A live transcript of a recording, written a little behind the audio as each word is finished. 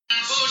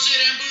Bullshit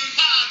and Booze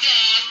Podcast.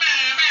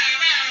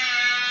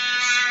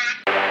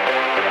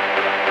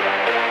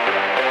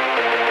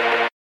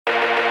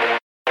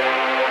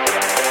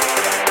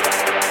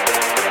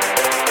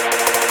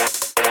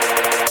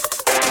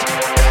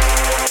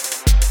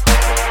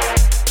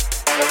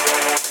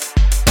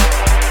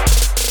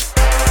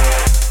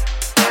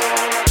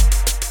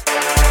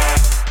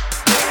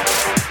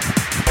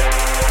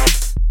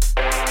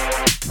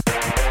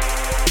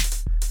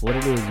 What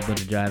it is, you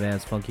bunch of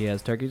jive-ass,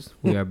 funky-ass turkeys.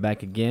 We are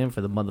back again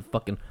for the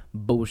motherfucking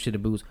Bullshit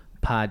and Booze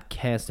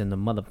podcast in the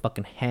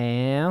motherfucking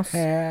house.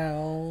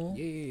 Hell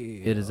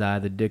Yeah. It is I,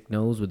 the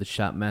dicknose, with the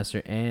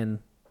Shotmaster and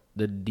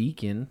the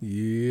deacon.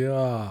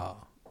 yeah.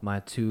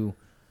 My two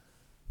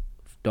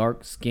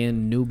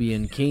dark-skinned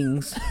Nubian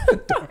kings,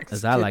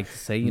 as I like to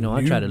say. You know,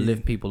 I try to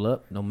lift people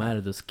up, no matter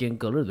the skin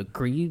color, the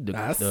creed.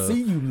 I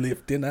see you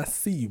lifting. I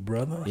see you,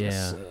 brother.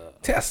 Yeah.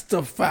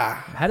 Testify.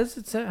 How does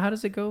it say? How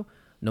does it go?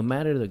 No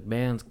matter the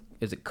band's,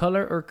 is it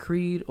color or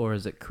creed, or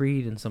is it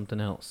creed and something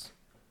else?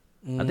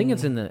 I think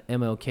it's in the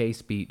MLK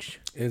speech.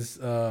 It's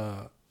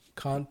what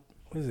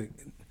is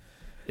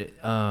it?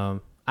 I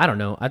don't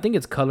know. I think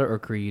it's color or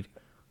creed.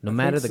 No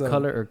matter the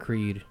color or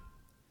creed.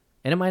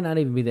 And it might not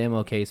even be the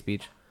MLK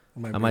speech.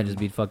 I might just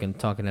be fucking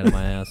talking out of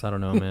my ass. I don't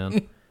know,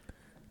 man.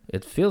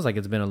 It feels like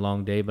it's been a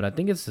long day, but I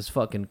think it's this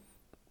fucking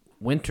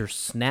winter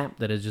snap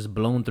that has just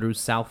blown through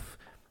South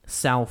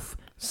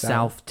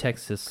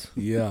Texas.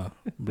 Yeah,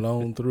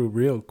 blown through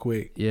real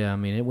quick. Yeah, I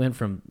mean, it went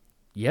from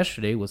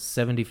yesterday was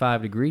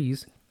 75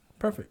 degrees.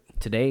 Perfect.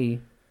 Today,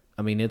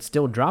 I mean, it's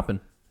still dropping.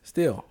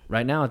 Still.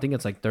 Right now, I think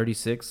it's like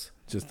 36.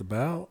 Just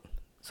about.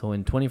 So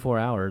in 24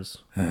 hours,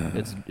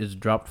 it's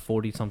dropped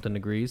 40-something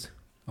degrees.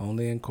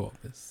 Only in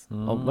Corpus.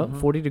 Oh, well,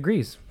 40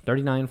 degrees.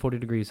 39, 40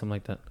 degrees, something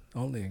like that.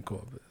 Only in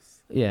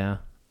Corpus. Yeah.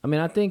 I mean,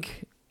 I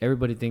think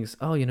everybody thinks,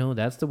 oh, you know,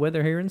 that's the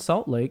weather here in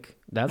Salt Lake.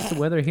 That's the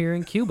weather here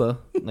in Cuba.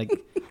 Like,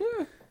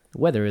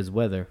 weather is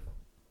weather.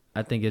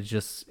 I think it's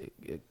just,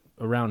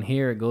 around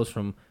here, it goes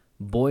from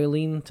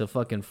boiling to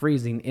fucking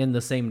freezing in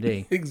the same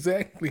day.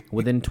 Exactly.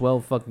 Within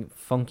 12 fucking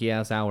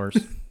funky-ass hours.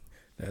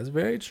 That's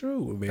very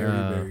true.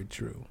 Very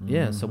true.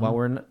 Yeah, so while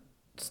we're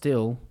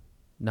still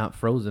not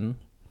frozen,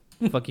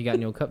 fuck you got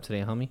in your cup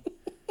today, homie?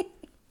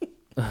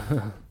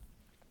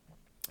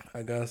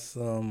 I got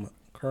some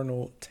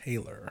Colonel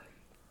Taylor.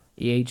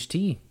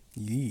 EHT.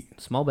 Yeah.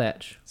 Small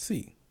batch.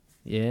 See.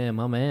 Yeah,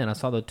 my man. I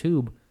saw the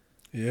tube.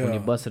 Yeah. When you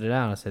busted it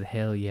out, I said,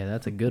 hell yeah,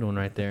 that's a good one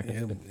right there.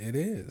 It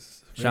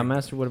is.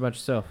 Shotmaster, what about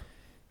yourself?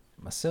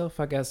 Myself,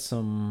 I got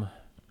some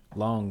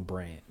Long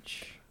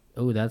Branch.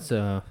 Oh, that's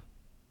all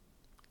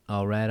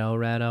right.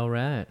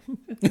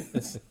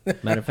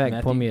 Matter of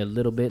fact, pour me a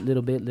little bit.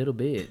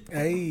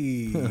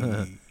 Hey.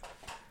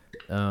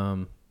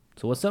 So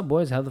what's up,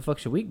 boys? How the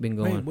fuck's your week been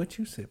going? Wait, what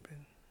you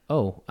sipping?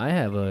 Oh, I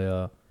have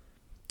a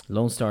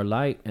Lone Star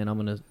Light, and I'm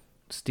gonna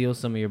steal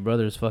some of your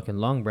brother's fucking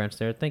Long Branch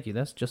there. Thank you.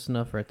 That's just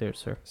enough right there,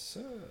 sir.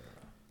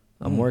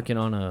 I'm working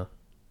on a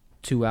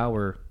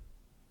 2-hour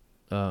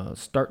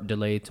start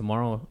delay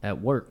tomorrow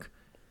at work,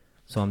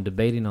 so I'm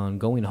debating on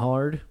going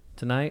hard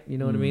tonight. You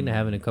know what I mean?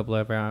 Having a couple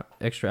of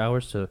extra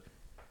hours to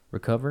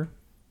recover,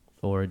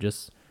 or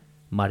just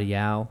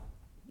mariao.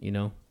 You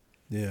know.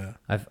 Yeah.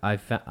 I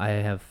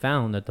have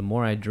found that the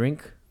more I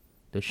drink,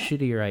 the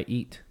shittier I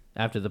eat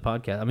after the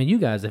podcast. I mean, you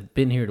guys have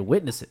been here to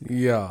witness it.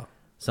 Yeah.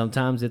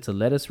 Sometimes it's a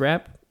lettuce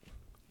wrap.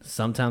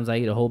 Sometimes I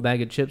eat a whole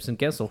bag of chips and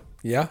Kessel.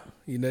 Yeah.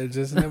 You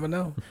just never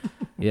know.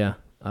 Yeah.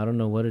 I don't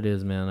know what it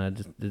is, man.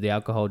 The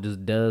alcohol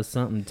just does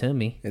something to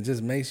me. It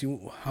just makes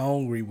you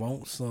hungry,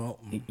 want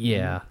something.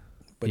 Yeah.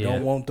 But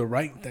don't want the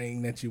right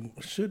thing that you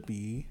should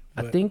be.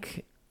 I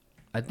think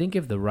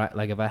if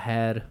if I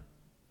had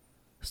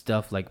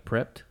stuff like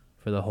prepped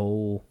for the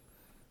whole,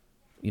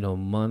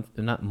 month,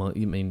 not month,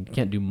 you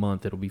can't do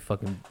month, it'll be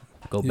fucking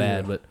go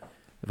bad, but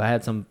if I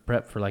had some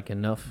prep for like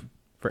enough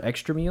for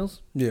extra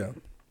meals,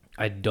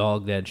 I'd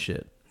dog that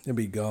shit. It'd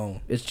be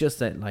gone. It's just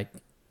that, like,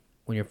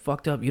 when you're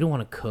fucked up, you don't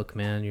want to cook,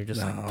 man. You're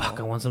just like, fuck,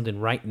 I want something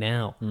right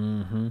now.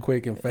 Mm-hmm.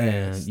 Quick and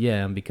fast.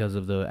 And because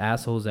of the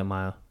assholes that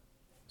my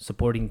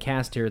supporting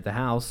cast here at the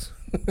house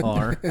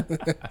are,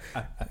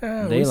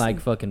 they like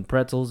fucking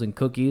pretzels and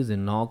cookies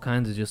and all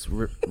kinds of just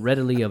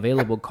readily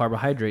available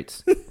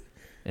carbohydrates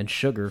and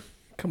sugar.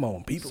 Come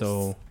on, people.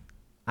 So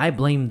I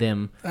blame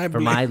them for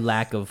my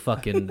lack of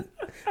fucking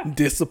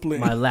discipline.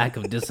 My lack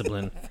of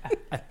discipline.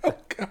 Oh,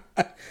 God.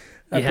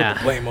 I put the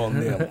blame on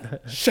them.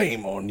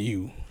 Shame on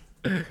you.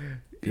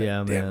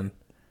 Yeah, man.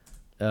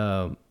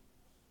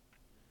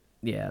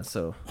 Yeah,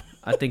 so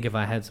I think if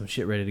I had some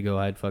shit ready to go,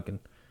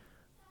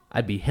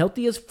 I'd be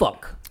healthy as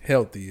fuck.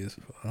 Healthy as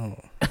fuck. Oh.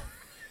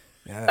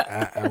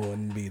 I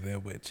wouldn't be there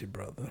with you,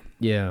 brother.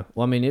 Yeah.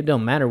 Well, I mean, it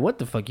don't matter what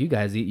the fuck you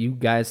guys eat. You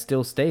guys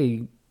still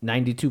stay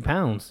 92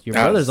 pounds. Your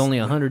brother's only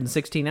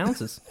 116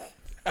 ounces.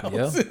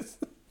 Yeah.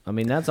 I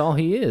mean, that's all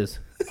he is.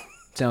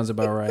 Sounds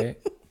about right.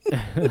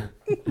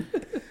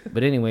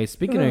 But anyway,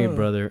 speaking of your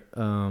brother,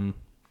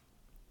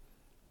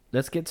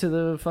 let's get to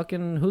the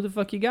fucking who the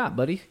fuck you got,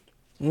 buddy.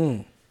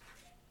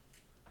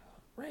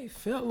 Right,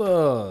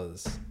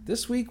 fellas.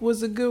 This week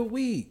was a good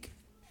week.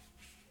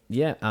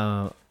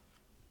 Yeah.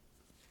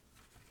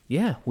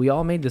 Yeah, we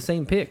all made the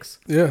same picks.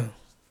 Yeah.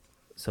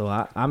 So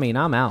I mean,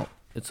 I'm out.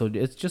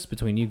 It's just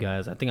between you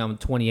guys. I think I'm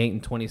 28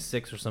 and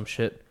 26 or some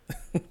shit.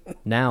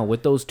 Now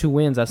with those 2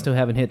 wins, I still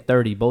haven't hit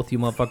 30. Both you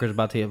motherfuckers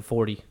about to hit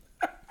 40.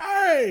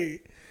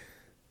 Hey.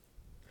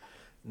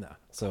 Nah.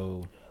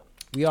 So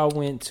we all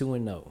went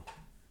 2-0.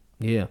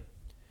 Yeah.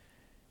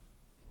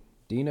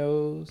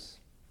 Dino's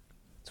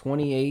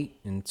 28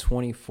 and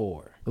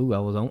 24. Ooh,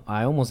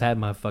 I almost had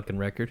my fucking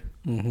record.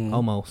 Mm-hmm.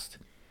 Almost.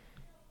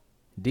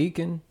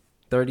 Deacon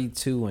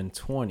 32 and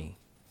 20.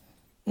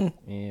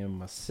 And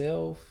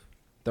myself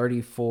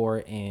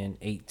 34 and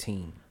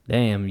 18.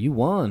 Damn, you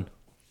won.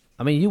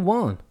 I mean, you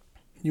won.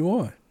 You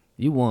won.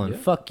 You won. Yeah,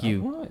 Fuck I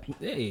you. won.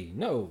 Hey,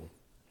 no.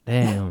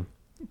 Damn.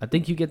 I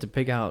think you get to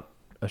pick out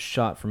a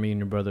shot for me and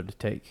your brother to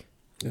take.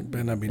 It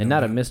better not be And no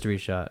not a bad- mystery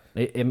shot.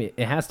 I mean,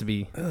 it has to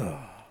be.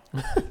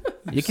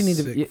 You can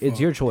sick either. It's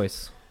your fuck.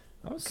 choice.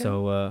 Okay.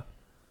 So,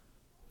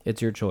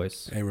 it's your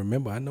choice. Hey,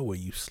 remember, I know where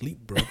you sleep,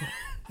 brother.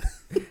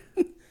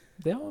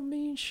 That don't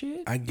mean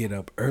shit. I get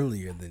up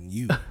earlier than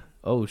you.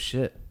 Oh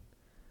shit.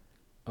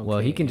 Well,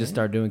 he can just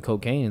start doing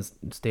cocaine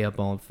and stay up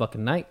all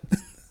fucking night.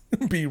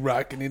 Be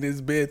rocking in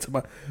his bed to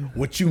my,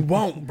 what you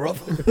want,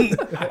 brother?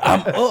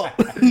 I'm up.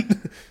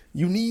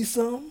 You need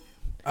some?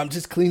 I'm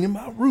just cleaning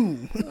my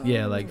room.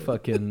 Yeah, like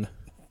fucking,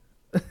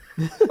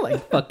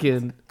 like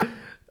fucking,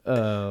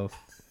 what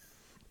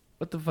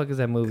the fuck is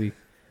that movie?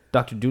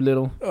 Dr.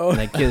 Doolittle. Oh. And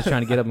that kid's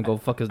trying to get up and go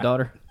fuck his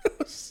daughter.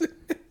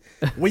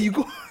 Where you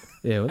go?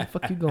 Yeah, where the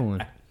fuck you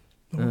going?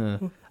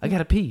 I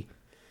gotta pee.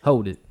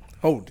 Hold it.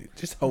 Hold it.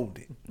 Just hold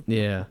it.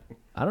 Yeah.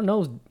 I don't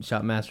know,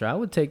 Shotmaster.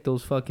 I'd take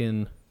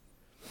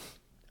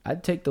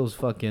those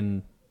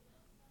fucking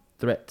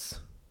threats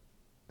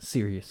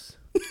serious.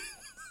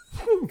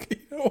 You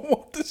don't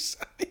want the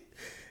shot.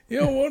 You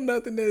don't want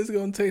nothing that's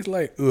gonna taste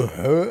like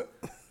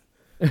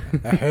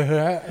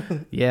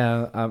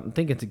Yeah, I'm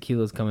thinking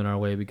tequila's coming our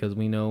way because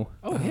we know.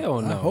 Oh,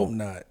 hell no. I hope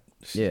not.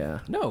 Yeah.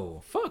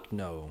 No. Fuck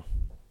no.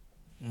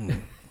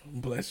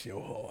 Bless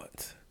your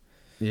heart.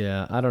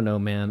 Yeah, I don't know,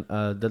 man.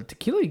 The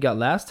tequila you got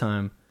last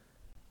time,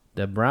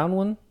 the brown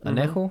one,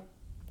 Anejo,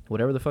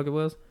 whatever the fuck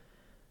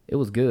it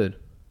was good.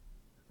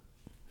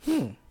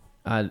 And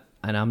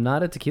I'm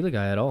not a tequila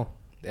guy at all.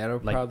 That'll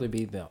Like- probably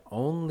be the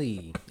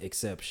only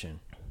exception.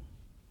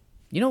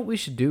 You know what we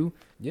should do?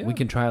 Yeah. We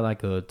can try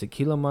like a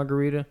tequila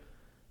margarita,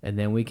 and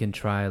then we can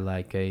try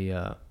like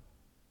a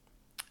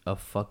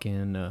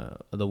fucking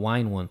the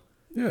wine one.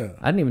 Yeah.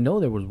 I didn't even know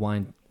there was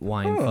wine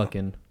Huh.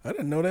 fucking. I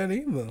didn't know that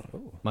either.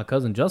 My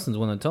cousin Justin's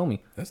one that told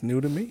me. That's new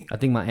to me. I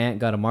think my aunt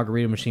got a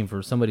margarita machine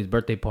for somebody's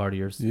birthday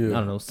party or Yeah. I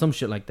don't know, some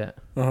shit like that.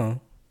 Uh-huh.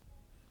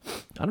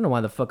 I don't know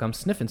why the fuck I'm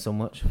sniffing so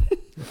much.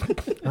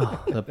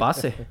 Oh, the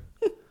base.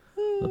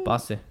 The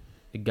base.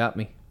 It got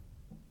me.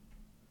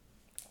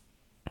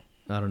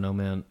 I don't know,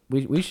 man.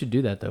 We should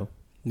do that, though.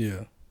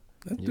 Yeah.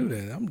 Let's do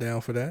that. I'm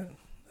down for that.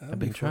 I've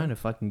been trying to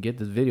fucking get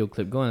this video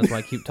clip going. That's why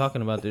I keep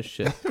talking about this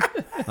shit.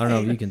 I don't know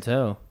if you can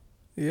tell.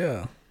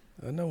 Yeah.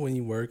 I know when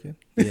you working.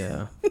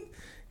 Yeah.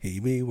 He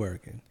be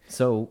working.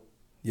 So,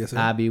 Yes, sir.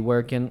 I be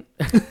working.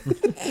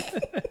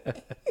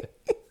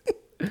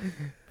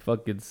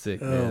 Fucking sick,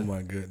 Oh man.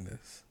 my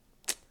goodness.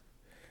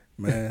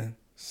 Man,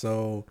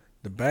 so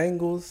the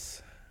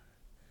Bengals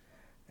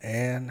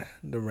and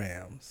the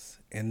Rams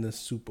in the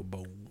Super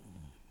Bowl.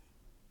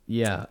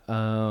 Yeah.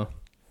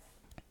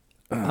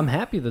 I'm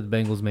happy that the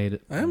Bengals made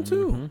it. I am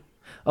too.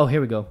 Oh, here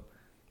we go.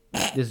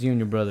 This is you and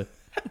your brother.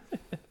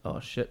 Oh,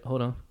 shit.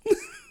 Hold on.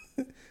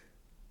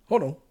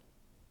 Hold on.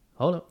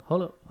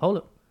 Hold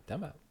up.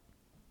 Damn it.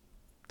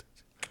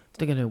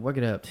 Stick it in. Work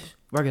it up.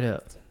 Work it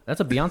up. That's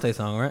a Beyonce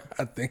song, right?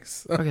 I think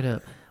so. Work it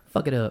up.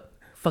 Fuck it up.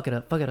 Fuck it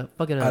up. Fuck it up.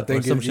 Fuck it up.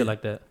 think or some it- shit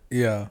like that.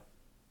 Yeah.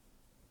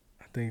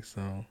 I think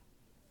so.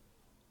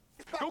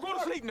 Don't go to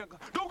sleep, nigga.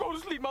 Don't go to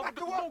sleep, mother.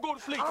 Don't go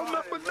to sleep. I'm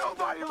not for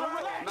nobody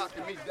around.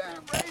 Knocking me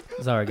down.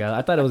 Sorry, guys.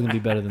 I thought it was going to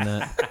be better than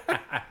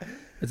that.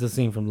 It's a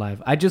scene from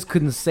life. I just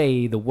couldn't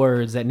say the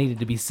words that needed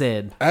to be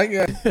said. I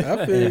And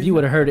if feel you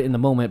would have heard it in the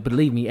moment,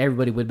 believe me,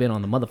 everybody would have been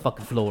on the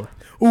motherfucking floor.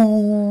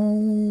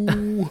 Ooh.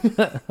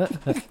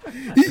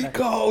 He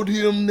called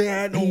him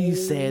that. He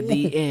said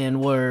the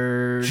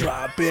N-word.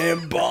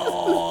 Dropping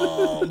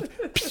bombs.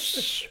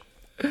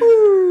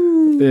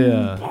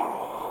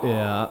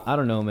 Yeah, I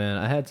don't know, man.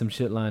 I had some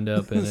shit lined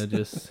up, and it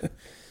just...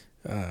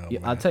 Yeah,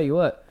 I'll tell you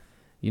what.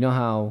 You know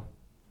how...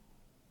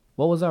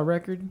 What was our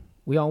record?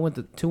 We all went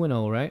to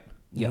 2-0, right?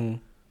 Yeah. Mhm.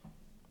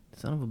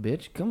 Son of a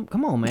bitch.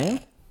 Come on, man.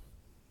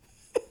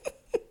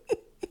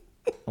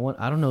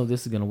 I don't know if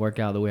this is going to work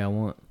out the way I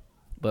want,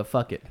 but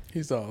fuck it.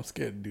 He's all I'm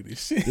scared to do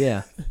this shit.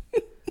 Yeah.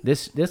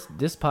 This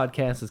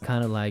podcast is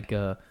kind of like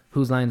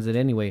Whose Line Is It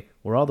Anyway?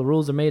 Where all the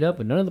rules are made up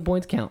and none of the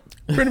points count.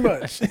 Pretty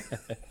much.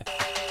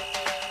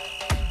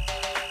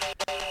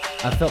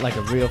 I felt like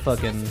a real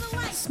fucking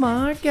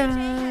smart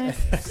guy.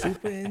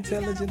 Super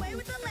intelligent.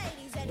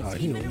 Oh,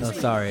 he knows. Oh,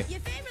 sorry.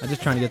 I'm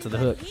just trying to get to the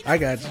hook. I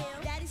got you.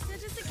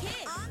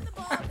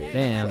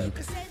 Damn.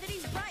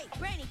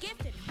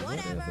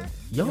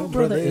 Your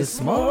brother is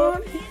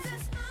smart.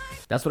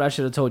 That's what I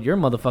should have told your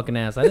motherfucking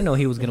ass. I didn't know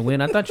he was gonna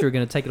win. I thought you were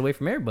gonna take it away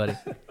from everybody.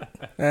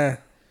 Eh.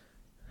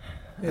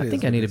 I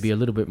think I need to be a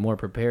little bit more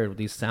prepared with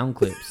these sound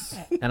clips.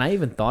 And I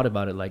even thought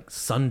about it like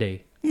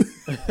Sunday.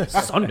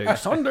 Sunday.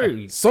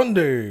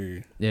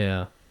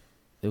 Yeah.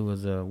 It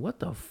was what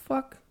the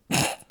fuck?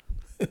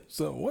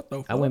 So what the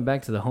fuck? I went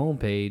back to the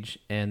homepage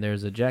and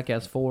there's a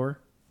Jackass 4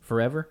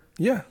 Forever.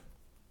 Yeah.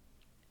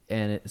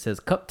 And it says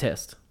cup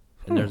test.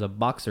 And there's a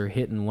boxer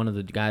hitting one of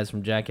the guys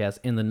from Jackass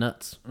in the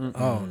nuts.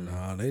 Oh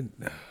no,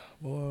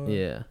 boy.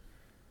 Yeah.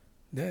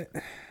 That.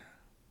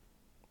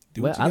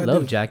 Well, I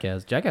love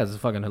Jackass. Jackass is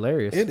fucking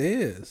hilarious. It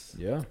is.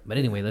 Yeah. But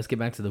anyway, let's get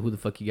back to the who the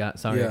fuck you got.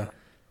 Sorry. Yeah.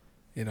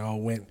 It all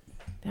went.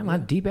 Damn, my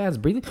deep ass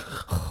breathing.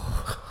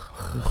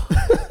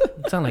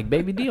 Sound like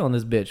Baby D on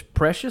this bitch.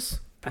 Precious.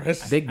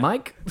 Big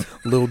Mike.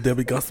 Little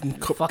Debbie got some.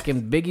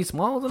 Fucking Biggie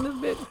Smalls on this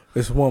bitch.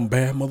 It's one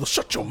bad mother.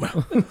 Shut your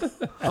mouth.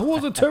 I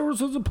was a terrorist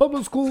in the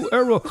public school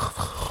era.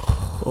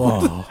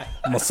 Oh,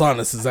 my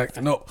sinus is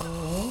acting up.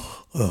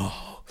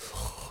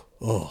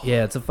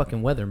 Yeah, it's a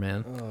fucking weather,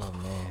 man. Oh,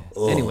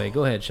 man. Anyway,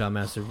 go ahead,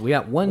 Shotmaster. We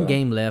got one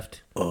game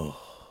left. I'm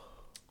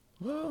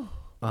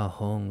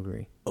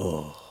hungry.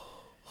 Y'all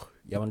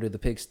want to do the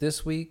picks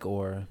this week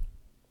or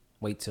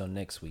wait till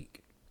next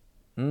week?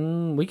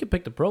 We could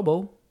pick the Pro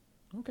Bowl.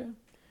 Okay.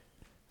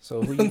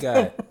 So who you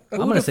got? I'm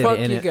gonna say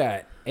the you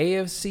got?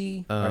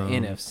 AFC or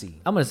NFC?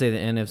 I'm gonna say the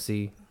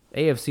NFC.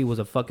 AFC was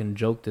a fucking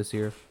joke this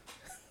year.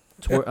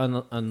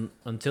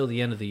 Until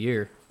the end of the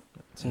year.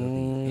 Till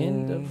the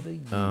end of the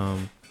year.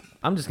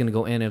 I'm just gonna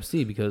go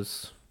NFC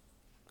because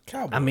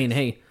Cowboys. I mean,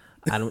 hey,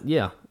 I don't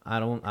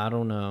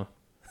know.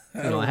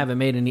 You know, I haven't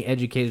made any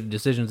educated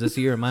decisions this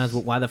year. Might as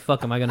well. Why the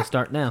fuck am I gonna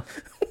start now?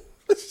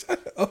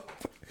 Shut up.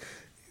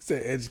 He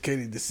said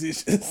educated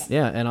decisions.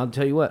 Yeah, and I'll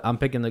tell you what, I'm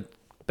picking the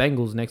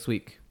Bengals next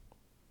week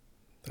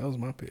That was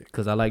my pick.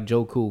 because I like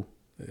Joe Cool.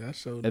 Yeah, I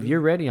showed. If you're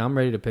ready, I'm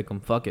ready to pick them.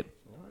 Fuck it.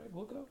 All right,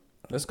 we'll go.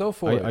 Let's go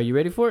for it. Are you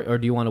ready for it, or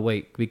do you want to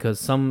wait? Because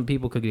some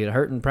people could get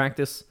hurt in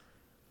practice.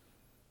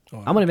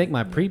 I'm gonna make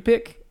my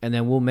pre-pick, and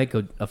then we'll make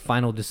a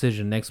final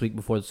decision next week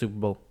before the Super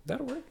Bowl.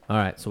 That'll work. All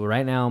right. So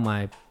right now,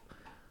 my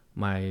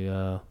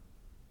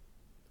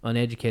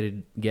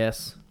uneducated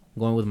guess,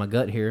 going with my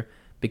gut here,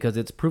 because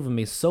it's proven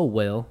me so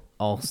well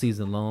all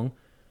season long,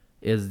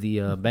 is the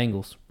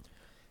Bengals.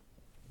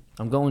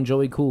 I'm going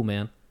Joey Cool,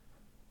 man.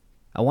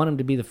 I want him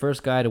to be the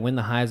first guy to win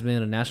the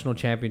Heisman, a national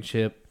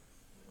championship,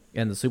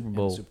 and the Super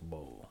Bowl.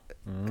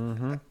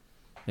 Mm-hmm.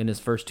 In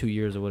his first 2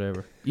 years or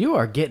whatever. You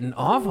are getting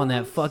off on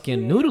that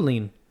fucking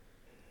noodling.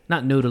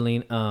 Not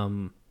noodling.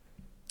 What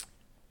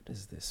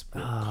is this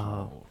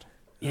called?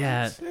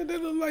 Yeah. That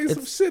look like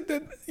some shit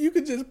that you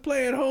could just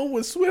play at home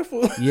with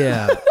Swiffer.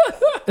 Yeah.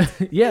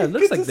 Yeah, it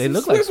looks like they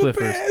look like Swiffer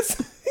Swiffers.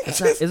 pads.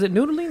 It's not, is it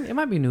noodling? It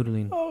might be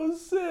noodling. Oh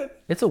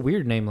shit. It's a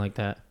weird name like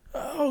that.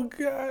 Oh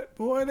god,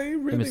 boy, they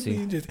really see.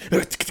 be just.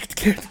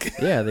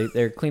 Yeah,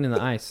 they're cleaning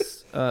the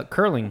ice.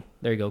 Curling.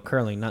 There you go.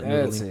 Curling, not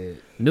That's noodling.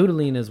 it.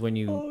 Noodling is when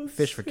you Oh,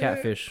 fish for shit.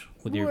 catfish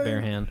with your Boy.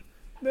 bare hand.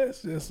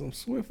 That's just some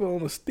Swiffer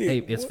on a stick.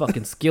 Hey, it's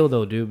fucking skill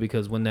though, dude.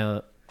 Because when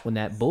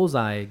that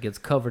bullseye gets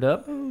covered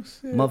up, Oh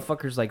shit.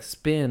 motherfuckers like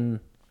spin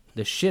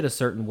the shit a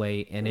certain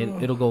way, and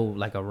it'll go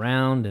like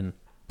around, and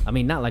I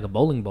mean not like a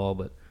bowling ball,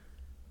 but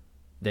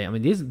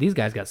these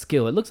guys got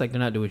skill. It looks like they're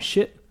not doing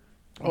shit.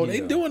 Oh,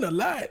 they doing a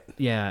lot.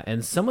 Yeah,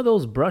 and some of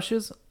those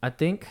brushes, I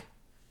think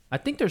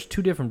there's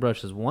two different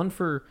brushes. One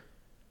for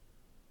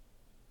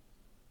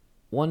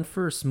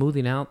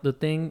smoothing out the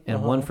thing,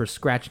 and one for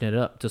scratching it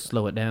up to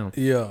slow it down.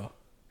 Yeah,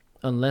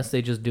 Unless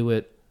they just do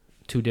it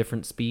two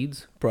different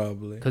speeds,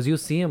 probably. because you'll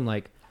see them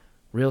like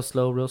real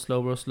slow, and And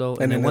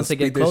then then once they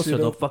they'll get speed that closer, shit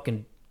they'll up.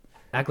 fucking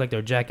act like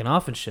they're jacking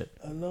off and shit.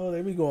 I know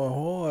they be going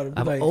hard. It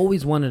be I've like,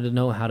 always wanted to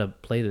know how to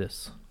play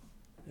this.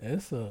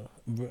 it's a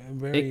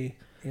very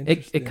It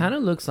interesting. kind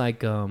of looks like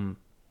that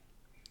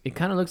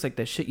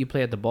shit you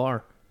play at the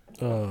bar.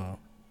 Uh,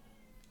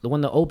 The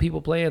one the old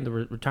people play in the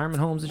retirement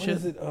homes and what shit.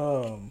 is it?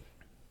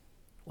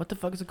 What the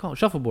fuck is it called?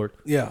 Shuffleboard.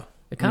 Yeah.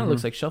 It kind of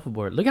looks like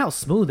shuffleboard. Look how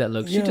smooth that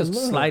looks. She Yeah, just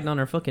look. sliding on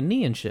her fucking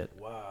knee and shit.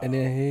 And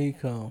then here he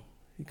come.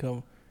 He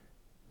come.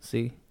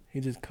 See? He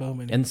just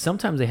coming. And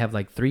sometimes they have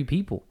like 3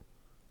 people.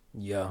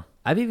 Yeah.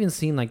 I've even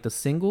seen like the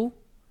single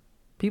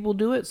people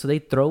do it. So they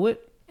throw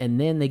it and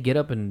then they get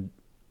up and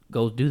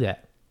go do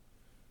that.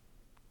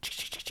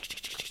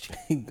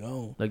 he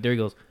gone. Like there he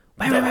goes.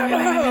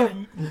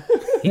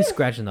 He's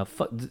scratching the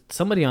fuck.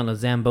 Somebody on a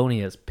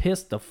Zamboni is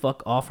pissed the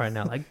fuck off right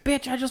now. Like,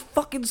 bitch, I just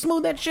fucking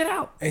smoothed that shit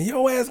out. And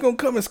your ass gonna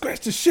come and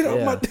scratch the shit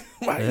Yeah. out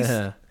my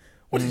Yeah.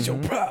 What is your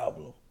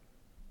problem?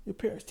 Your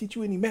parents teach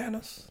you any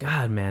manners?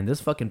 God, man,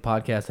 this fucking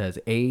podcast has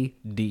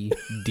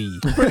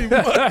ADD. Pretty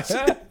much.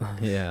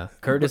 Yeah.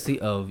 Courtesy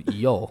of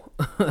yo.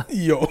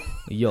 Yo.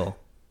 Yo.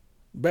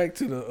 Back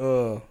to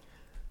the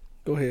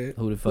Go ahead.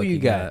 Who the fuck Who you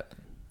you got?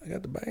 I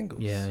got the Bengals.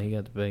 Yeah, he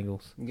got the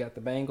Bengals. You got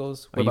the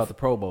Bengals. Are What you about the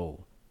Pro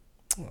Bowl?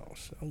 Oh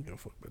shit, I don't give a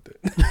fuck about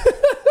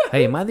that.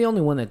 Hey, am I the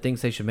only one that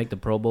thinks they should make the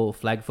Pro Bowl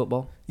flag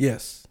football?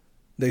 Yes,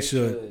 they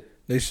should.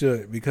 They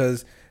should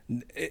because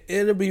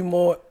it'll be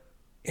more.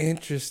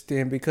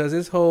 interesting because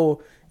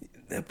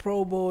the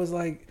Pro Bowl is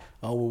like,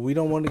 oh, well, we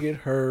don't want to get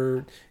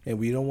hurt and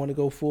we don't want to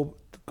go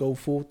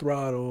full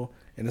throttle,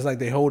 and it's like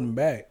they holding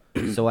back.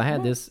 So I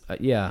had this. I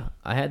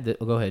had the.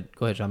 Go ahead,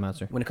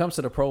 Shotmaster. When it comes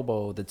to the Pro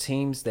Bowl, the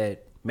teams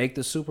that make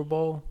the Super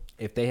Bowl,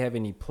 if they have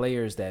any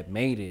players that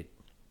made it,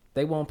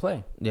 they won't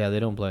play. Yeah, they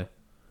don't play.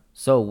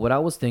 So what I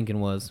was thinking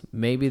was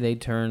maybe they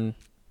turn.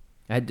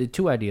 I had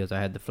two ideas. I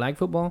had the flag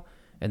football,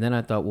 and then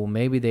I thought, well,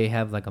 maybe they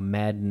have like a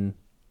Madden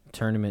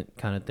tournament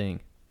kind of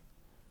thing.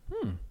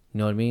 You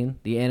know what I mean?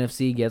 The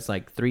NFC gets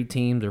like 3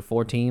 teams or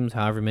 4 teams,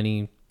 however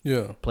many.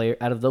 Yeah.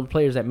 Out of those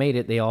players that made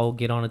it, they all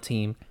get on a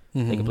team.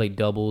 Mm-hmm. They can play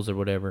doubles or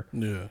whatever.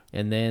 Yeah.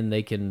 And then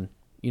they can,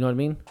 you know what I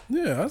mean?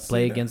 Yeah, I see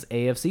play that. against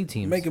AFC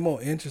teams. Make it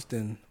more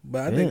interesting.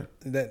 But I think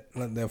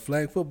that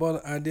flag football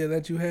idea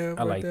that you have,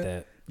 I like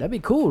that. That'd be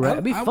cool, right?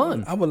 That'd be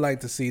fun. I would like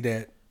to see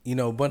that. You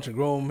know, a bunch of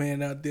grown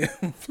men out there,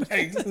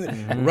 flags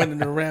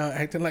running around,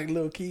 acting like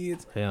little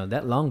kids. Yeah,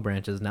 that long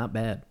branch is not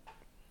bad.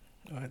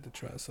 I had to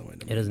try some of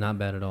them. It is not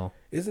bad at all.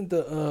 Isn't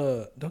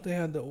don't they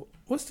have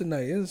what's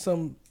tonight? Isn't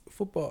some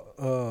football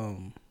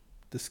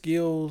the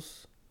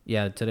skills?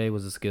 Yeah, today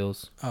was the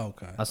skills. Oh,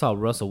 okay. I saw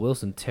Russell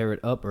Wilson tear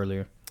it up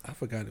earlier. I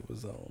forgot it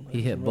was on.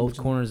 He hit both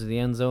corners of the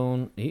end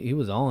zone. He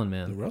was on,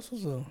 man. The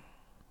Russell's a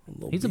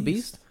little He's a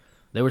beast.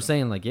 They were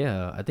saying like,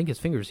 yeah, I think his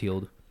finger's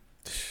healed.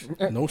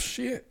 No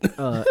shit.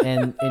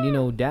 And you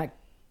know, Dak.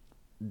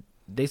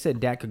 They said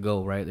Dak could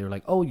go, right? They were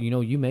like, oh, you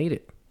know, you made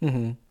it.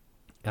 Mm-hmm.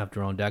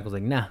 After all, Dak was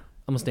like, nah, I'm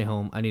gonna stay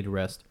home. I need to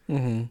rest.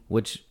 Mm-hmm.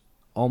 Which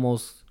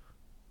almost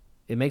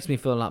it makes me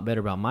feel a lot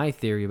better about my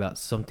theory about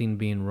something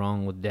being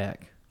wrong with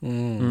Dak.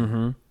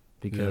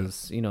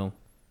 Because you know,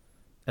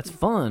 that's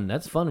fun.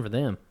 That's fun for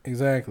them.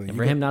 Exactly. And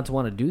for him not to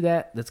want to do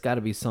that, that's got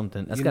to be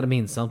something. That's got to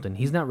mean something.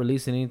 He's not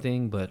releasing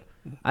anything, but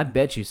I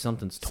bet you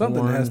something's torn.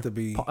 Something has to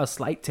be a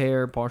slight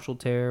tear, partial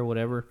tear,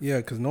 whatever. Yeah,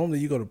 because normally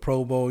you go to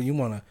Pro Bowl, you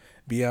want to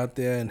be out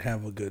there and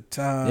have a good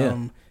time.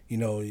 Yeah. You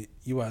know,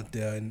 you out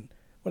there and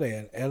what they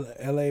at?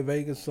 L.A.,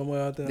 Vegas,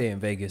 somewhere out there. They're in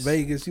Vegas.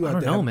 Vegas, you out I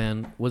don't there. know,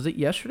 man. Was it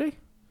yesterday?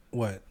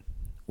 What?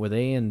 Were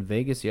they in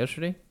Vegas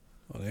yesterday?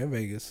 Oh, they're in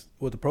Vegas.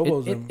 What the Pro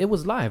Bowl's It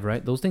was live,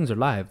 right? Those things are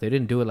live. They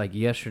didn't do it like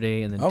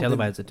yesterday and then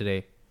televise it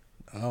today.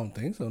 I don't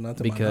think so. Not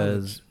to my knowledge.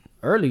 Because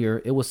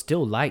earlier it was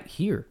still light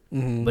here,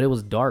 but it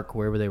was dark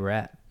wherever they were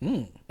at,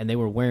 and they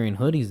were wearing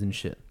hoodies and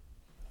shit,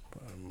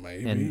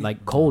 Maybe. and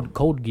like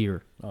cold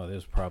gear. Oh, this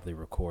was probably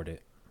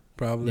recorded.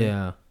 Probably.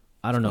 Yeah,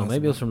 I don't know.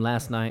 Maybe it was from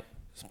last night.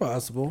 It's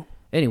possible.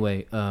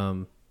 Anyway,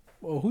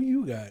 Well, who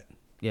you got?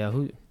 yeah,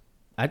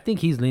 I think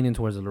he's leaning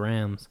towards the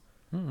Rams.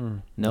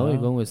 No, you're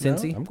going with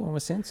Cincy. I'm going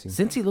with Cincy.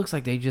 Cincy looks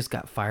like they just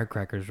got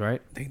firecrackers,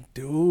 right? They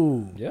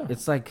do. Yeah.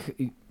 It's like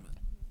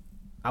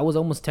I was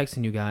almost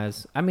texting you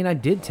guys. I mean, I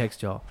did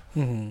text y'all,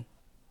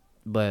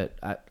 but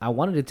I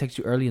wanted to text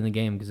you early in the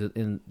game because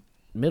in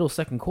middle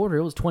second quarter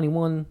it was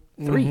 21-3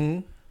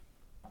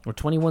 or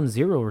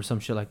 21-0 or some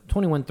shit, like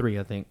 21-3,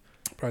 I think.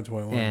 Probably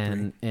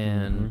 21.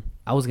 And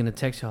I was gonna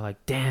text y'all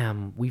like,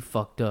 damn, we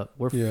fucked up.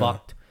 We're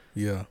fucked.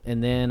 Yeah.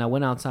 And then I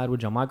went outside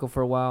with John Michael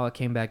for a while. I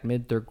came back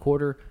mid third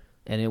quarter,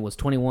 and it was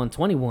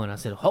 21-21. I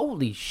said,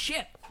 holy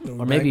shit.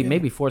 Or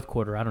maybe fourth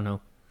quarter. I don't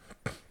know.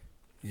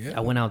 Yeah.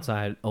 I went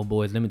outside. Oh,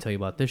 boys, let me tell you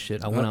about this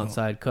shit. I went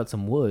outside, cut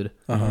some wood,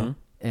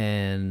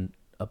 and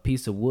a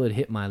piece of wood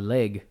hit my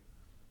leg.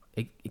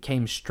 It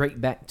came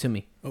straight back to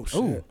me. Oh,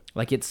 shit.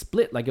 Like it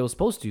split like it was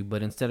supposed to,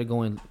 but instead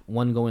of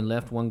one going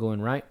left, one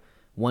going right,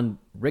 one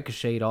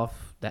ricocheted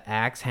off the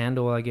axe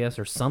handle, I guess,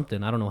 or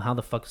something. I don't know how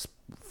the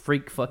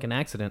freak fucking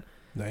accident.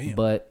 Damn.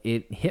 But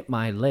it hit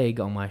my leg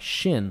on my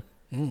shin.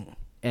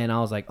 And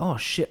I was like, oh,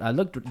 shit. I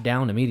looked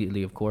down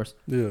immediately, of course.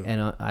 Yeah.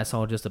 And I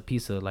saw just a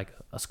piece of, like,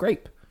 a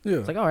scrape. Yeah.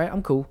 It's like, all right,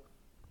 I'm cool.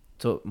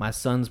 So my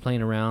son's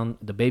playing around.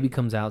 The baby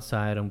comes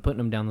outside. I'm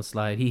putting him down the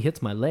slide. He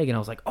hits my leg, and I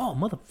was like, oh,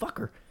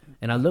 motherfucker.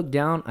 And I look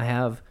down. I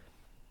have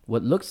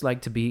what looks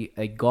like to be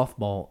a golf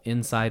ball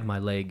inside my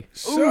leg.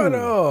 Shut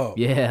up.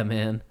 Yeah,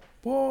 man.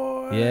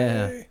 Boy.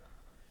 Yeah.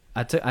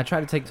 I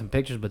tried to take some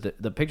pictures, but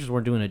the pictures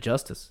weren't doing it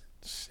justice.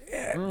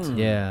 Shit.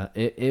 Yeah.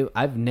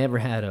 I've never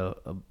had a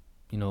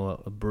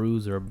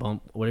bruise or a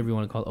bump, whatever you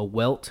want to call it, a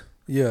welt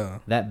Yeah.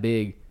 that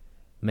big.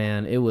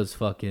 Man, it was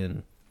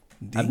fucking...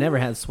 I've never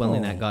had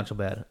swelling that got so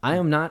bad. I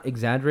am not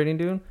exaggerating,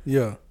 dude.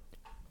 Yeah.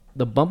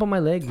 The bump on my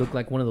leg looked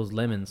like one of those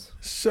lemons.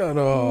 Shut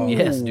up.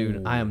 Yes,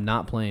 dude. I am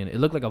not playing. It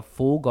looked like a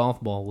full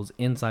golf ball was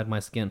inside my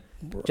skin.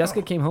 Bro.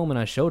 Jessica came home and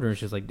I showed her, and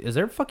she's like, is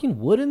there fucking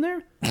wood in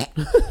there?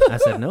 I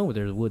said, no, but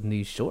there's wood in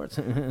these shorts.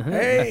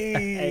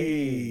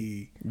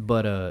 Hey.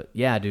 But,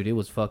 yeah, dude, it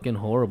was fucking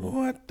horrible.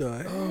 What the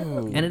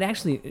hell? And it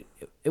actually,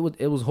 it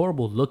was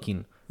horrible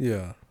looking.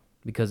 Yeah.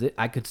 Because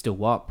I could still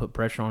walk, put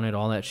pressure on it,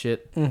 all that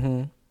shit.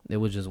 Mm-hmm. It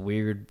was just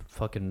weird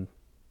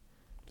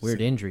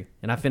injury.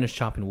 And I finished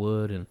chopping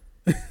wood and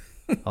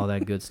all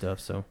that good stuff,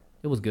 so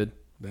it was good.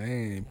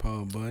 Dang,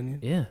 Paul Bunyan.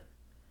 Yeah.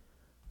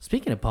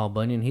 Speaking of Paul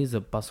Bunyan, he's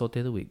a pasote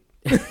of the week.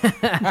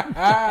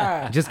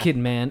 Just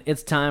kidding, man.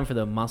 It's time for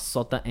the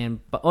masota and...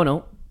 Oh,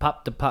 no.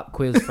 Pop the pop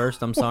quiz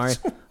first. I'm sorry.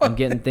 I'm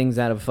getting things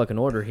out of fucking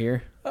order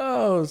here.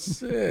 Oh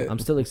shit! I'm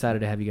still excited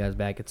to have you guys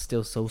back. It's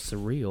still so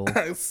surreal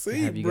I to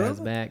see, have you brother. guys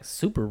back.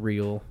 Super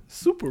real.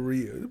 Super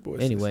real. This boy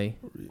Anyway,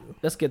 super real.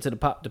 let's get to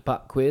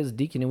pop quiz.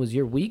 Deacon, it was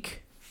your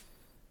week.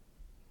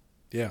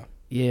 Yeah.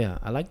 Yeah,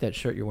 I like that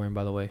shirt you're wearing,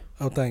 by the way.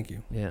 Oh, thank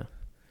you. Yeah,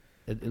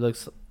 it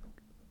looks.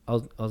 I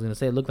was gonna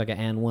say it looked like an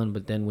and one,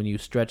 but then when you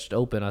stretched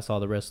open, I saw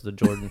the rest of the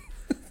Jordan.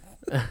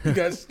 You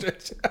got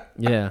stretched out.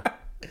 Yeah,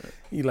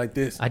 You like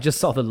this? I just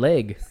saw the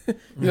leg.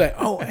 You're like,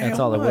 oh, That's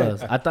all it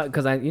was. I thought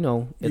because it's at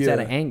Yeah. an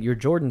angle. Your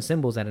Jordan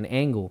symbol's at an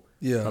angle.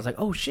 Yeah. I was like,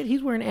 oh shit,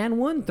 he's wearing and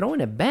one, throwing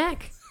it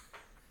back.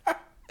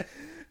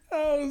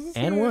 Oh,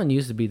 And one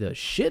used to be the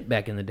shit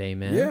back in the day,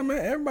 man. Yeah, man.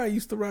 Everybody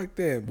used to rock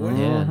that, boy.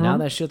 Yeah, now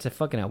that shit's at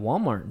fucking at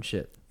Walmart and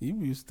shit. You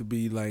used to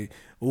be like,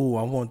 oh,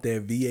 I want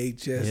that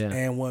VHS Yeah.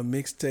 and one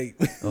mixtape.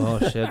 Oh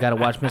shit, I gotta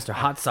watch Mr.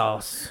 Hot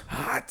Sauce.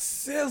 Hot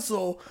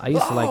sizzle. I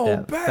used to like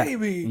that.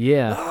 Baby.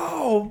 Yeah.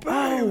 Oh,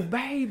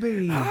 baby.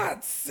 baby.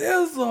 Hot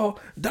sizzle.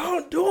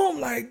 Don't do them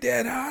like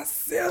that. Hot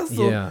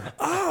sizzle. Yeah.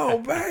 Oh,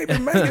 baby.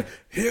 Man,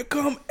 here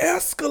come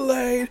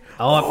Escalade.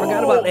 Oh, I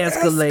forgot about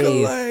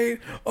Escalade.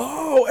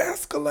 Oh,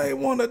 Escalade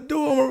want to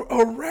do them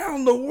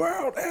around the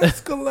world.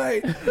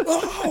 Escalade.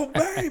 Oh,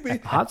 baby.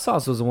 Hot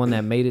Sauce was the one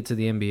that made it to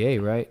the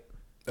NBA, right?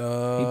 He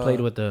played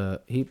with the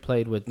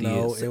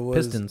no, it was-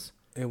 Pistons,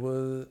 It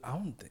was, I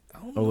don't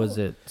know. or was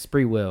it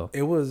Spreewell?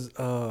 It was,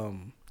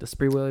 Does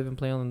Spreewell even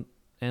play on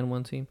the and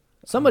one team?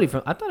 Somebody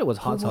from I thought it was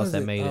Hot who Sauce was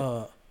that made it.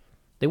 Uh,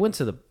 They went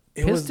to the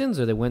it was- Pistons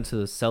or they went to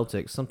the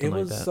Celtics, something It like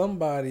was that.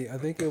 somebody. I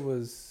think it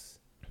was.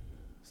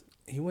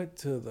 He went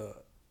to the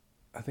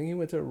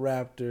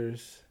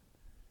Raptors.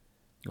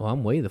 Oh,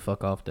 I'm way the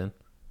fuck off then.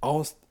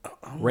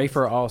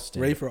 Rafer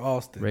Austin. Ray for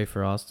Austin. Ray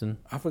for Austin.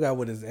 I forgot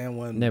what his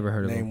N1 Never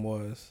heard of name him.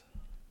 was.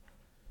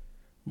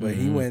 But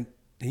Mhm.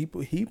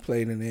 he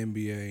played in the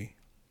NBA.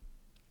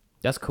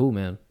 That's cool,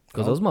 man.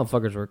 Because those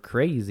motherfuckers were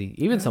crazy.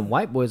 Even some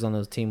white boys on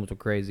those teams were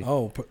crazy.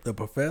 Oh, the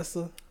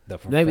professor.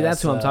 Maybe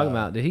that's who I'm talking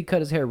about. Did he cut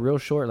his hair real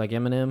short like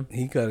Eminem?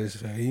 He cut his.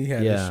 He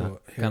had his Yeah,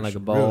 short. kind of like a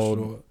real bald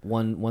short.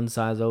 one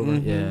size over.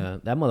 Mhm. Yeah,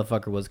 that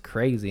motherfucker was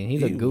crazy, and he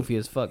looked goofy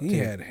as fuck too. He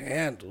had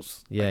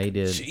handles. Yeah, he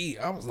did. Gee,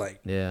 I was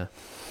like, Yeah,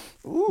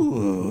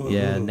 ooh.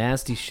 yeah,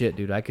 nasty shit,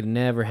 dude. I could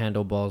never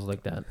handle balls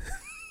like that.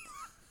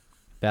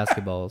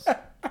 Basketballs,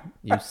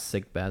 you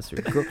sick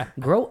bastard.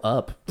 Grow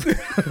up.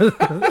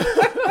 I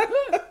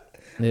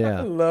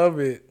Yeah, love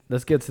it.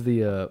 let's get to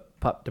the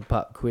pop to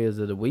pop quiz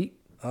of the week.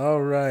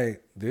 All right,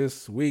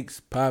 this week's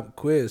pop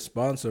quiz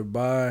sponsored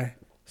by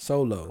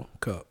Solo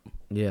Cup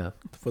Yeah,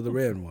 for the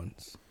red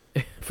ones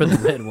for the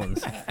red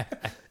ones.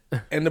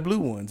 and the blue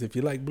ones if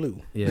you like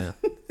blue. Yeah,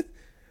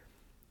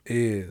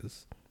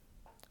 Is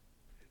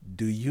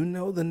do you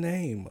know the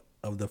name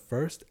of the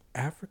first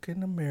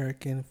African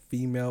American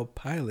female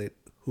pilot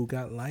who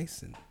got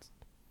licensed?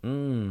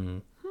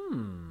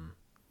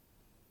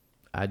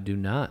 I do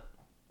not.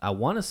 I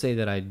want to say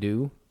that I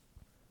do.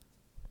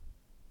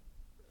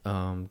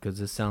 Because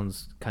this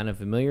sounds kind of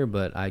familiar,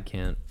 but I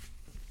can't.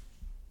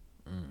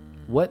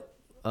 What?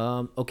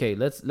 Okay,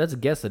 let's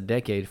guess a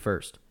decade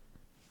first.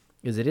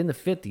 Is it in the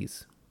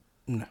 50s?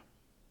 No.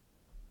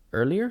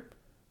 Earlier?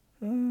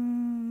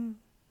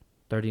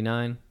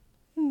 39?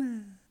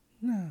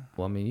 No.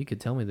 Well, I mean, you could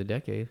tell me the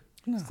decade.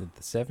 Is it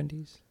the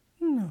 70s?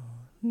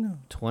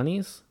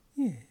 20s?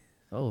 Yeah.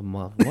 Oh,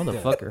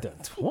 motherfucker. The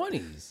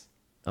 20s.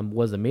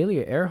 Was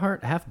Amelia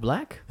Earhart half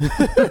black?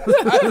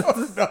 I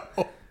don't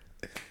know.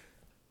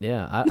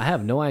 Yeah, I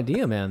have no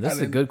idea, man. This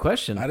is a good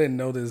question. I didn't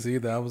know this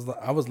either. I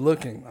was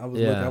looking. I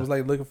was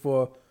looking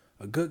for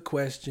a good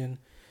question.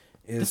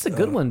 This is a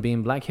good one,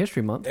 being Black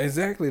History Month.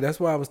 Exactly. That's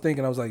why I was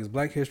thinking. I was like, it's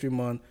Black History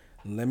Month.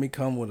 Let me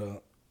come with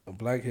a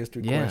Black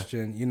History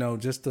question.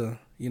 Just to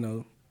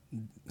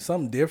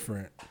something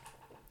different.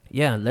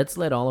 Yeah, let's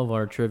let all of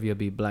our trivia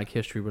be Black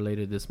History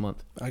related this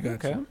month. I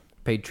got you.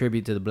 Pay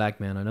tribute to the black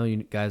man. I know you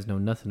guys know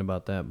nothing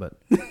about that, but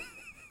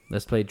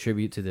let's pay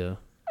tribute to the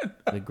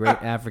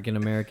great African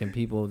American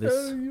people.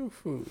 You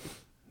fool.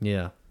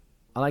 Yeah,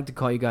 I like to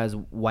call you guys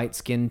white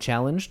skin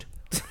challenged,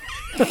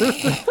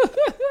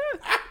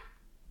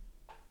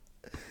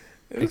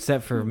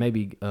 except for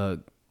maybe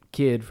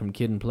Kid from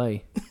Kid and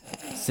Play,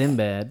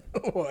 Sinbad,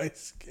 White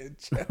skin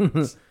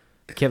challenge.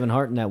 Kevin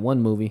Hart in that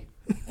one movie.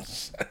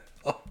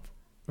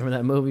 Remember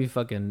that movie?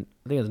 Fucking,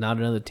 I think it's Not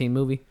Another Teen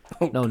Movie.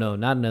 No,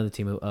 not Another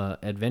Teen Movie.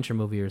 Adventure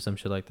movie or some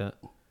shit like that.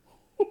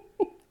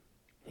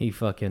 He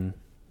fucking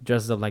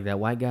dresses up like that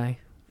white guy.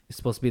 He's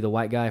supposed to be the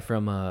white guy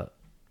from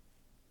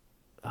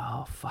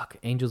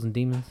Angels and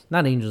Demons.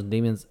 Not Angels and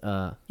Demons.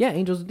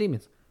 Angels and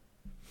Demons.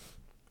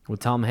 With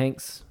Tom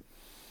Hanks.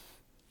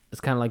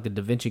 It's kind of like the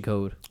Da Vinci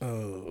Code.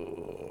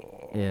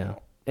 Oh. Yeah.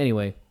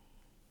 Anyway,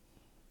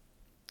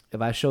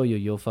 if I show you,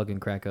 you'll fucking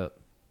crack up.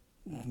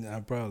 I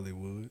probably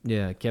would.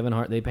 Yeah, Kevin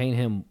Hart. They paint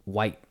him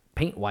white.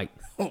 Paint white.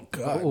 Oh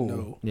God,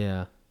 no.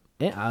 Yeah.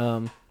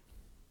 I'm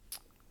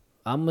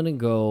gonna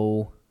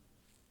go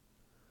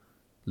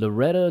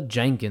Loretta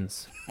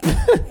Jenkins.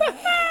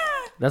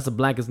 That's the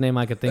blackest name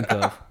I could think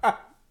of.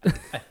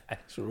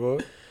 Sure.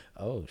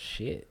 Oh,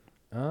 shit.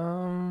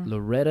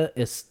 Loretta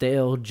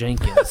Estelle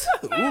Jenkins.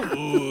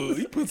 Ooh,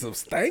 you put some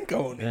stank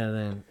on it.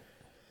 And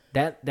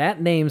then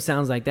that name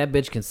sounds like that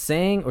bitch can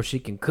sing or she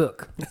can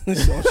cook.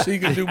 So she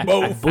can do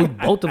both.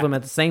 Both of them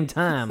at the same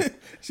time.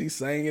 She's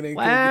singing and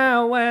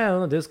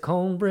Wow, this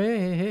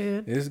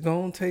cornbread. cooking. It's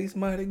gonna taste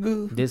mighty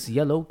good. This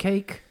yellow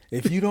cake.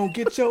 If you don't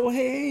get your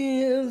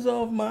hands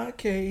off my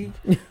cake,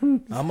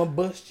 I'ma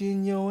bust you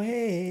in your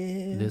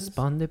hands. This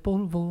pan de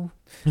polvo.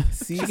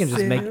 She She can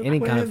just make any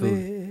kind of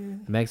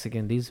food.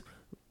 Mexican, these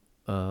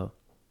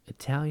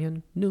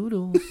Italian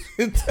noodles.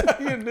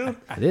 Italian noodle.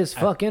 This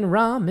fucking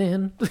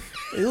ramen.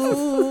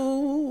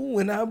 Ooh,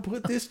 when I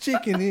put this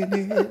chicken in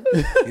it,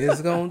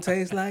 it's gonna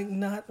taste like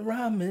not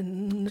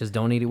ramen. Just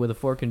don't eat it with a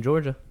fork in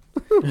Georgia.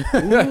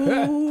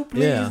 Ooh,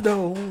 please Yeah.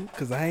 don't,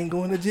 cause I ain't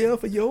going to jail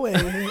for your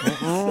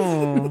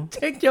ass.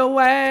 Take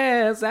your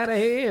ass out of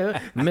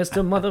here,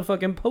 Mr.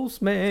 Motherfucking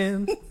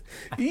Postman.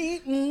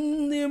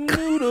 Eating them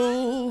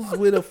noodles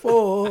with a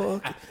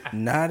fork,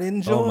 not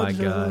in Georgia. Oh my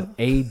god,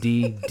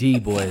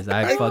 ADD boys.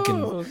 I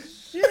fucking Oh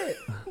shit!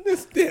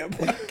 This damn.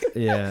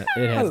 yeah.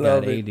 It I has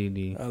love got it.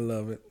 ADD. I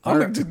love it. I'm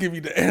gonna just give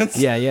you the answer.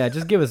 Yeah.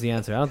 Just give us the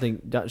answer. I don't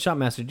think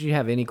Shotmaster. Did you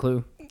have any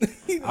clue?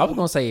 I was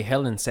gonna say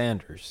Helen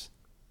Sanders.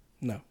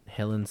 No,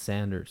 Helen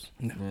Sanders,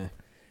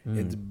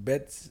 it's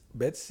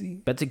Betsy.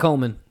 Betsy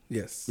Coleman.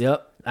 Yes.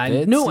 Yep, I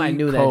Betsy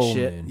knew that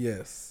shit. Coleman.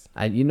 Yes.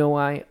 You know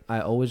why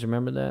I always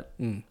remember that?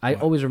 I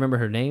always remember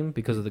her name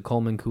because of the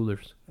Coleman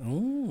coolers.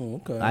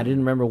 Oh, okay. I didn't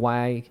remember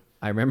why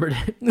I remembered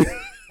it.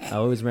 I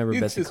always remember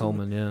You Betsy just-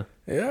 Coleman. Yeah,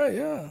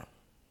 Yeah.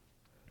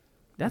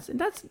 that's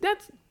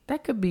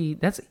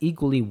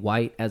equally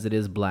white as it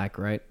is black,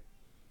 right?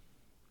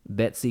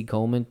 Betsy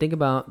Coleman. Think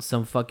about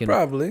some fucking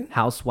Probably.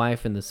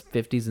 housewife in the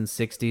 50s and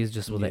 60s,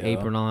 just with an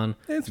apron on,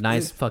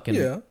 nice fucking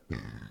Yeah.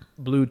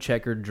 blue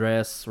checkered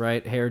dress,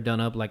 right? Hair done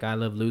up like I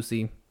Love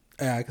Lucy.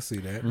 Yeah, I can see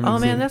that. Oh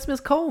man, that's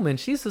Miss Coleman.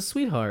 She's a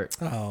sweetheart.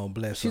 Oh,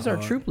 bless. She's her our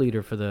heart. troop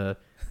leader for the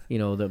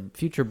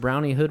future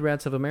Brownie Hood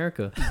Rats of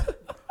America.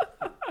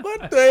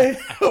 What the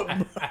hell,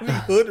 Brownie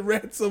Hood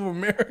Rats of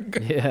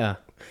America? Yeah.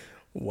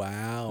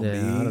 Wow,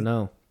 Yeah, man. I don't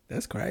know.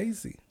 That's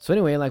crazy. So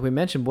anyway, like we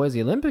mentioned, boys,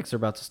 the Olympics are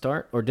about to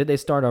start, or did they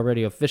start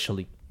already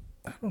officially?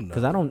 I don't know.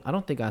 Because I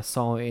don't think I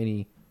saw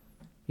any.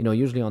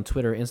 Usually on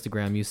Twitter,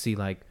 Instagram, you see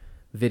like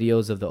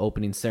videos of the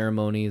opening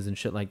ceremonies and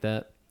shit like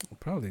that.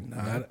 Probably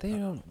not. They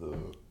don't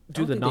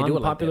Do the I don't think they do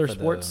it like that non-popular for the-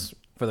 sports?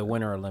 for the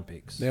Winter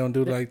Olympics. They don't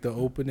do like the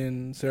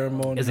opening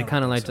ceremony. Is it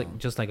kind of like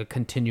just like a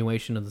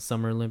continuation of the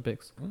Summer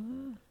Olympics?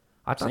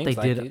 I thought Seems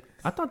they like did. it.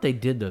 I thought they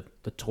did the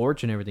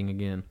torch and everything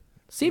again.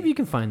 See if you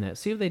can find that.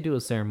 See if they do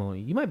a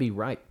ceremony. You might be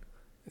right.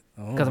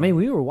 Because I mean,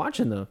 we were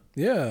watching the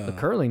Yeah,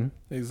 curling,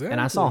 exactly.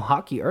 and I saw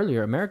hockey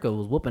earlier. America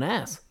was whooping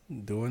ass.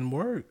 doing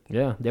work.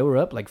 Yeah, they were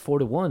up like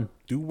 4-1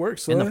 Do work,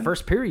 son. in the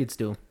first period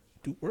still.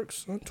 Do work,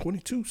 son.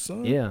 22,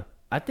 son. Yeah,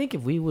 I think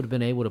if we would have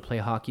been able to play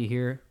hockey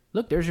here,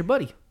 look, there's your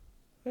buddy.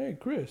 Hey,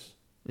 Chris.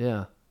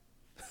 Yeah.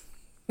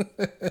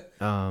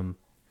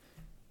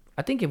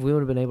 I think if we would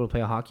have been able to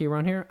play hockey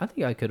around here, I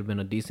think I could have been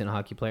a decent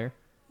hockey player.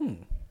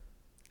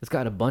 It's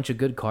got a bunch of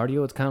good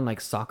cardio. It's kind of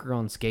like soccer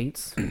on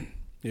skates.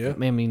 Yeah,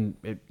 I mean,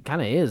 it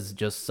kind of is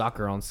just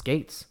soccer on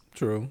skates.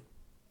 true.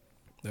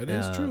 That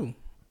is true.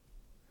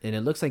 And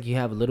it looks like you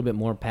have a little bit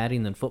more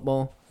padding than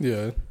football.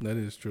 Yeah, that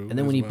is true. And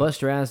then when That's you why-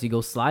 bust your ass, you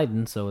go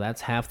sliding. So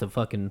that's half the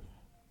fucking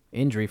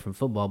injury from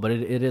football. But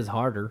it is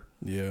harder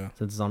Yeah.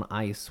 since it's on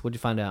ice. What'd you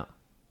find out?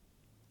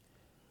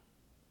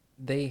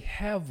 They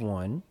have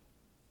one,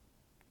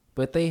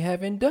 but they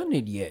haven't done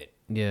it yet.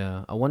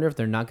 Yeah, I wonder if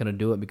they're not going to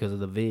do it because of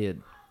the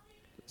vid.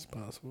 It's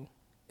possible.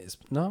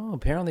 No,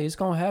 apparently it's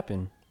gonna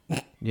happen.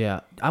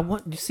 Yeah,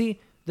 you see,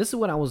 this is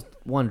what I was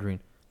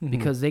wondering.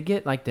 Because they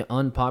get like the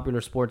unpopular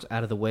sports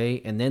out of the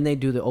way, and then they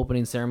do the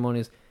opening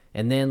ceremonies,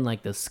 and then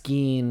like the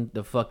skiing,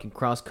 the fucking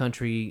cross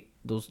country,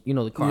 those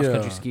the cross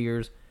country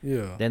skiers.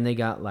 Yeah. Then they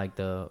got like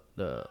the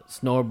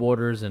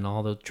snowboarders and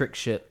all the trick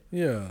shit.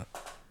 Yeah.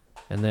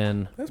 And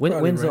then That's when's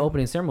probably the right.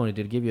 opening ceremony?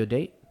 Did it give you a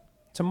date?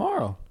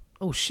 Tomorrow.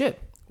 Oh shit!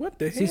 What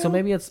the See, hell?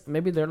 so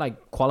maybe they're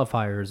like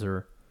qualifiers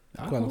or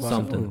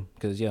something.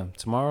 Because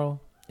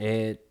tomorrow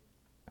at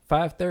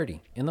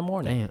 5:30 in the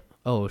morning. Damn.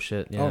 Oh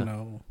shit! Yeah. Oh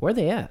no. Where are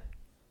they at?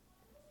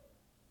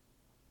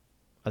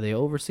 Are they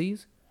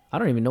overseas? I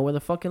don't even know where the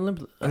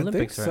fucking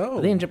Olympics are. so.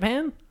 Are they in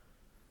Japan?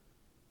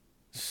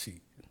 Shit.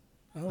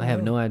 I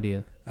have no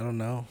idea. I don't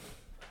know.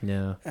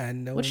 Yeah. I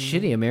know. What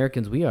shitty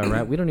Americans we are,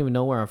 right? We don't even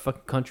know where our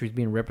fucking country's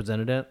being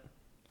represented at.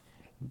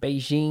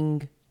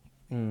 Beijing,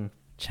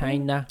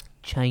 China.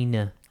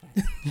 China.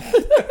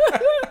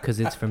 Because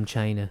it's from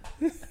China.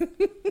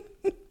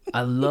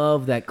 I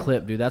love that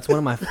clip, dude. That's one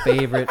of my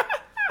favorite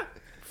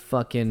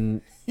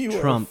fucking You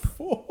are Trump.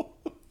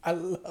 I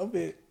love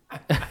it.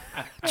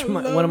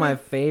 One of my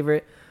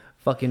favorite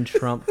fucking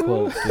Trump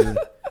quotes, dude.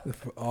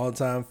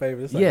 All-time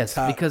favorite. It's like Yes,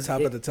 top, because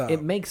top of the top.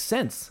 it makes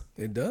sense.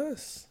 It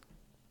does.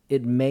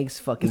 It makes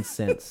fucking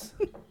sense.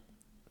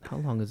 How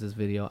long is this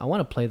video? I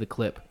want to play the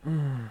clip.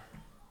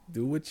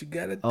 Do what you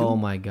gotta do. Oh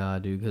my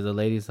god, dude. Because the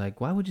lady's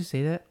like, why would you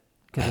say that?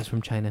 Because it's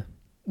from China.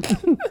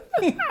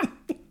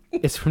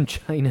 It's from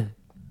China.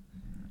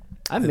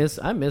 I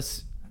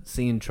miss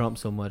seeing Trump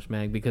so much,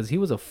 man, because he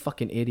was a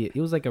fucking idiot.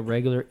 He was like a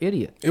regular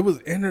idiot. It was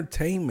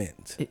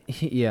entertainment.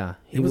 He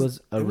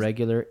was a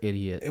regular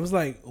idiot. It was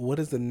like, what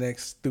is the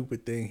next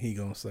stupid thing he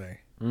gonna say?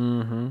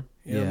 Mm-hmm.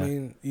 You know what I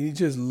mean? You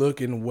just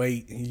look and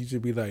wait, and you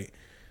should be like,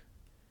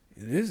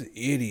 this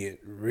idiot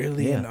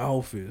really in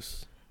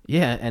office?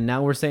 Yeah, and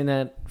now we're saying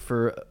that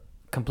for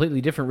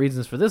completely different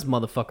reasons for this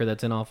motherfucker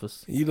that's in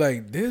office. You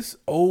like, this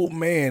old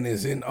man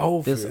is in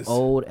office. This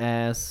old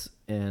ass.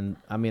 And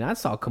I mean, I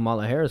saw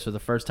Kamala Harris for the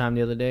first time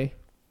the other day.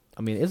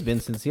 I mean, it's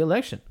been since the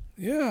election.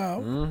 Yeah,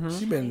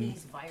 she been.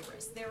 Chinese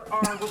virus. There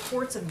are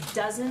reports of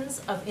dozens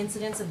of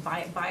incidents of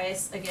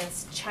bias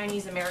against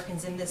Chinese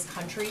Americans in this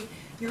country.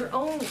 Your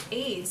own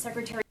aide,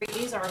 Secretary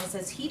Azar,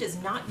 says he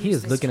does not use He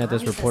is this looking at term.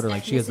 this He says reporter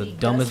like she is the ethnicity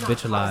dumbest does not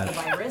bitch cause alive. the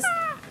virus.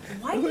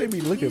 Why Look do at me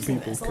you look keep at using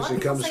people, this? A 'cause lot it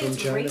of people comes say from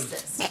it's China.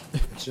 racist.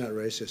 It's not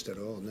racist at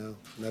all. No,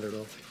 not at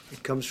all.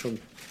 It comes from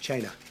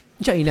China.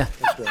 China.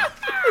 That's why.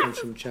 It comes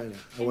from China.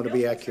 I want to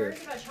be accurate.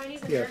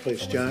 Yeah,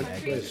 please, John.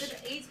 Please.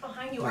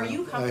 Are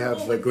you I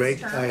have a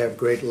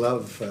great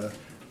love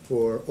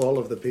for all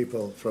of the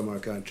people from our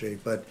country,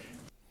 but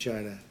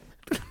China.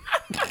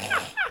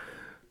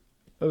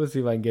 Let me see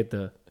if I can get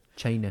the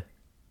China.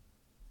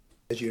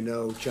 As you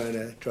know,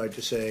 China tried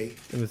to say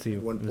Let me see.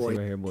 at one Let me see point.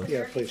 right here, boy.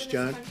 Yeah, please,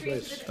 John.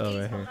 Please. Oh,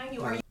 right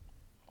here.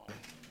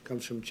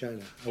 Comes from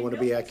China. I want to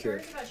be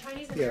accurate.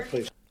 Yeah,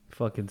 please.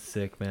 Fucking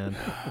sick, man.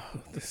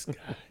 This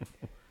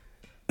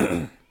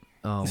guy.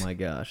 Oh my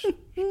gosh.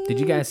 Did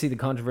you guys see the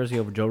controversy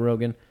over Joe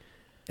Rogan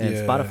and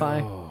Yeah.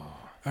 Spotify?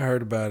 I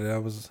heard about it. I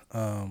was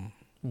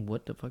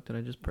What the fuck did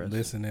I just press?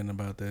 listening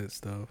about that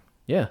stuff.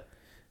 Yeah.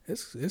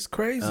 It's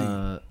crazy.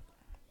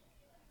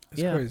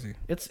 It's yeah. crazy.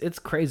 It's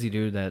crazy,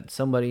 dude, that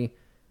somebody.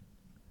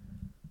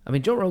 I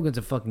mean, Joe Rogan's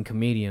a fucking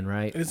comedian,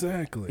 right?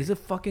 Exactly. He's a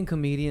fucking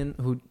comedian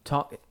who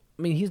talk.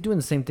 I mean, he's doing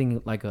the same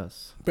thing like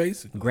us.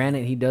 Basically.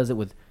 Granted, he does it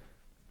with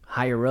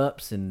higher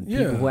ups and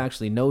people Yeah. who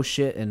actually know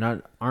shit and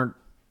aren't.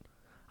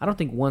 I don't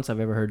think once I've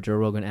ever heard Joe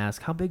Rogan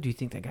ask, "How big do you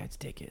think that guy's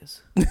dick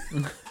is?"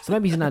 So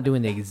maybe he's not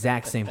doing the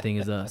exact same thing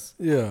as us.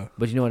 Yeah.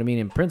 But you know what I mean?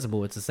 In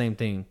principle, it's the same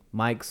thing.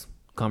 Mics,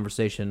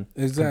 conversation,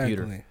 Exactly.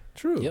 computer,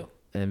 True.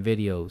 and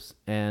videos.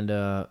 And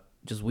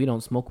just we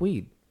don't smoke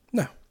weed.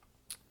 No.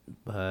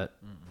 But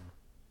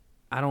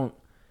I don't.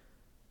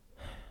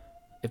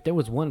 If there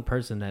was one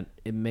person that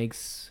it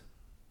makes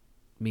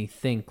me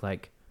think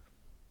like,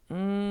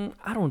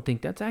 I don't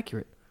think that's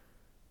accurate.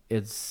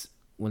 It's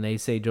when they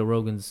say Joe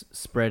Rogan's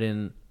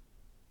spreading,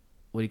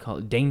 what do you call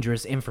it,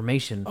 dangerous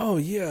information, Oh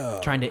yeah.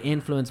 trying to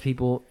influence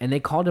people, and they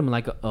called him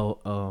like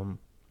a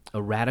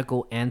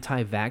radical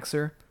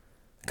anti-vaxxer.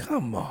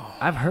 Come on.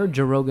 I've heard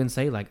Joe Rogan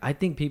say like, I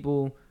think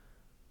people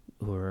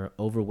who are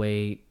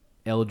overweight,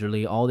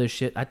 elderly, all this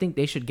shit, I think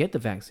they should get the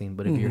vaccine.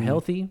 But if you're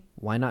healthy,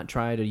 why not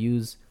try to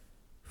use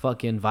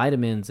fucking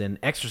vitamins and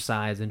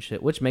exercise and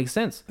shit, which makes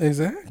sense.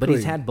 Exactly. But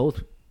he's had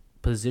both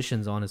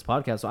positions on his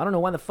podcast, so I don't know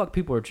why the fuck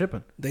people are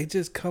tripping. They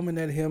just coming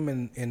at him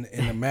in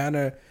a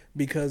manner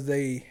because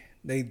they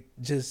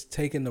just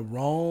taking the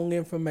wrong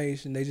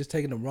information. They just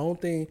taking the wrong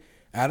thing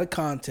out of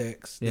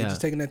context. Yeah. They're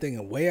just taking that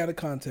thing way out of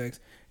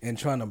context and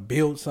trying to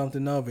build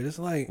something of it. It's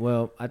like,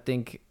 Well, I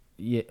think,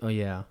 yeah, I let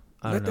don't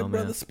know, the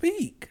brother man.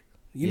 speak.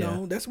 You Yeah.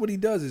 know, that's what he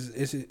does.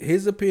 Is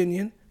his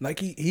opinion. Like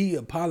he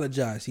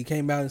apologized. He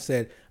came out and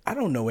said, "I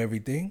don't know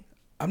everything.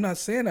 I'm not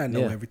saying I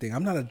know Yeah. everything.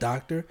 I'm not a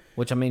doctor."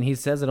 Which, I mean, he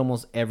says it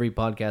almost every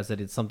podcast that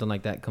it's something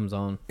like that comes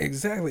on.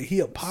 Exactly. He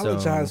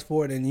apologized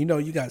for it, and you know,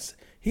 he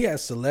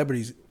has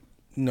celebrities,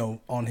 you know,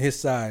 on his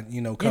side,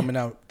 you know, coming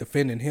out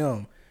defending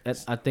him.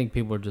 I think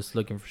people are just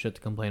looking for shit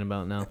to complain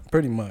about now.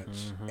 Pretty much.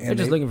 They're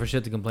just looking for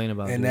shit to complain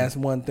about. and dude. that's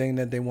one thing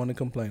that they want to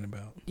complain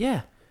about.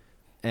 Yeah.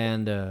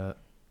 And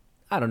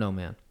I don't know,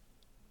 man.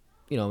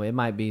 You know, it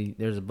might be,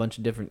 there's a bunch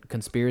of different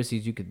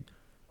conspiracies you could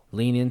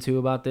lean into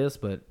about this,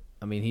 but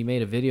I mean, he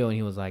made a video and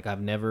he was like,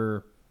 I've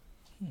never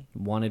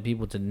wanted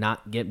people to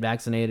not get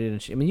vaccinated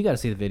and shit. I mean, you got to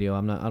see the video. I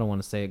don't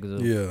want to say it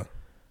because Yeah.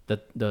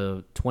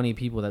 the 20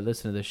 people that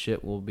listen to this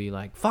shit will be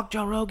like, fuck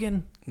Joe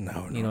Rogan.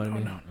 No, You know what I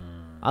mean? no.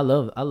 I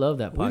love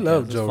that podcast. We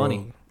love It's Joe funny.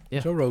 Rogan. Yeah.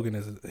 Joe Rogan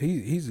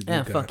he's a good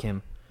Yeah, guy. fuck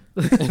him.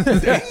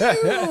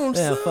 Damn, Yeah,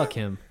 son. fuck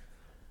him.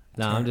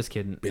 No, I'm just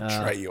kidding.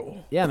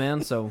 Betrayal. Yeah,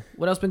 man. So,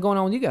 what else been going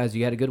on with you guys?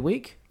 You had a good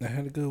week? I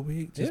had a good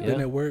week. Just Yeah.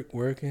 been at work,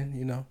 working,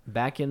 you know.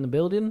 Back in the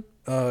building?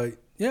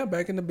 Yeah,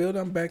 back in the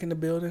building. I'm back in the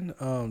building.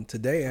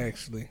 Today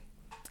actually,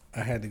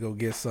 I had to go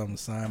get something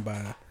signed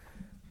by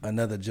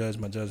another judge.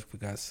 My judge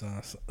forgot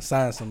to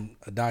sign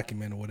a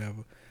document or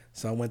whatever.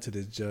 So I went to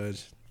this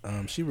judge.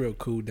 She real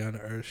cool, down to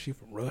earth. She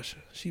from Russia.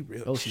 She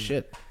real Oh, chill.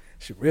 shit.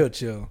 She real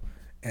chill.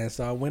 And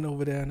so I went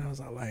over there and I was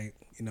like,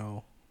 you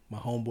know, my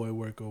homeboy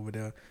work over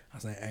there. I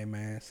was like, hey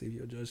man, see if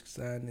your judge can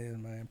sign this,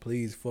 man,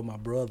 please, for my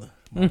brother.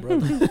 My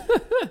brother.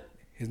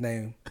 His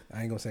name,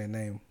 I ain't gonna say his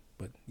name,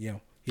 but yeah.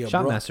 He a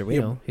Shotmaster, we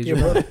know. He's He a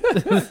your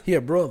brother. He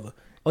a brother.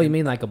 Oh, you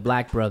mean like a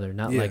black brother,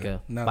 not Yeah, like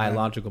a not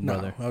biological no,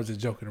 brother. I was just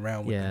joking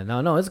around with Yeah,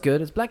 no, it's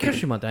good. It's Black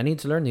History Month. I need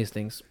to learn these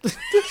things. Shut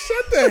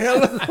the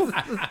hell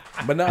up.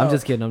 But no, I'm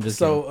just kidding.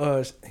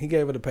 So he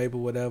gave her the paper,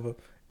 whatever.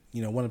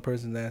 You know, one of the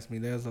persons asked me,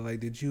 they was like,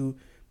 "Did you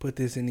put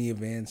this in the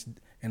events?"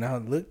 And I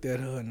looked at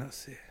her and I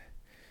said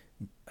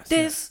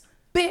This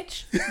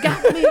bitch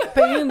got me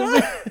paying the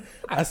rent.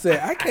 I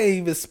said, "I can't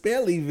even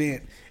spell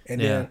event."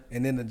 And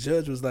then the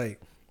judge was like,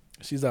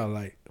 she's all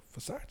like,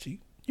 "Versace,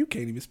 you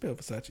can't even spell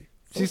Versace."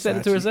 She said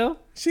it to herself?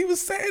 She was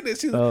saying it.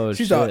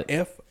 She's shit. all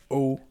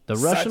F-O. The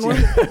Russian one?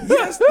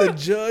 Yes, the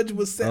judge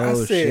was saying.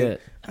 Oh,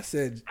 shit. I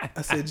said,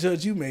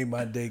 Judge, you made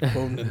my day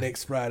quoting the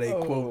next Friday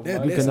quote.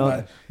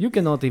 You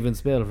cannot even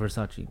spell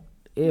Versace.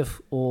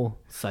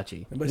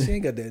 F-O-Sachi. But she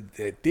ain't got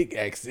that thick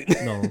accent.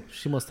 No,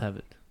 she must have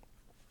it.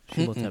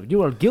 She must have it.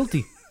 You are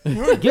guilty.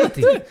 You're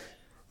guilty.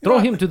 Throw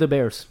him to the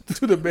Bears.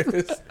 To the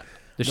Bears.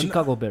 The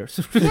Chicago Bears.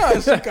 No,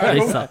 Chicago.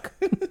 They suck.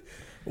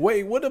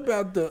 Wait, what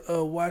about the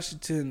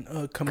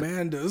Washington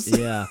Commanders?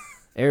 Yeah.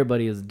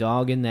 Everybody is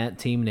dogging that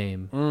team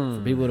name.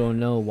 For people who don't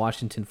know,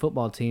 Washington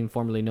football team,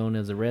 formerly known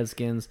as the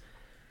Redskins,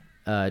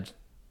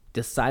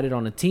 decided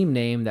on a team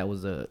name that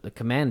was the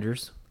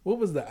Commanders. What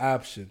was the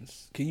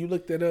options? Can you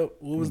look that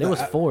up? What was There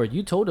was 4.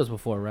 You told us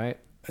before, right?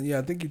 Yeah,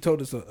 I think you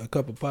told us a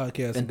couple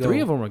podcasts And ago.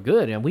 3 of them were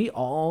good. And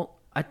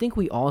I think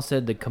we all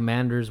said the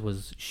Commanders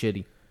was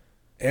shitty.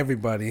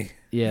 Everybody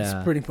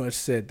Yeah. pretty much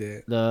said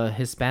that. The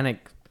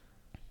Hispanic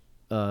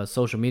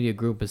social media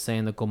group is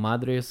saying the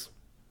comadres.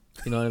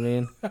 You know what I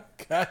mean?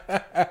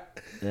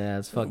 Yeah,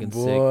 it's fucking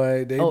sick.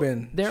 Boy,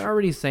 They're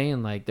already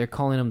saying, like, they're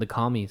calling them the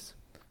commies.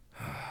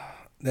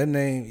 That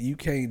name, you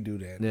can't do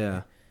that. Yeah.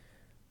 Man.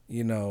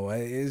 You know,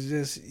 it's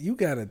just, you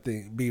got to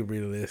be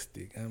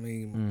realistic. I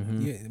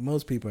mean,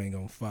 most people ain't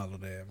going to follow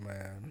that,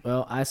 man.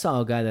 Well, I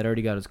saw a guy that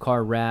already got his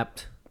car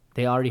wrapped.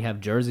 They already have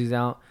jerseys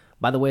out.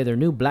 By the way, their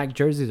new black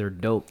jerseys are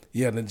dope.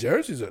 Yeah, the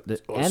jerseys are and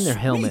their sweet.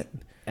 helmet.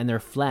 And they're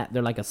flat.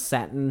 They're like a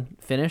satin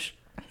finish.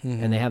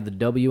 And they have the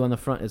W on the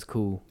front. It's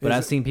cool. But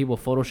I've seen people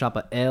Photoshop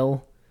a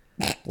L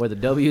where the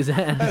W's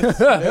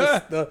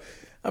at.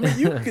 I mean,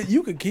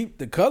 you could keep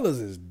the colors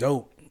is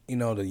dope. You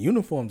know, the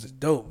uniforms is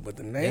dope, but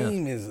the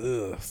name is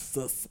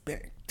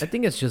suspect. I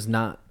think it's just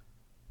not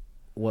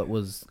what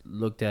was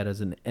looked at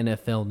as an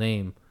NFL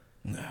name.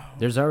 No.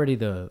 There's already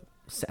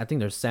I think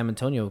there's the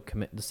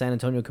San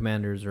Antonio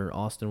Commanders or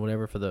Austin,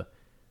 whatever, for the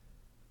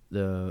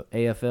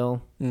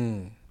AFL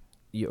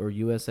or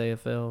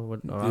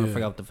USAFL. I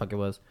forgot what the fuck it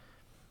was.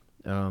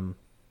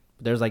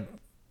 There's like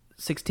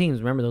 6 teams.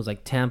 Remember, there was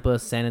like Tampa,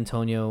 San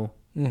Antonio,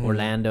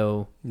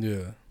 Orlando,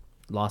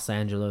 Los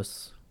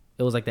Angeles.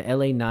 It was like the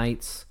LA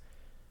Knights.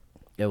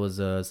 It was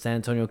San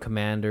Antonio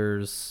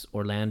Commanders,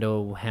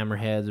 Orlando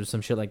Hammerheads, or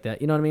some shit like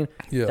that. You know what I mean?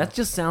 Yeah. That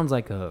just sounds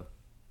like a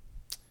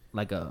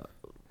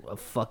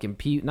fucking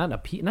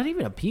not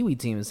even a peewee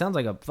team. It sounds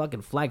like a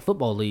fucking flag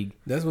football league.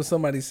 That's what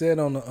somebody said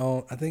on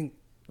I think,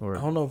 Or,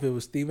 I don't know if it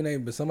was Stephen A,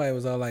 but somebody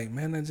was all like,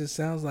 "Man, that just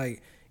sounds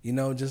like, you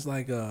know, just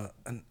like a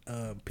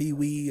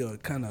peewee or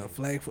kind of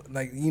flag,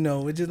 like, you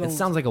know, it just don't." It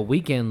sounds like a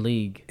weekend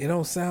league. It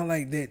don't sound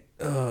like that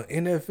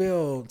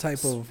NFL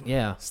type of status.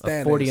 A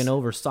status. 40 and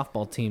over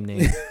softball team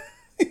name.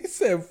 He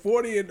said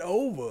 40 and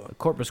over.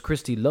 Corpus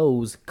Christi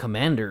Lowe's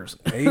Commanders.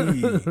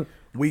 Hey,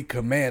 we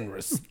command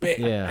respect.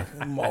 Yeah.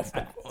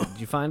 Motherfucker. Did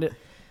you find it?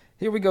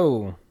 Here we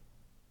go.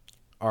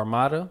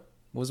 Armada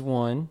was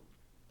 1.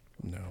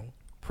 No.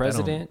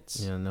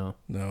 Presidents. Yeah, no.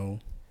 No.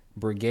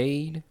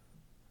 Brigade.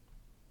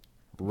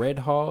 Red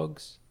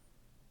Hogs.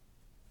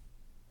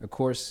 Of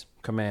course,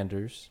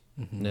 Commanders.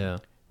 Yeah.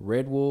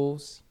 Red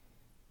Wolves.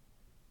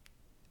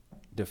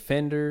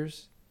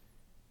 Defenders.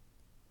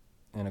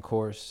 And of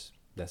course,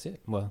 that's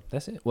it. Well,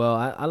 that's it. Well,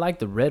 I like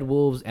the Red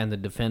Wolves and the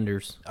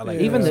Defenders. I like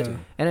even those the too.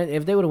 and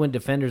if they would have went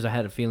Defenders, I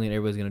had a feeling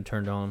everybody's gonna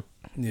turn on.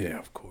 Yeah,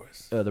 of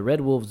course. The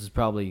Red Wolves is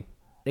probably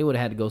they would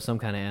have had to go some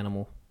kind of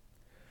animal.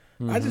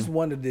 I just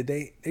wondered, did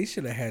they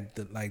should have had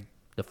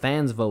The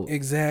fans vote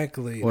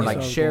exactly, or that's like what I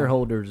was going-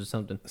 shareholders or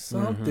something.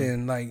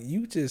 something like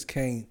you just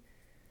can't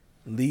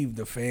leave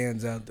the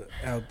fans out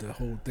the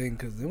whole thing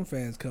because them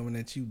fans coming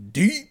at you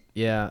deep.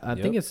 Yeah, I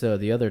think it's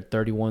the other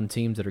 31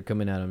 teams that are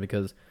coming at them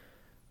because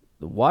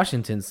the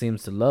Washington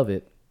seems to love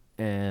it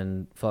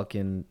and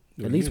fucking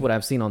at least what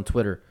I've seen on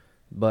Twitter,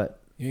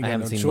 but You ain't I got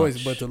haven't no seen choice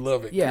much. but to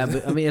love it. Yeah,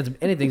 but I mean,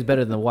 anything's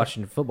better than the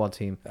Washington football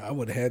team. I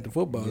would have had the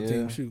football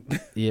team shoot.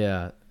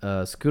 Yeah,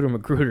 Scooter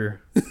McGruder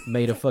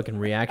made a fucking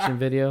reaction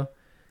video.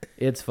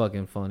 It's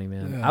fucking funny,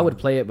 man. Yeah. I would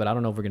play it, but I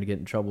don't know if we're gonna get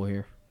in trouble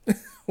here.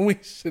 We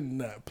should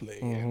not play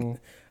it.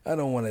 I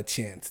don't want to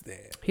chance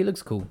that. He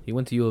looks cool. He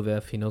went to U of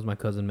F. He knows my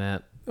cousin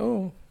Matt.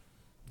 Oh,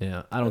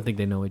 Yeah, I don't think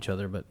they know each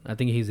other, but I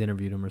think he's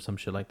interviewed him or some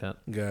shit like that.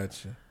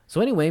 gotcha. So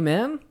anyway,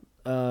 man,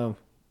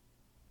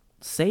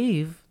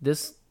 save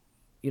this,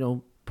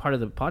 part of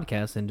the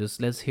podcast and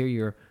just let's hear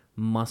your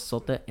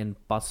masota and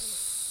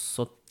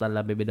pasota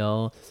la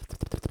bebida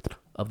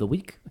of the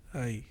week.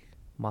 Hey,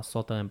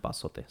 Masota and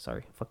pasote.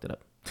 Sorry, fucked it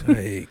up.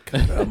 hey,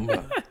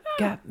 caramba.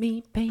 Got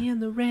me paying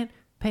the rent,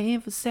 paying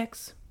for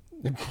sex.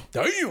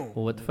 Damn.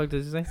 Well, what the fuck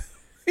did you say?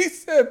 He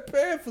said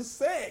pay for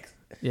sex.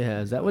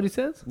 Yeah, is that what he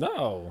says?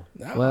 No.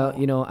 Well,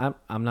 you know,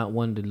 I'm not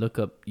one to look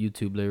up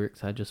YouTube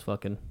lyrics. I just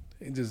fucking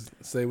He just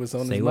say what's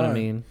on his say mind. what I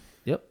mean.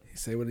 Yep. He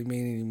say what he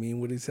mean and he mean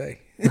what he say.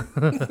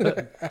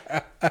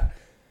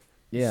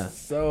 Yeah.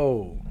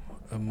 So,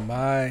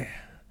 my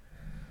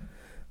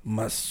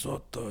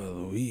masota of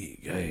the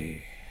week.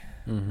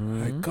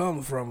 I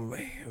come from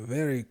a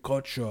very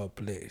cultural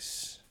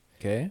place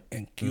Okay.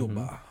 in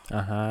Cuba.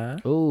 Uh-huh.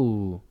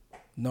 Ooh.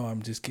 No,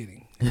 I'm just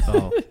kidding.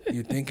 Oh.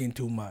 You're thinking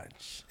too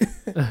much.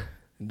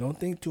 Don't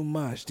think too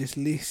much. Just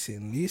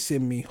listen.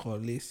 Listen,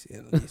 mijo.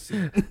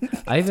 Listen.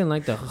 I even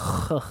like the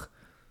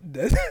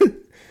That's,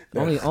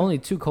 only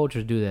two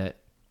cultures do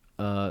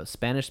that.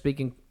 Spanish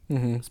speaking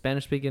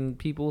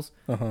peoples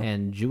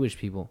and Jewish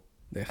people.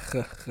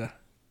 the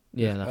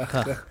Yeah,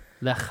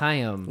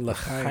 L'chaim.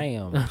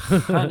 Chaim.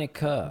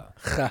 Hanukkah.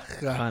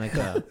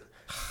 Hanukkah.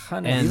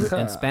 Hanukkah.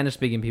 And Spanish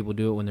speaking people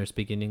do it when they're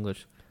speaking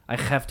English. I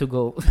have to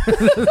go.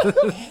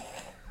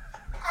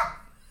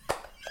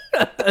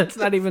 It's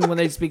not even when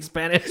they speak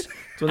Spanish.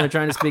 It's when they're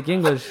trying to speak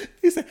English.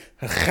 He said,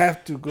 I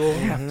have to go.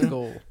 have to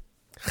go.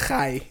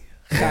 Hi.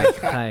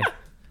 Hi.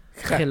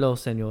 Hello,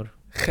 senor.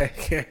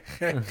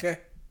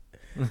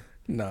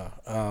 No,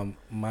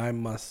 my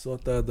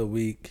masota of the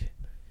week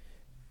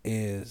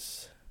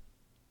is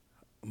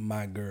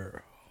my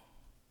girl.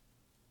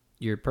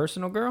 Your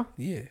personal girl?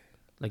 Yeah.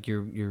 Like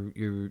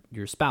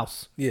your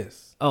spouse?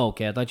 Yes. Oh,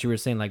 okay. I thought you were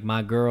saying like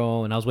my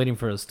girl, and I was waiting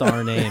for a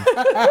star name.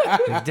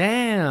 Like,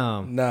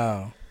 damn.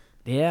 No.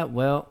 Yeah,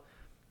 well,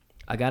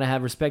 I gotta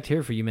have respect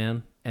here for you,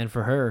 man, and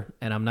for her.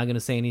 And I'm not gonna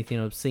say anything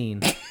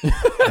obscene,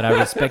 but I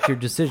respect your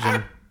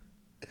decision.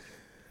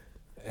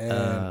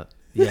 Yeah,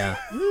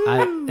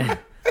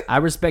 I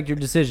respect your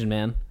decision,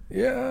 man.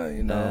 Yeah,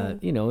 you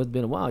know. It's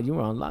been a while. You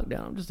were on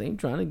lockdown. I'm just saying,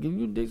 trying to give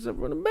you dicks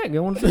up on the back.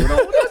 You want to see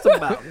what that's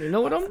about? You know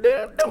what I'm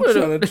doing? I'm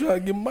trying to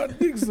get my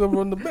dicks up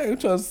on the back. I'm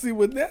trying to see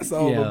what that's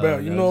all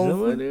about. You know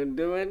what I'm saying?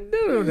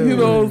 You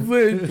know what I'm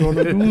saying? Trying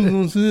to do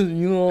some shit.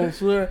 You know what I'm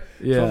saying?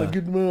 Yeah. Trying to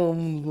get them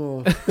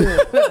on.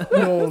 You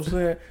know what I'm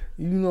saying?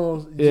 You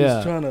know,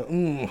 just trying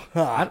to.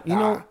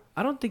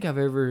 I don't think I've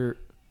ever.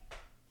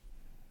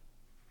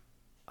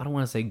 I don't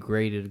want to say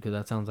graded because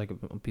that sounds like a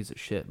piece of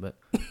shit, but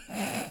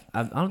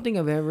I don't think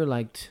I've ever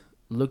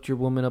looked your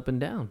woman up and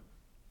down.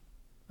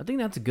 I think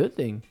that's a good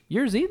thing.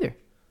 Yours either.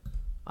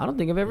 I don't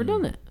think I've ever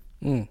done that.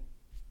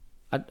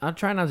 I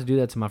try not to do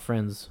that to my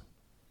friends,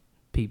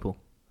 people,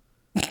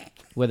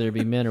 whether it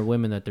be men or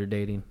women that they're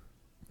dating.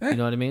 You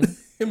know what I mean?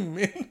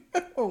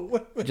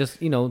 Just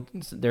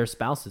their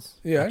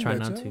spouses. Yeah, I try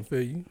got not you. to. I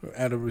feel you.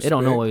 Out of respect. It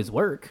don't always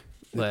work,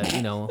 but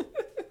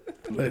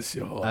Bless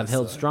your heart. I've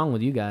held strong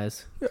with you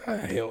guys. I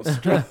held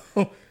strong.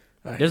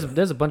 There's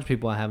a bunch of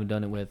people I haven't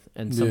done it with,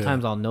 and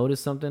sometimes I'll notice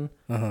something,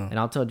 and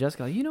I'll tell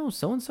Jessica,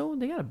 so and so,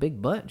 they got a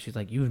big butt. And she's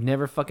like, "You've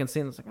never fucking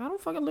seen it." It's like, I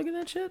don't fucking look at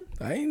that shit.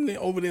 I ain't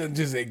over there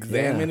just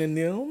examining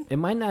them. It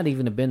might not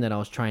even have been that I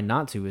was trying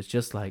not to. It's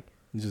just like,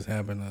 Just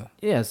having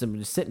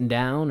just sitting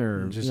down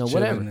or just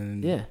whatever.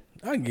 chilling Yeah.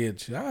 I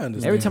get you. I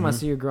understand. Every time I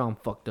see your girl, I'm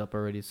fucked up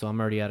already, so I'm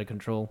already out of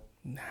control.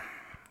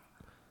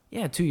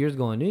 Yeah, 2 years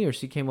ago on New Year's,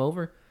 she came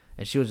over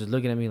and she was just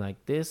looking at me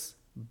like, "This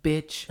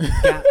bitch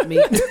got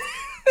me."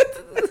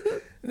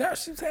 Now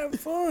she's having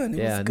fun.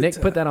 Yeah, Nick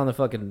put that on the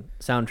fucking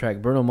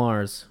soundtrack. Bruno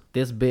Mars,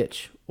 "This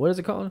Bitch." What is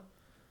it called?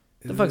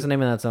 The fuck's the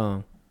name of that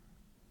song?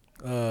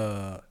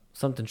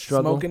 Something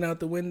struggle. Smoking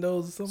out the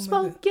windows or something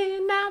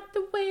Smoking out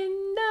the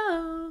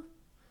window.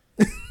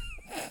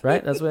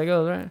 Right? That's where it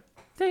goes, right?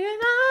 Take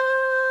it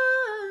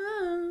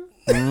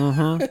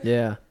on.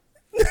 Yeah.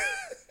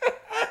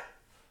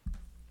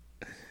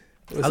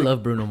 I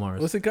love Bruno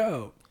Mars. What's it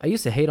called? I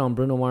used to hate on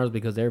Bruno Mars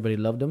because everybody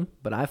loved him,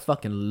 but I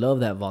fucking love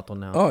that vato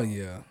now. Oh,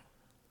 yeah.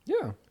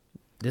 Yeah.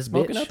 This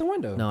Smoking bitch. out the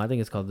window. No, I think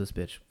it's called This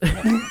Bitch.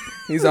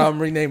 He's all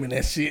renaming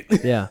that shit.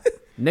 Yeah.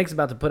 Nick's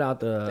about to put out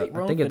the.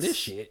 I think it's this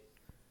shit.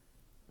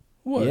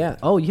 What? Yeah.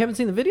 Oh, you haven't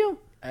seen the video?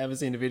 I haven't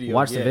seen the video.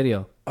 Watch yet. the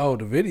video. Oh,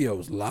 the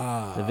video's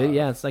live. The video.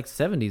 Yeah, it's like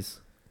 70s.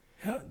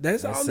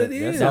 That's all it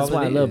is. That's all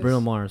why I it love is. Bruno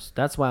Mars.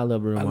 That's why I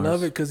love Bruno I Mars.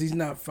 love it because he's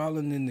not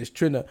following in this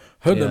trend of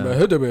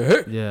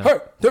Yeah.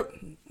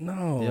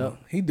 No, Yep.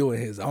 he doing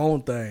his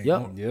own thing.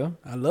 Yep. Yeah.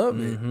 I love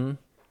it.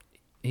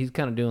 He's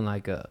kind of doing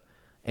like a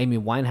Amy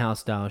Winehouse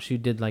style. She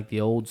did like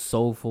the old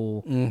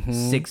soulful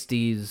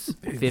 60s,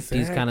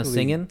 50s kind of Exactly.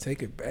 singing.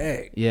 Take it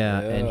back. Yeah,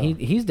 and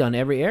he's done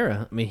every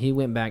era. I mean, he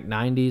went back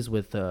 90s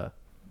with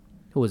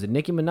who was it,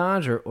 Nicki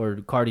Minaj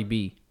or Cardi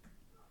B?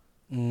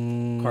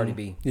 Cardi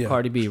B. Yeah.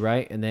 Cardi B,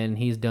 right? And then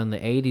he's done the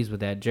 80s with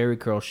that Jerry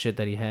curl shit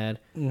that he had.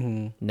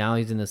 Now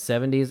he's in the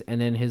 70s,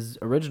 and then his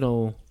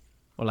original,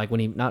 or like when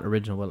he, not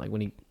original, but like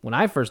when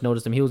I first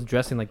noticed him, he was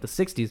dressing like the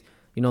 60s.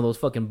 You know, those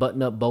fucking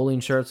button-up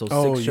bowling shirts, those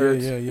silk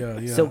shirts, yeah.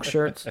 silk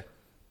shirts.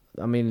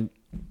 I mean,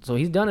 so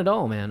he's done it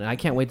all, man. And I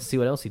can't wait to see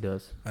what else he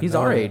does. He's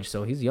know. our age,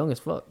 so he's young as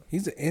fuck.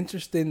 He's an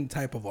interesting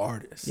type of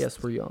artist.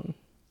 Yes, we're young.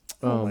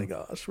 Oh my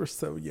gosh, we're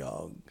so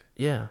young.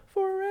 Yeah.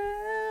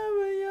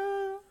 Forever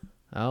young.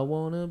 I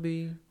wanna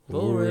be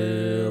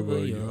forever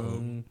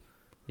young.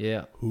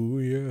 Yeah. Ooh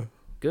yeah.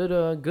 Good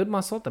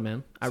masota,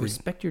 man. I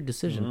respect your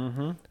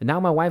decision. And now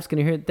my wife's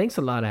gonna hear it. Thanks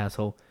a lot,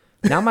 asshole.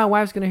 Now my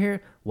wife's gonna hear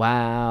it.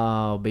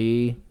 Wow,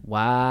 B.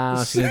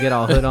 Wow. She's gonna get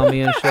all hood on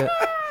me and shit.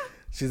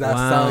 She's I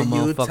Wow, saw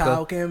you motherfucker.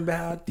 talking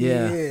about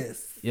Yeah.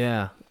 this.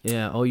 Yeah.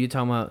 Oh, you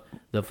talking about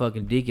the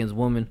fucking deacon's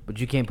woman, but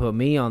you can't put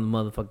me on the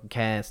motherfucking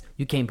cast.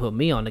 You can't put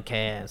me on the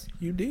cast.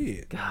 You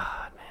did.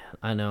 God, man.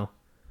 I know.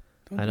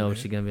 Don't I do know that.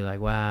 she's gonna be like,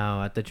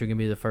 wow, I thought you were gonna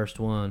be the first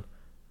one.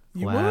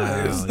 You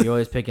Wow, was. you're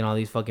always picking all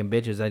these fucking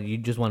bitches. That you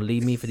just want to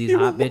leave me for these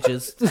hot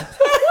bitches.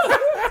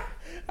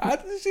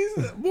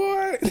 She's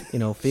boy. You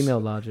know, female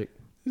logic.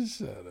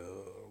 Shut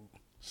up.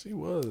 She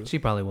was. She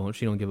probably won't.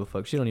 She don't give a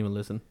fuck. She don't even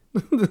listen.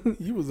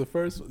 You was the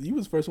first. You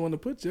was the first one to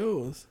put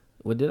yours.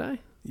 What did I?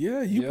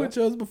 Yeah, you Yeah. put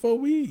yours before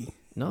we.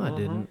 No, I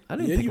didn't. I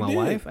didn't Yeah, pick you my did.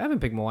 wife. I haven't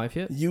picked my wife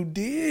yet. You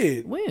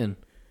did. When?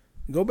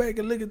 Go back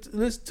and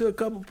listen to a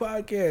couple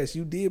podcasts.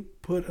 You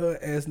did put her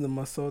as the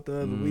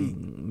masota of the week.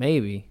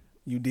 Maybe.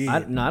 You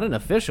did. Not an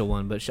official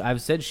one, but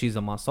I've said she's a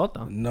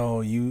masota.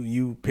 No,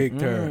 you picked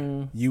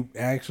her. You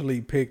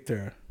actually picked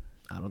her.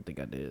 I don't think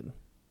I did.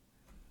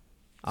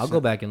 I'll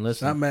go back and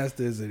listen.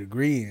 Shotmaster is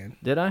agreeing.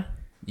 Did I?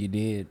 You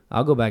did.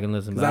 I'll go back and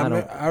listen, but I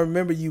don't. I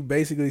remember you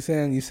basically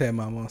saying, you said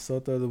my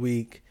masota of the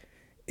week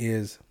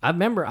is I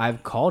remember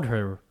I've called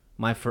her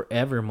my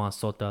forever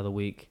masota of the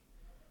week.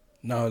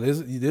 no.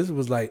 This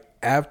was like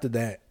after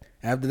that.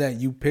 After that,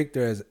 you picked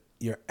her as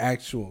your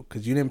actual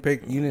because you didn't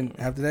pick. You didn't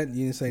after that.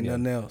 You didn't say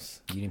nothing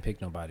else. You didn't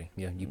pick nobody.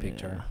 Yeah, you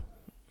picked her.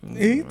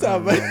 He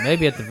talking about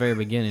Maybe at the very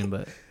beginning,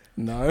 but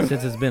no.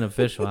 since it's been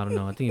official, I don't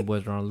know. I think you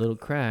boys are on a little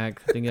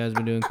crack. I think you guys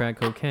been doing crack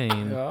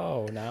cocaine.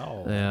 Oh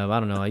no. Yeah, I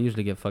don't know. I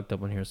usually get fucked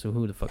up on here, so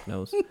who the fuck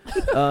knows?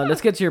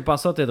 Let's get to your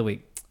pasote of the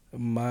week.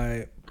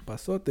 My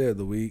pasote of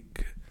the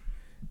week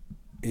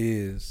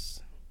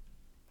is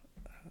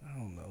I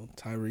don't know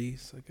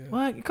Tyrese. I guess.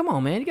 What? Come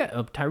on, man. You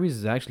got Tyrese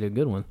is actually a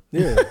good one.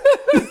 Yeah,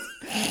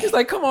 He's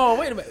like, come on,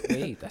 wait a minute.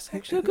 Wait, that's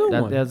actually a good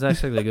one. That's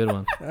actually a good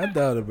one. I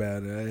thought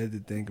about it. I had to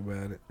think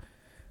about it.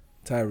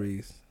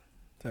 Tyrese.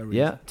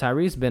 Yeah,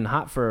 Tyrese been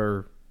hot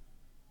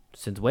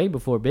since way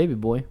before Baby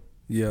Boy,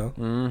 Yeah.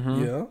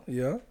 Mm-hmm.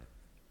 Yeah.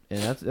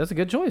 and that's a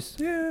good choice.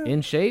 Yeah.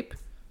 In shape,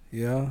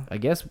 Yeah. I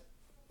guess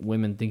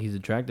women think he's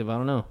attractive. I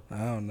don't know. I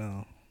don't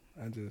know.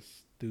 I just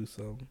do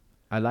something.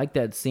 I like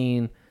that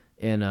scene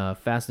in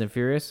Fast and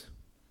Furious.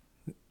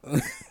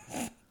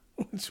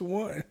 Which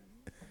one?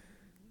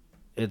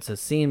 It's a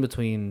scene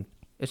between.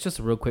 It's just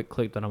a real quick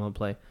clip that I'm gonna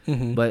play,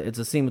 Mm-hmm. but it's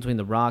a scene between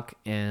The Rock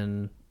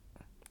and.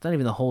 It's not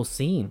even the whole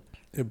scene.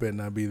 It better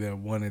not be that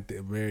one at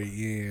the very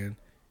end.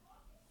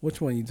 Which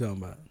one you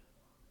talking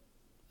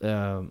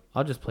about?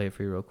 I'll just play it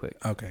for you real quick.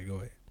 Okay, go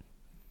ahead.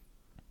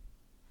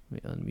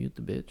 Let me unmute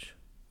the bitch.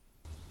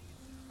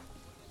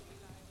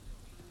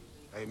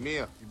 Hey,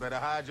 Mia, you better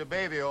hide your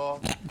baby, or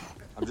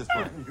I'm just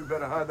playing. You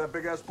better hide that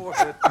big ass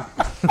forehead.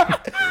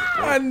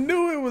 I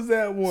knew it was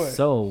that one.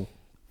 So,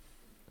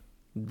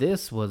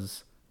 this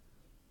was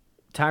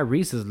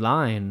Tyrese's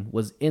line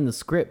was in the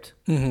script,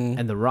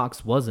 and The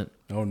Rock's wasn't.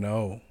 Oh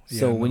no.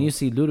 So when you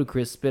see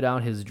Ludacris spit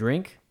out his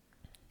drink,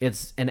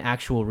 it's an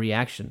actual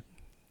reaction,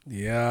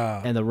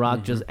 Yeah. and The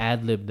Rock just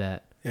ad-libbed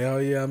that.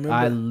 Hell yeah, I remember.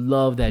 I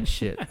love that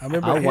shit. I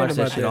remember I'll hearing watch that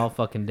about shit that. all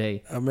fucking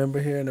day. I remember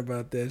hearing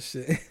about that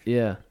shit.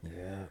 Yeah.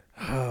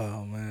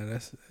 Oh man,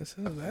 that's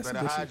You a better good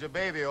hide shit. your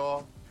baby,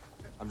 or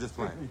I'm just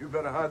playing. You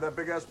better hide that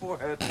big ass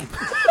forehead.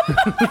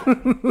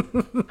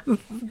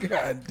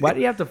 God Why do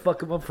you have to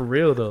fuck him up for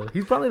real though?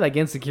 He's probably like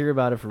insecure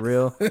about it for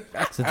real,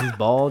 since he's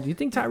bald. You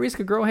think Tyrese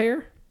could grow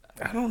hair?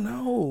 I don't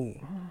know.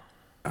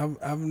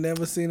 I've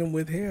never seen him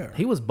with hair.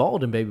 He was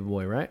bald in Baby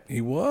Boy, right? He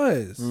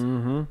was.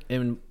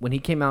 And when he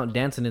came out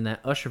dancing in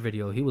that Usher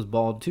video, he was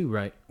bald too,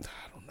 right?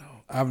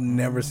 I've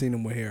never seen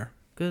him with hair.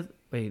 Good.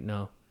 Wait,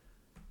 no.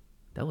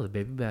 That was a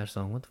Baby Bash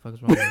song. What the fuck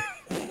is wrong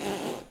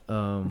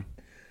with me?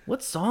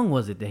 What song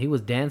was it that he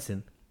was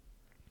dancing?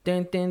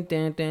 Dun, dun,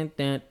 dun, dun,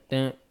 dun,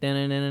 dun,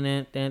 dun, dun, dun,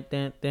 dun, dun,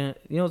 dun, dun.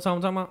 You know what song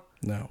I'm talking about?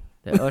 No.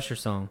 That Usher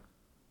song.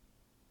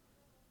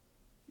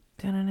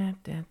 Dun, dun, dun,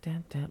 dun,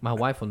 dun, dun. My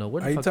wife will know.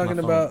 Where the Are you fuck's my talking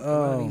phone?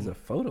 about These are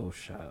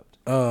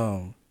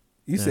photoshopped.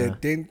 you Yeah.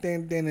 said ding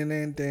ding ding ding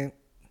ding ding.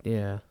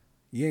 Yeah.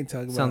 You ain't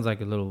talking Sounds about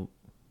like a little.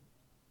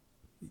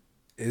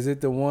 Is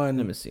it the one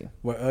Let me see.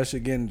 where Usher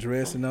getting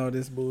dressed and all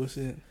this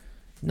bullshit?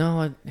 No,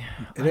 I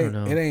don't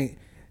know. It ain't.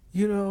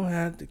 You don't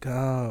have to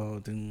call.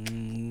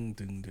 Dun,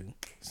 dun, dun.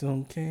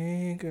 Some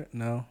king. Girl.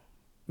 No.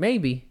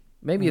 Maybe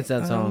it's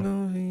that I'm song.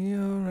 gonna be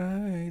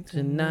alright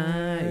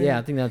Tonight. Yeah,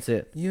 I think that's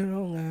it. You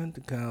don't have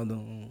to call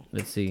them.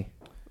 Let's see.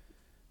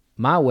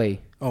 My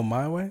Way. Oh,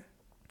 My Way?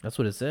 That's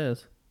what it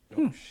says.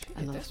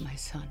 I lost my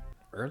son.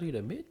 Early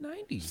to mid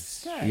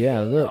 90s. Yeah,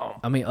 look.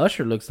 I mean,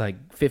 Usher looks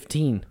like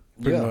 15.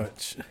 Pretty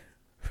much.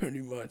 Pretty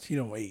much. He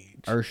don't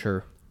age.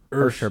 Usher,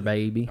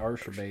 baby.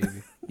 Arsha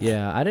baby.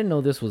 Yeah, I didn't know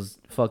this was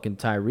fucking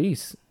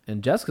Tyrese.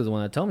 And Jessica's the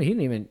one that told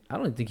me I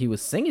don't think he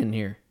was singing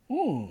here.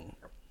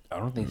 I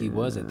don't think he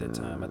was at that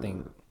time. I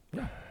think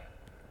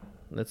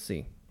Let's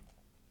see.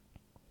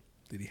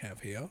 Did he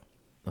have hair?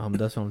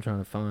 That's what I'm trying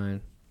to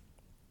find.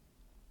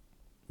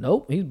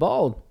 Nope, he's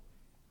bald.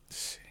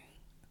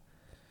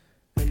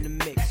 in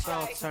the mix.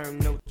 All term,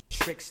 no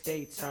tricks,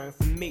 they turn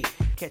for me.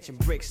 Catching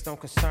bricks don't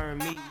concern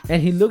me.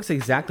 And he looks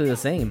exactly the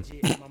same.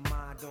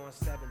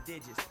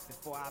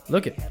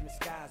 Look it.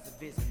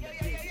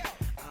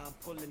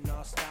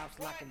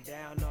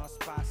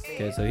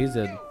 Okay, so he's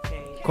of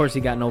course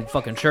he got no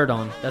fucking shirt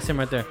on. That's him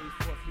right there.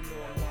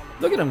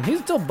 Look at him. He's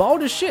still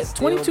bald as shit.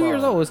 22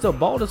 years old. He's still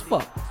bald as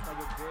fuck.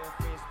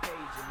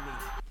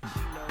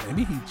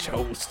 Maybe he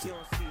chose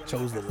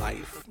the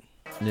life.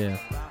 Yeah.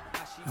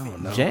 I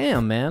don't know.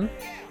 Jam, man.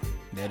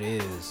 That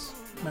is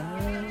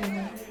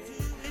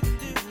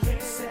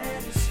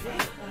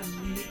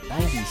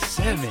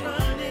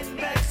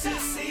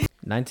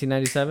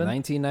 1997?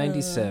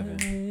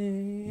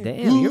 1997.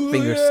 Damn, your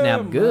fingers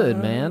snap good,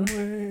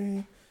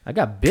 man. I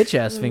got bitch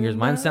ass fingers.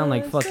 Mine sound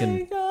like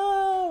fucking.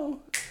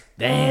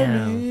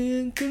 Damn.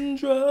 In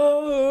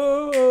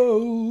control.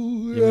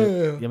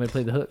 You want me to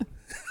play the hook?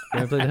 You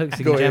want me to play the hook so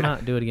you Go can jam ahead.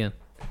 out? Do it again.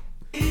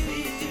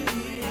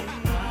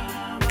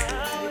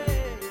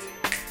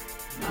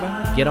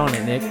 Get on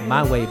it, Nick.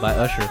 My Way by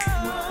Usher.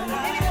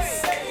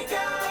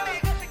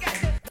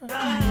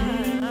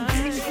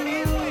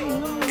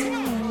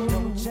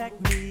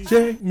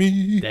 Check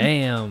me.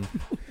 Damn.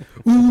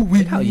 Ooh,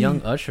 Look how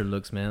young Usher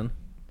looks, man.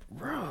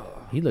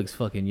 He looks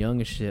fucking young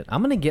as shit.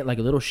 I'm gonna get like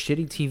a little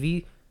shitty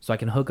TV so I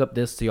can hook up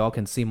this so y'all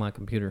can see my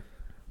computer.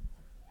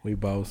 We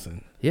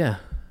bossing. Yeah.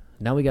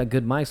 Now we got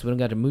good mics. We don't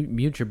got to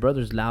mute your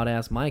brother's loud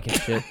ass mic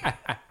and shit.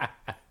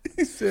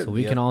 He said, So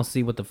we can all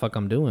see what the fuck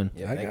I'm doing.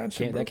 Yeah, I that, got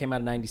you, came, bro. that came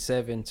out in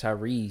 97.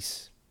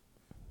 Tyrese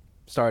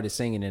started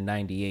singing in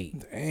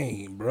 98.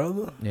 Dang,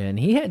 brother. Yeah, and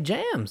he had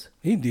jams.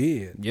 He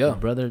did. Yeah.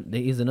 Brother,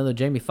 he's another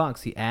Jamie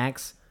Foxx. He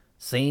acts,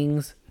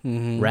 sings,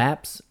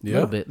 raps. A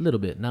Yeah. little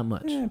bit, not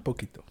much. Eh,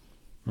 poquito.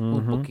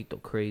 Un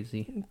poquito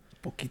crazy.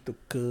 Poquito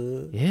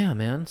good. Yeah,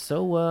 man.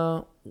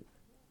 So,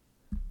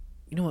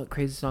 you know what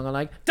crazy song I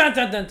like? Dun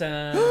dun dun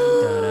dun.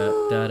 Da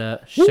da da da.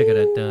 Shaka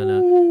da da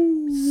da.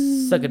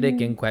 Suck a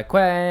dick and quack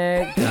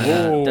quack. Da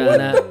da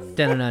da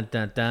da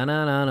da da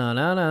da da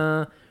da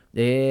da.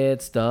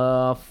 It's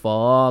the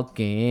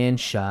fucking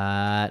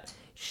shot.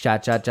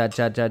 Shot Shot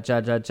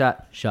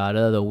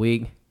of the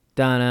week.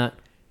 Da da.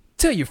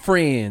 Tell your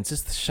friends,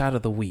 it's the shot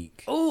of the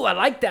week. Oh, I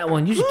like that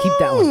one. You should keep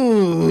that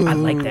one. I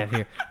like that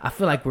here. I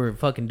feel like we're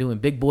fucking doing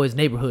Big Boy's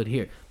Neighborhood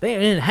here. They're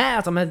in the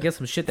house. I'm gonna get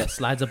some shit that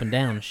slides up and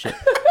down and shit.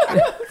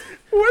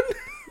 What?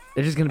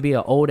 There's just gonna be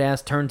an old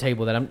ass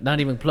turntable that I'm not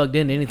even plugged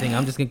into anything.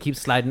 I'm just gonna keep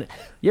sliding it.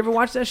 You ever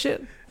watch that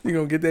shit? You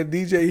gonna get that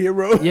DJ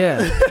Hero?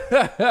 Yeah.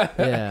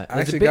 Yeah.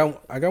 I actually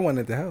got one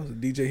at the house.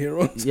 DJ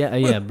Hero.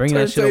 Yeah. Bring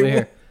that shit over Turntable.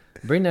 here.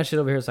 Bring that shit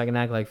over here so I can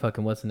act like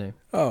fucking what's the name?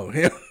 Oh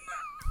hell.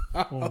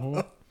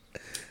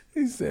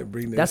 He said,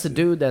 "Bring that." That's the shit.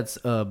 dude that's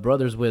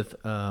brothers with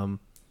the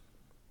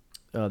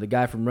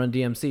guy from Run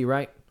DMC,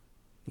 right?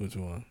 Which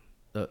one?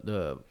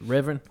 The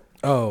Reverend.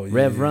 Oh, yeah.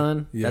 Rev yeah.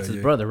 Run. Yeah, That's his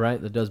yeah. brother,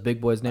 right? That does Big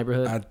Boy's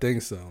Neighborhood. I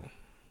think so.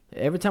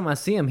 Every time I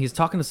see him, he's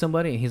talking to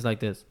somebody and he's like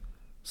this,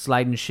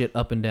 sliding shit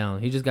up and down.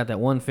 He just got that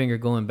one finger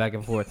going back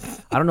and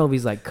forth. I don't know if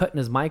he's like cutting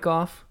his mic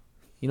off.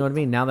 You know what I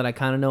mean? Now that I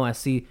kind of know, I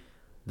see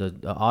the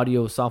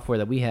audio software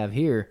that we have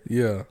here.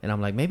 Yeah, And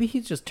I'm like, maybe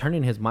he's just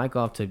turning his mic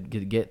off to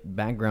get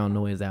background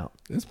noise out.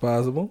 it's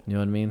possible. You know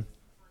what I mean?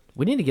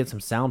 We need to get some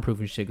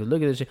soundproofing shit. Cause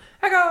look at this shit.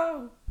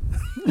 Echo!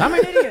 I'm an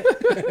idiot.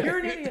 You're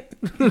an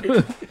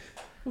idiot.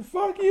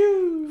 Fuck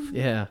you.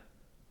 Yeah.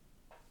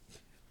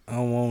 I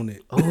don't want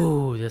it.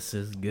 Oh, this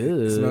is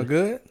good. Smell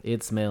good?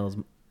 It smells.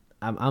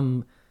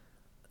 I'm.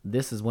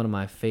 This is one of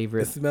my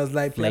favorite It smells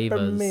like flavors.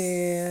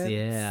 peppermint.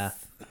 Yeah.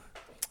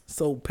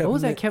 So peppermint. What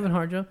was that Kevin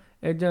Hart joke?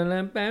 What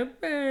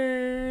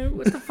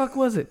the fuck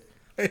was it?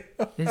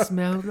 It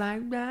smells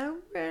like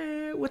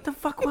what the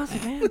fuck was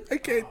it, man? I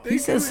can't think. He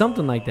said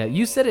something like that.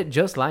 You said it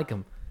just like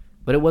him,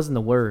 but it wasn't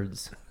the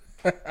words.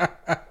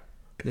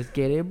 Let's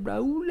get it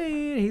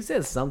rolling. He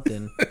said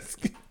something.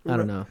 I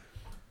don't know.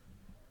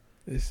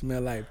 It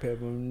smell like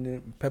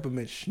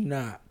peppermint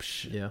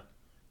schnapps. Yeah.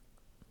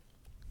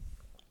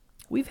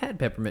 We've had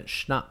peppermint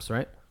schnapps,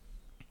 right?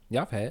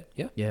 Yeah, I've had.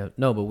 Yeah. Yeah.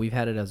 No, but we've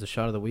had it as a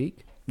shot of the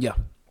week. Yeah.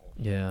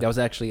 Yeah. That was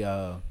actually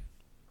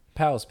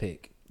Pal's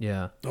pick.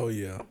 Yeah. Oh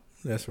yeah,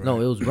 that's right. No,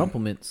 it was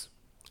Rumplemints.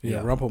 yeah,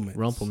 Rumplemints.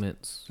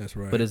 Rumplemints. That's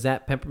right. But is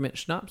that peppermint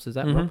schnapps? Is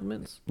that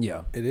Rumplemints?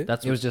 Yeah. It is.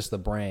 That's It was just the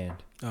brand.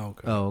 Oh,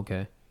 okay. Oh,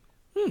 okay.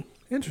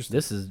 Interesting.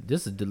 This is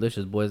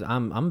delicious, boys.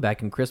 I'm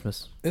back in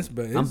Christmas. It's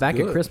I'm back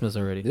good. at Christmas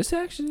already. This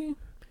actually,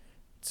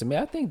 to me,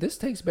 I think this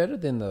tastes better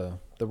than the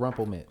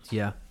Rumplemints.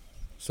 Yeah.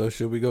 So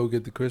should we go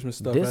get the Christmas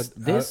stuff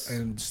This- out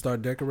and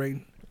start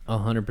decorating?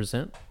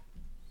 100%.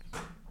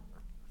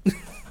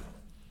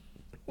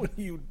 What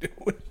are you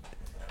doing?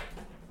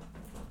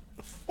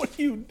 What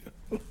are you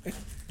doing?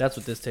 That's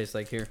what this tastes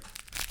like here.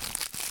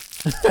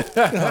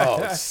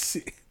 Oh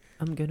shit!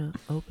 I'm gonna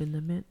open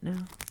the mint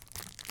now.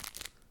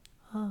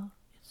 Oh,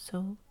 it's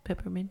so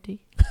pepperminty.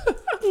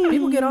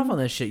 People get off on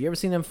this shit. You ever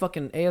seen them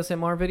fucking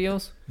ASMR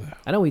videos?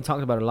 I know we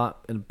talked about it a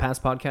lot in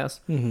past podcasts.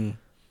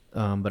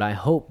 But I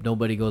hope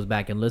nobody goes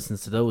back and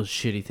listens to those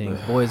shitty things,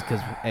 boys,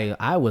 because hey,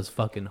 I was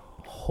fucking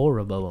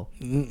horrible.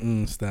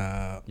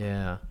 Stop.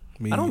 Yeah.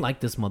 I don't like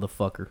this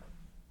motherfucker.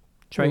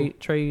 Trey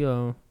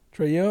Young.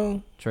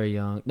 Trey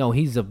Young. No,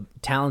 he's a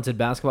talented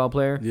basketball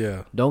player.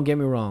 Yeah. Don't get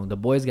me wrong. The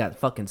boy's got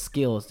fucking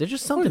skills. There's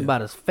just something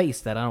about his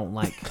face that I don't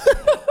like.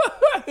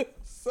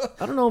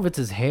 I don't know if it's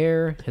his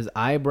hair, his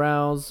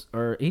eyebrows,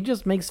 or he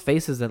just makes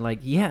faces that like,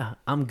 yeah,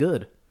 I'm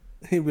good.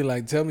 He'd be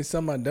like, tell me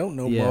something I don't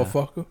know, Yeah.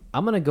 motherfucker.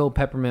 I'm going to go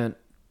peppermint.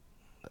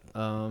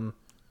 I'm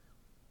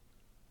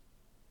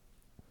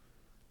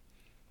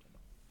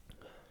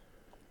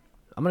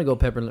going to go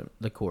peppermint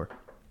liqueur.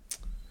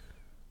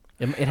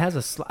 It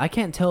has a I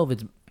can't tell if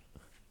it's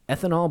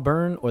ethanol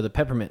burn or the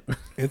peppermint.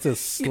 It's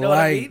a You know what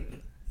I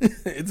slight.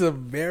 It's a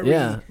very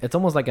it's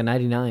almost like a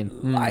 99.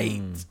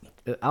 light.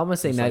 I'm going to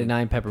say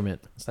 99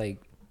 peppermint. It's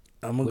like,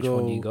 I'm gonna which go.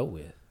 one do you go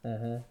with?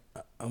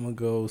 I'm gonna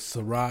go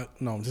Ciroc.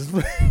 No, I'm just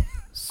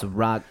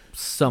Ciroc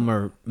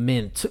Summer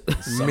Mint.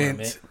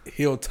 mint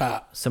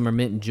Hilltop Summer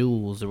Mint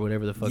Jewels or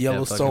whatever the fuck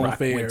Yellowstone that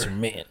fucking... Fair Winter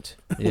mint.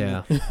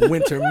 Yeah.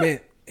 winter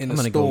mint in I'm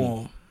the gonna go-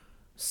 storm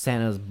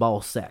Santa's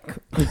ball sack.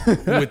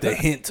 with a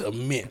hint of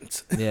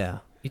mint. Yeah.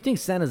 You think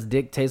Santa's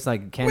dick tastes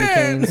like candy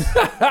canes?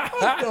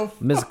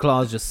 Mrs.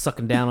 Claus just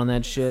sucking down on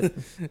that shit.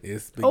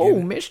 It's Oh,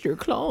 beginning. Mr.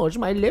 Claus,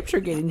 my lips are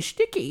getting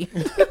sticky.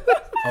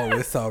 Oh,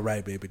 it's all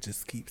right, baby.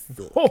 Just keep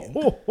sucking.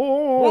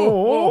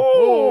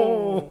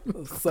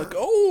 Suck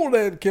all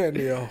that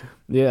candy off.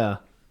 Yeah.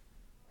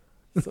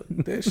 Suck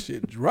that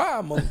shit dry,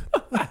 mother.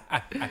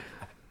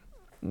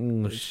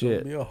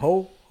 Shit. Be a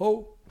ho.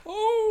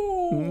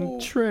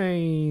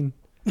 Train.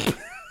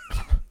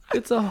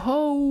 It's a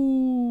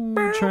whole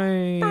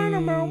train.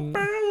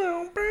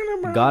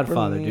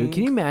 Godfather, dude.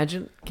 Can you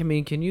imagine?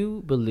 Can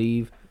you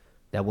believe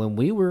that when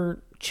we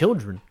were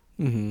children,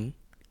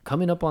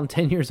 coming up on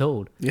 10 years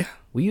old, Yeah.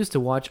 we used to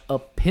watch a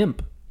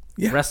pimp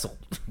wrestle?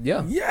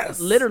 Yeah. Yes.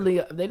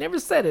 Literally, they never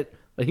said it,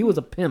 but he was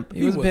a pimp.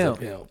 He was a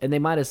pimp. And they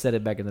might have said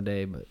it back in the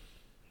day, but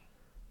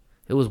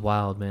it was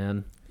wild,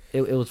 man.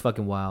 It was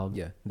fucking wild.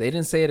 Yeah. They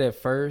didn't say it at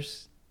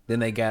first. Then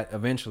they got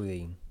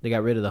eventually. They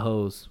got rid of the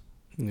hose.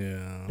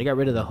 Yeah. They got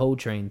rid of the hoe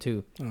train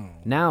too. Oh.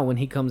 Now when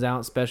he comes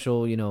out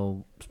special,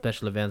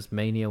 special events,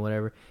 Mania,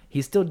 whatever,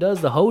 he still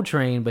does the hoe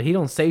train, but he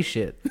don't say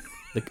shit.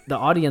 The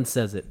audience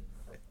says it.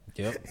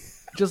 Yep.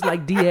 Just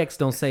like DX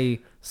don't say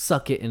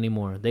suck it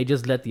anymore. They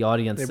just let the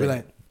audience They say be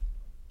like,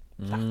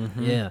 it.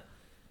 Yeah.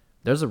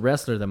 There's a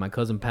wrestler that my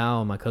cousin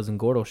Powell and my cousin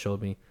Gordo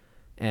showed me.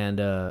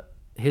 And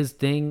his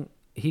thing,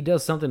 he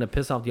does something to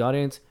piss off the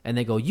audience, and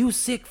they go, "You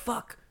sick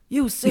fuck.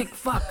 You sick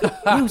fuck.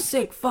 You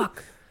sick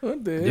fuck."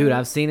 what the Dude, hell?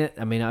 I've seen it.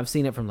 I mean, I've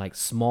seen it from like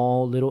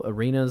small little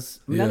arenas.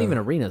 Not Yeah. even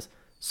arenas.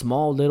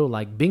 Small little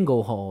like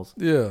bingo halls.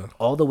 Yeah.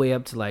 All the way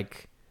up to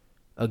like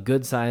a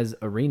good size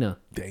arena.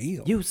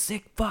 Damn. You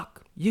sick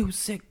fuck. You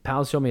sick.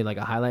 Pal showed me like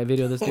a highlight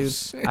video of this dude.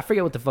 shit. I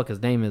forget what the fuck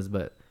his name is,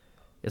 but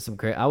it's some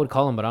crazy. I would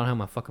call him, but I don't have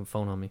my fucking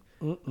phone on me.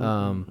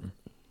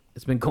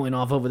 It's been going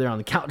off over there on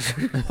the couch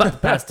about the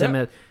past 10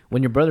 minutes.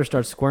 When your brother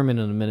starts squirming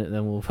in a minute,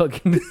 then we'll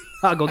fucking.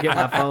 I'll go get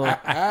my phone.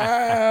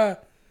 Ah.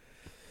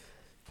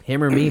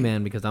 Him or me,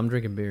 man, because I'm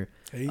drinking beer.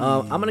 Hey.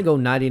 I'm gonna go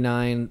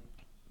 99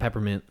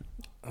 peppermint.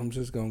 I'm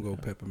just gonna go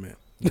peppermint.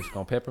 Just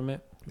gonna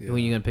peppermint. When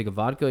you gonna pick a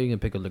vodka? Or you gonna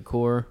pick a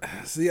liqueur?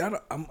 See, I'm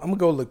gonna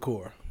go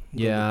liqueur.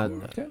 Yeah,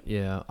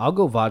 yeah. I'll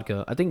go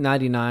vodka. I think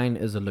 99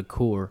 is a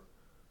liqueur.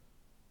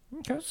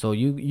 Okay. So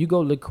you go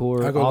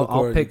liqueur. I go liqueur,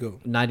 I'll you pick go.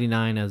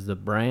 99 as the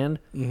brand,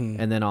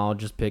 and then I'll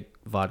just pick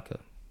vodka.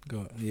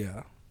 Go.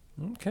 Yeah.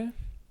 Okay.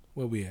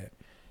 Where we at?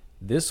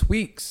 This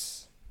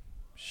week's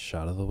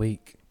shot of the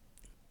week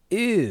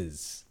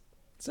is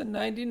it's a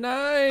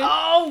 99.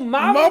 Oh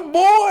My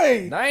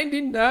boy.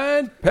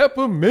 99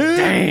 peppermint.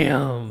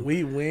 Damn!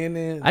 We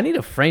winning. I need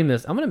to frame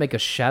this. I'm gonna make a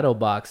shadow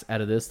box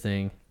out of this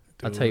thing.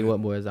 I'll Do tell you it.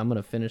 what, boys. I'm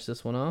gonna finish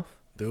this one off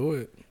Do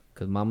it.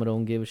 because Mama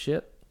don't give a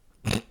shit.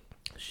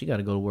 She got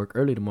to go to work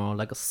early tomorrow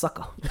like a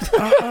sucker.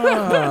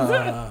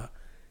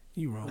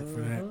 You wrong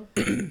for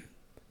that.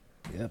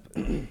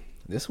 Yep.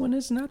 This one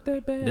is not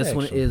that bad. This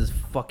one actually. is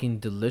fucking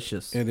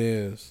delicious. It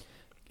is.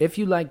 If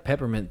you like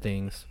peppermint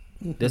things,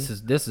 this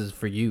is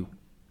for you.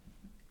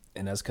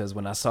 And that's because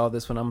when I saw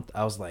this one,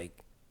 I was like,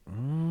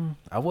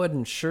 I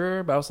wasn't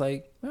sure, but I was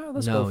like, well,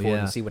 let's No, go for it yeah.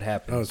 and see what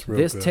happens. Oh, it's real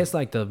This good. tastes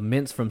like the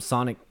mints from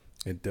Sonic.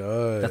 It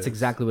does. That's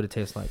exactly what it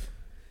tastes like.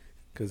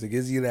 Because it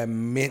gives you that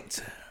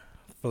mint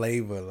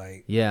flavor,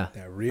 like Yeah,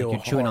 that real. like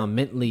you're chewing hard- on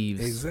mint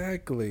leaves.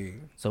 Exactly.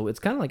 So it's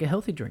kind of like a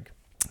healthy drink.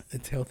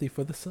 It's healthy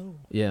for the soul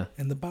Yeah,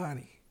 and the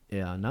body.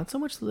 yeah. Not so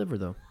much the liver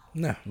though.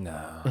 No,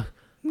 No.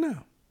 no.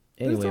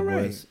 Anyway, all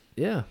right. boys.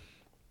 Yeah,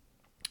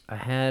 I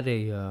had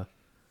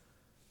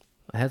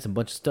some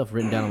bunch of stuff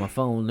written down on my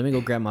phone. Let me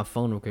go grab my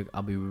phone real quick.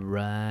 I'll be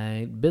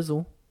right.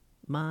 Bizzle,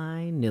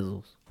 my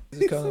nizzles.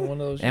 This is kind of one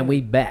of those. And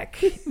we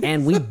back.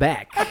 And we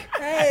back.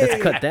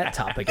 Let's cut that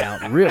topic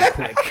out real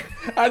quick.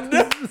 I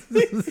know.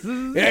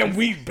 And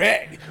we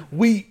back.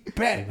 We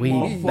back. We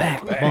motherfucker.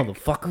 back,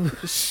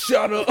 motherfucker.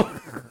 Shut up.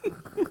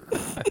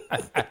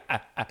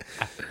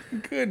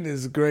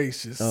 Goodness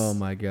gracious. Oh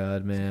my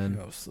god, man.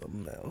 Oh,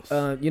 something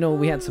else.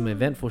 We had some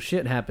eventful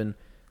shit happen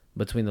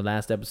between the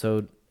last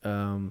episode.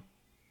 Tom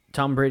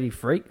Brady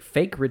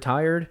fake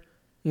retired,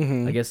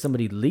 I guess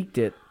somebody leaked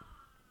it,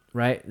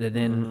 right? And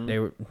then they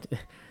were.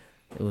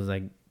 It was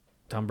like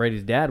Tom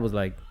Brady's dad was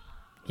like,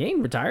 "He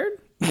ain't retired."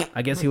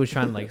 I guess he was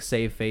trying to like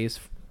save face.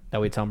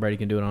 That way Tom Brady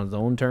can do it on his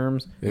own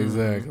terms.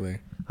 Exactly.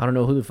 I don't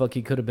know who the fuck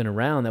he could have been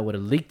around that would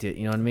have leaked it.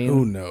 You know what I mean?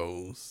 Who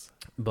knows?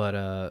 But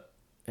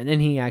and then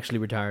he actually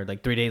retired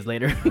like 3 days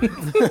later.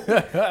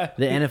 The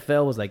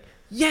NFL was like,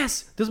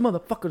 "Yes, this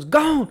motherfucker's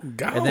gone."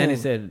 And then he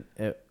said,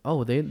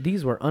 "Oh,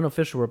 these were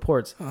unofficial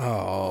reports."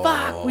 Oh,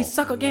 fuck, we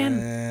suck again.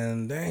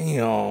 Man,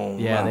 damn.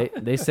 Yeah,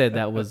 they said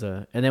that was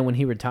a. And then when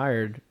he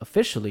retired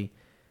officially,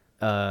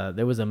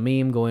 there was a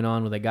meme going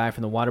on with a guy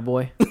from the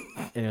Waterboy,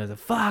 and it was a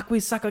 "fuck, we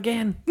suck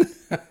again."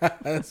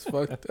 That's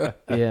fucked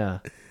up. Yeah.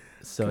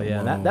 So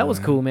that was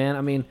cool, man.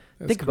 I mean,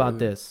 think about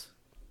this.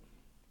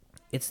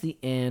 It's the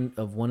end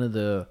of one of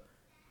the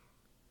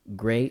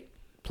great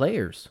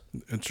players.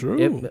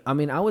 True. I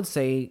mean, I would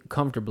say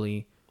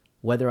comfortably,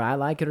 whether I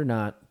like it or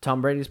not,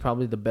 Tom Brady's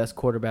probably the best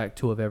quarterback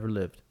to have ever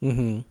lived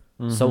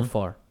so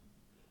far.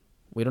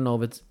 We don't know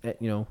if it's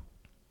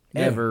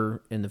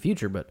ever in the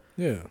future, but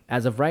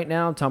as of right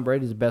now, Tom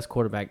Brady's the best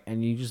quarterback,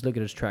 and you just look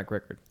at his track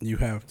record. You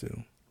have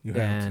to. You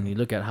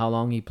look at how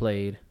long he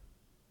played,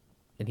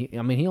 and he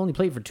only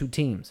played for 2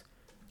 teams.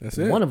 That's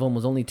it. One of them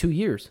was only 2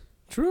 years.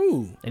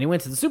 True. And he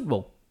went to the Super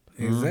Bowl.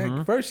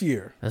 Exactly. First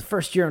year. His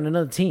first year on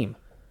another team.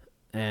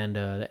 And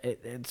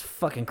it's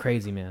fucking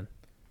crazy, man.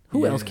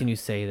 Who else can you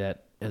say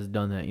that has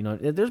done that? You know,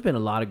 there's been a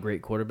lot of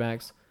great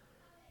quarterbacks.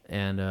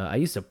 And I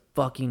used to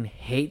fucking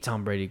hate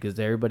Tom Brady because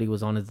everybody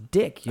was on his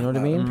dick. You know what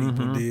I mean?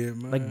 People did,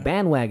 man. Like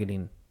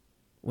bandwagoning.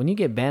 When you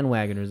get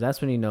bandwagoners,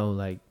 that's when you know,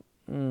 like,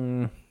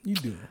 you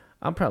do.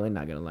 I'm probably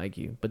not going to like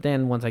you. But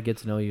then once I get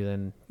to know you,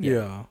 then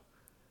Yeah.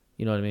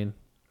 You know what I mean?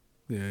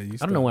 Yeah,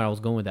 I don't know where I was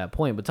going with that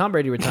point, but Tom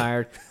Brady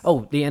retired.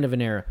 Oh, the end of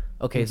an era.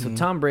 Okay, so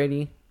Tom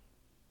Brady,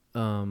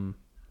 Drew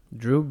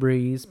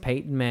Brees,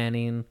 Peyton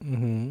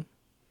Manning,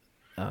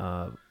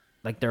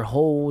 like their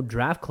whole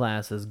draft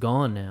class is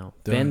gone now.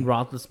 Done. Ben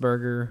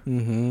Roethlisberger.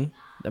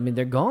 I mean,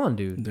 they're gone,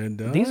 dude. They're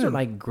done. These are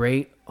like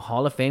great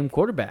Hall of Fame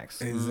quarterbacks.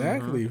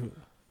 Exactly.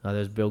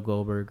 There's Bill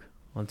Goldberg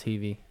on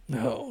TV.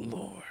 Oh,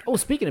 Lord. Oh,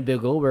 speaking of Bill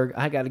Goldberg,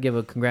 I got to give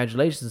a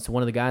congratulations to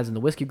one of the guys in the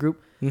whiskey group,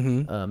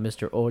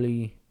 Mr.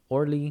 Orly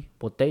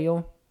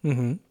Botello.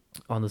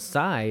 On the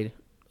side,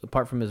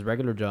 apart from his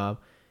regular job,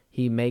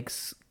 he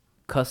makes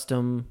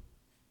custom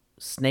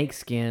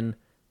snakeskin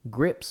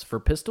grips for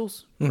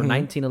pistols for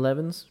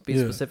 1911s, to be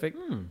specific.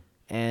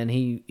 And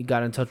he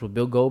got in touch with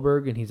Bill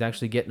Goldberg, and he's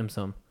actually getting him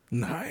some.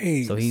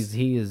 Nice. So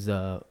he is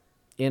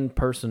in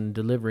person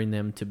delivering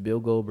them to Bill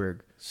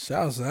Goldberg.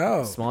 Shouts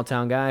out. Small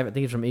town guy. I think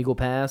he's from Eagle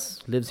Pass.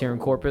 Lives here in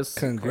Corpus.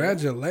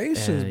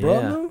 Congratulations,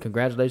 brother. Yeah,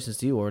 congratulations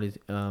to you, Orly.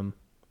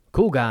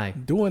 Cool guy.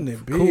 Doing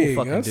it big. Cool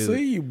fucking I dude.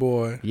 see you,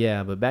 boy.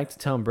 Yeah, but back to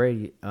Tom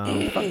Brady.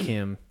 Fuck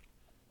him.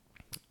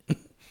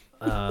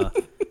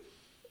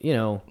 You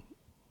know,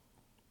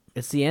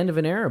 it's the end of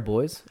an era,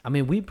 boys. I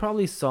mean, we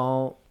probably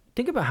saw.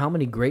 Think about how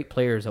many great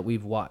players that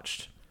we've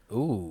watched.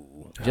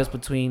 Ooh. Just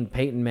between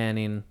Peyton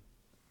Manning,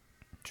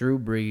 Drew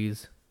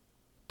Brees,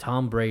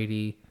 Tom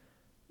Brady,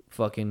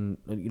 fucking,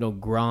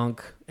 Gronk,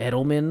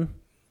 Edelman.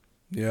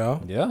 Yeah.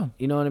 Yeah.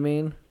 You know what I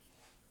mean?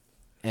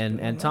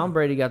 And Tom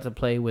Brady got to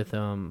play with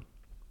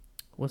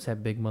what's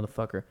that big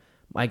motherfucker?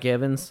 Mike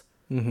Evans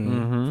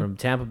from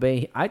Tampa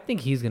Bay. I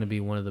think he's gonna be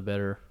one of the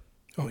better.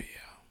 Oh yeah.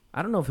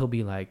 I don't know if he'll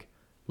be like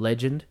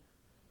legend,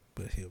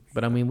 But he'll be.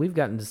 but I mean we've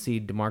gotten to see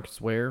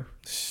DeMarcus Ware.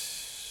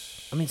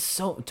 I mean,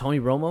 Tony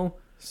Romo.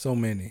 So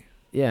many.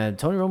 Yeah,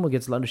 Tony Romo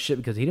gets a lot of shit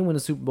because he didn't win a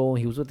Super Bowl.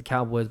 He was with the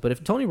Cowboys. But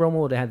if Tony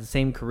Romo would have had the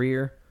same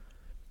career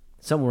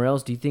somewhere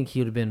else, do you think he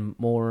would have been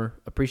more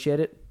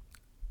appreciated?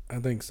 I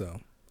think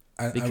so.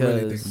 I Because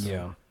really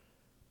think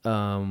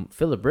so.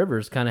 Phillip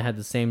Rivers kind of had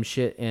the same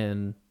shit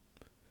in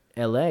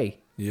L.A.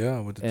 Yeah,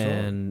 with the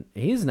and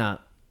he's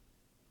not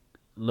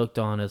looked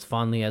on as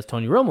fondly as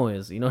Tony Romo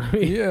is. You know what I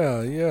mean?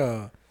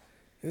 Yeah.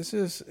 It's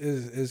just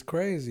it's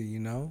crazy, you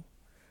know.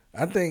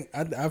 I think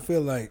I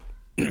feel like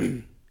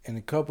in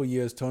a couple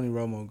years Tony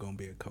Romo gonna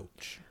be a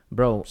coach,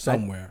 Bro.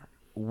 somewhere.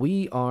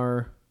 We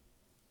are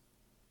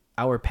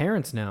our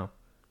parents now.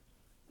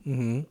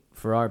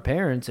 For our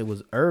parents, it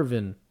was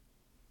Irvin,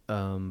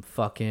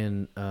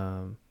 fucking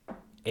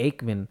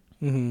Aikman,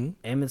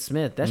 Emmitt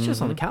Smith. That's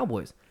just on the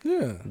Cowboys.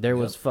 Yeah. There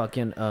was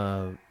fucking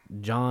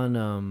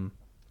John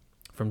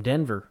from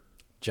Denver.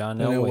 John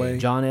Elway. Elway.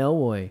 John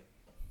Elway.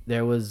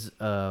 There was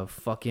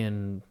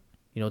fucking,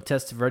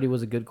 Testaverde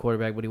was a good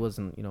quarterback, but he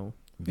wasn't,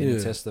 Vinny Yeah.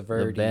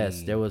 Testaverde. the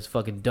best. There was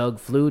fucking Doug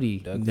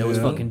Flutie. There was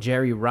Yeah. fucking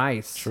Jerry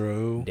Rice.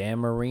 True. Dan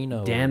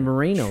Marino. Dan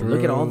Marino.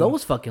 Look at all True.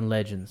 those fucking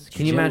legends.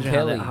 Can you Jim imagine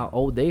Kelly. how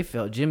old they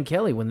felt? Jim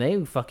Kelly, when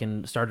they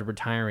fucking started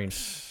retiring.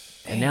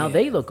 And now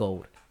they look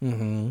old.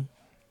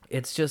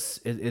 It's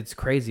just, it's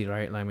crazy,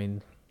 right? I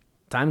mean,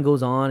 time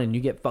goes on and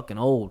you get fucking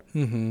old.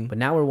 But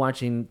now we're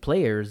watching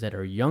players that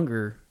are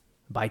younger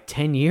by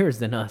 10 years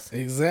than us.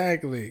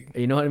 Exactly.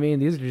 You know what I mean?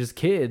 These are just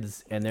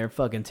kids and they're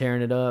fucking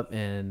tearing it up.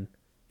 And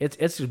it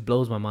just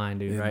blows my mind,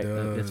 dude, It right?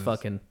 does. It's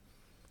fucking,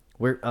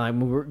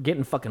 we're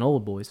getting fucking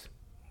old, boys.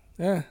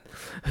 Yeah.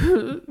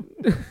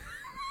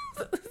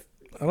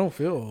 I don't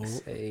feel old.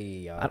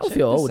 Hey, I don't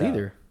feel old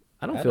either.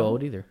 I don't feel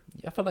old either.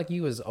 I feel like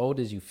you as old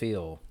as you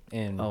feel.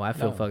 And I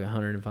feel fucking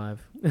 105.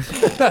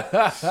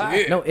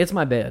 No, it's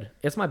my bed.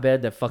 It's my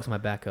bed that fucks my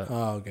back up.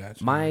 Oh,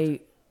 gotcha.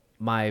 My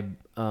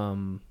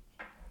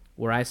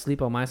where I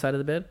sleep on my side of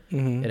the bed,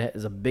 it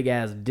has a big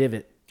ass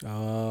divot.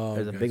 Oh,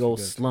 There's a big old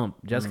slump.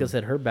 Jessica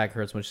said her back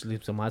hurts when she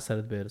sleeps on my side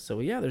of the bed.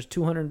 So yeah, there's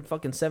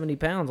 270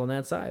 pounds on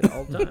that side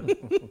all the time.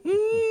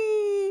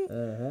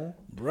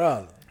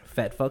 Brother.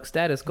 Fat fuck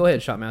status. Go ahead,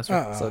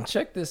 Shotmaster. So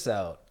check this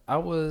out. I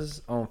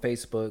was on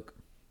Facebook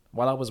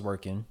while I was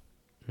working,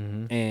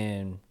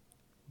 and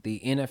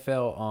the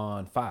NFL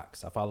on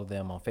Fox, I follow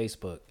them on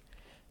Facebook.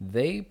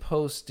 They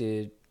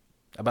posted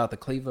about the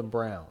Cleveland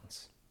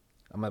Browns.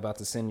 I'm about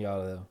to send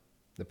y'all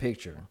the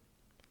picture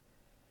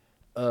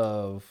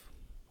of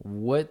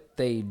what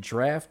they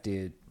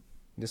drafted.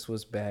 This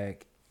was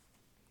back,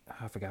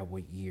 I forgot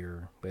what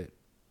year, but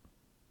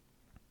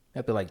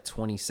that'd be like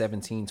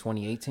 2017,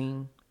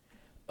 2018,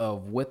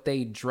 of what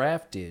they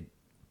drafted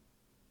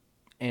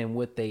and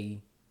what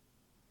they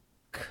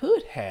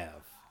could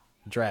have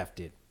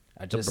drafted.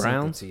 I just The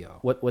Browns. sent it to y'all.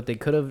 What they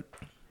could have,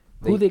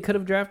 who they could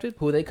have drafted.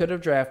 Who they could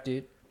have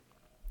drafted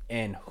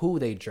and who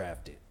they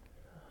drafted.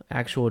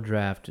 Actual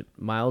draft: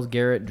 Myles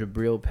Garrett,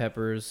 Jabril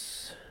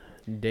Peppers,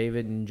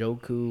 David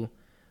Njoku,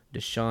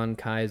 Deshaun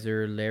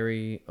Kaiser,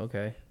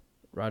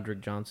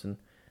 Roderick Johnson.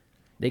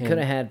 They could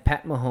have had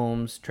Pat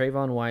Mahomes,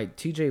 Trayvon White,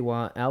 T.J.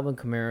 Watt, Alvin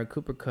Kamara,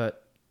 Cooper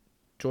Kupp,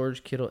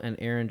 George Kittle, and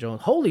Aaron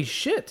Jones. Holy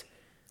shit!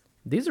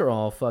 These are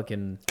all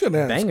fucking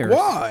bangers.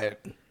 Squad.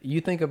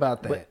 You think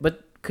about that.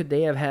 But could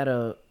they have had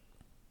a?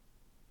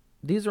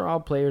 These are all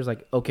players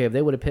like, okay, if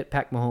they would have picked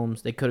Pat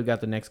Mahomes, they could have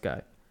got the next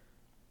guy.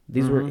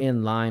 These were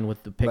in line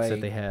with the picks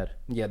that they had.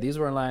 Yeah, these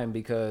were in line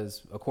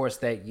because, of course,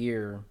 that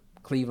year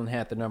Cleveland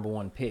had the number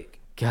 1 pick.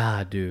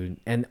 God, dude.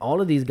 And all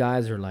of these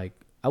guys are like,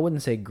 I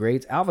wouldn't say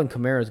greats. Alvin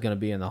Kamara is going to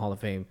be in the Hall of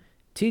Fame.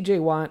 T.J.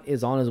 Watt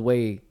is on his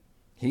way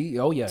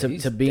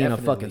to being a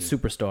fucking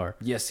superstar.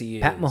 Yes, he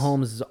is. Pat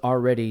Mahomes is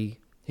already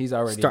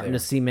starting there. to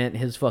cement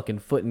his fucking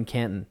foot in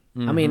Canton.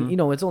 I mean,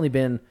 it's only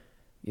been,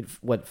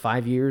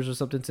 5 years or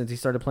something since he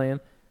started playing?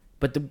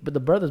 But the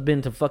brother's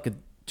been to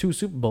fucking 2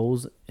 Super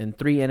Bowls and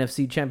 3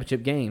 NFC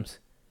championship games.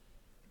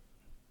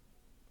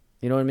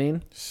 You know what I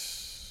mean?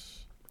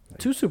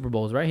 2 Super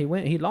Bowls, right?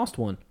 He lost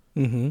one.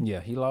 Mm-hmm. Yeah,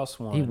 he lost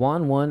one. He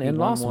won one and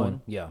lost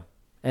one. Yeah.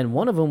 And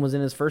one of them was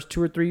in his first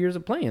 2 or 3 years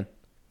of playing.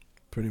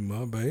 Pretty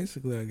much,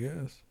 basically, I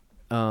guess.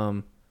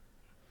 I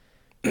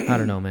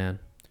don't know, man.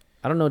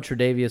 I don't know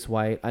Tre'Davious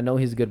White. I know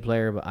he's a good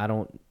player, but I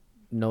don't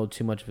know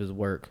too much of his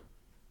work.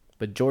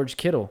 But George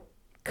Kittle,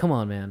 come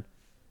on, man.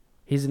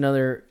 He's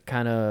another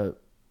kind of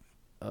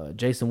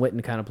Jason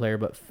Witten kind of player,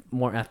 but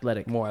more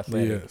athletic. More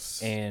athletic.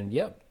 Yes. And,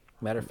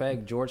 matter of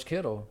fact, George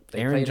Kittle.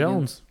 Aaron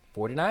Jones.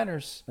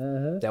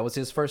 49ers. That was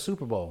his first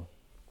Super Bowl.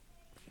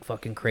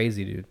 Fucking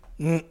crazy,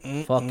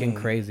 dude. Fucking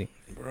crazy.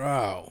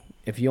 Bro.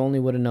 If you only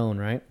would have known,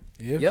 right?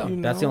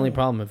 That's the only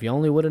problem. If you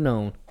only would have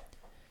known.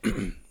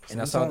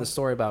 And I saw the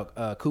story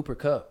about Cooper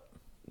Kupp.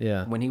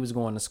 Yeah. When he was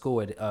going to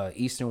school at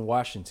Eastern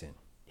Washington.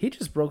 He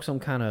just broke some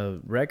kind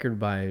of record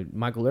by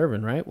Michael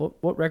Irvin, right?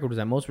 What record was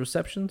that? Most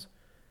receptions?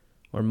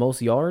 Or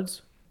most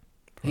yards?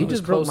 He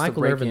just broke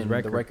Michael Irvin's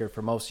record. The record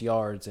for most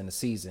yards in a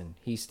season.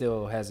 He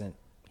still hasn't.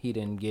 He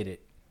didn't get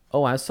it.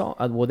 Oh, I saw.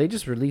 Well, they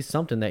just released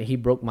something that he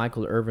broke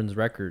Michael Irvin's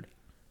record.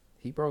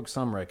 He broke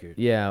some record.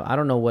 Yeah, I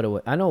don't know what it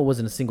was. I know it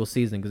wasn't a single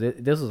season because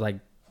this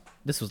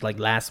was like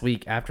last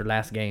week after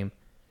last game.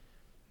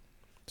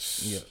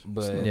 Yeah,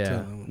 but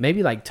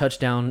maybe like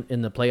touchdown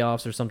in the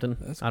playoffs or something.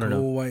 That's I don't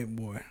know. White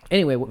boy.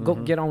 Anyway, go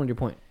get on with your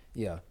point.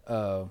 Yeah,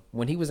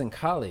 when he was in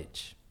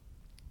college,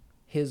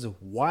 his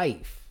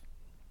wife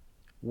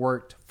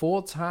worked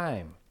full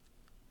time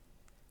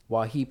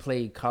while he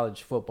played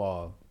college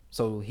football,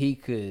 so he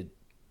could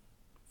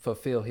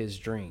fulfill his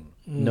dream.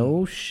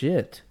 No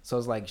shit. So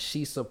it's like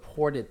she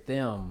supported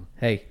them.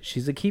 Hey,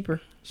 she's a keeper.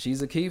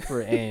 She's a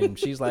keeper, and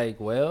she's like,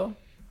 well,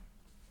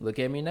 look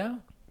at me now.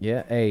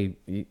 Yeah, hey,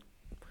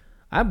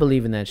 I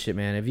believe in that shit,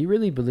 man. If you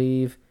really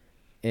believe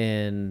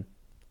in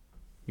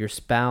your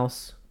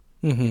spouse,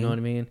 you know what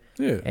I mean?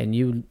 Yeah. And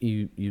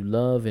you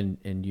love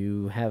and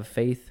you have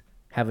faith,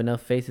 have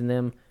enough faith in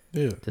them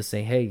to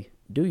say, hey,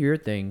 do your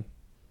thing.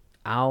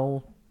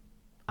 I'll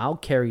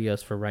carry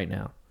us for right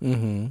now.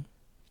 Mm-hmm.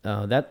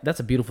 That's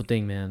a beautiful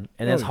thing, man.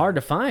 And that's hard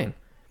to find.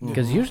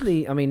 Because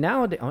usually, I mean,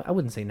 nowadays, I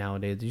wouldn't say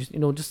nowadays,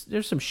 just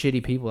there's some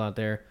shitty people out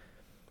there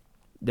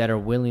that are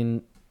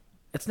willing.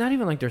 It's not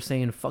even like they're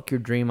saying, fuck your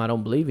dream, I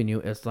don't believe in you.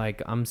 It's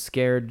like, I'm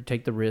scared to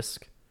take the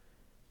risk.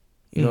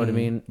 You know what I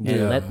mean?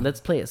 And let's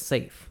play it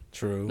safe.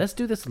 True. Let's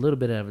do this a little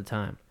bit at a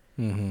time.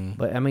 Mm-hmm.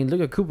 But, I mean, look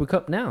at Cooper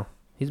Kupp now.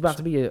 He's about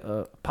to be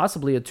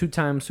possibly a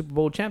 2-time Super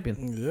Bowl champion.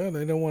 Yeah,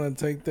 they don't want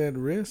to take that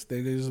risk.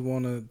 They just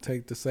want to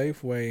take the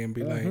safe way and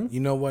be like, you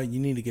know what?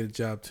 You need to get a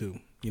job too.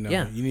 You know,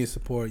 you need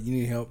support. You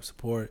need help,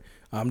 support.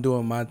 I'm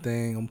doing my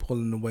thing. I'm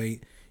pulling the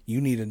weight.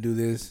 you need to do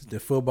this. The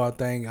football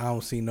thing, I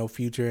don't see no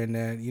future in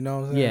that. You know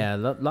what I'm saying? Yeah, a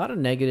lot of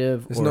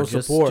negative. There's or no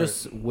just, support.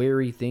 Just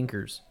weary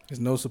thinkers. There's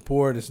no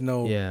support. There's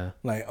no Yeah.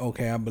 like,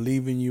 okay, I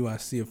believe in you. I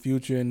see a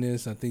future in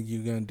this. I think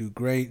you're gonna do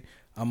great.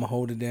 I'm gonna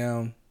hold it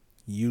down.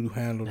 You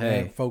handle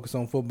that. Focus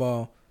on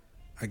football.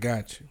 I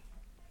got you.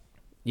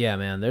 Yeah,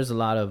 man. There's a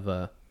lot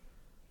of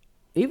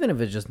even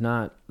if it's just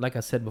not, like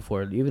I said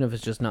before, even if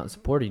it's just not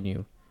supporting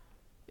you,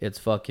 it's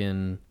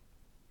fucking.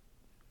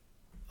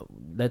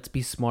 Let's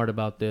be smart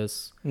about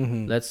this.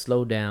 Mm-hmm. Let's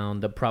slow down.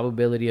 The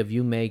probability of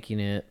you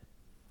making it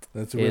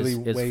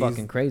is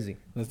fucking crazy.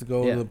 Let's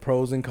go to the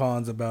pros and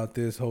cons about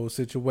this whole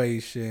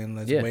situation.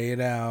 Let's weigh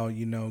it out,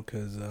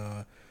 because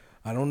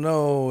I don't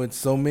know. It's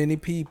so many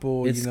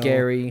people. It's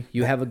scary.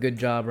 You have a good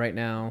job right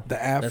now.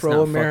 The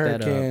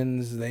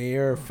Afro-Americans, they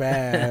are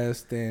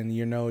fast, and,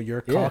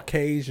 you're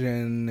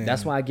Caucasian. And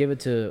that's why I give it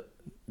to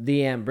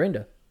the Aunt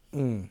Brenda.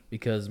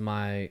 Because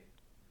my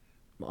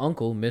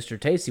uncle, Mr.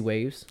 Tasty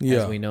Waves,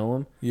 as we know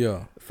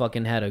him,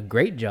 fucking had a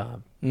great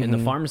job in the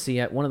pharmacy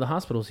at one of the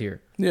hospitals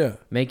here. Yeah.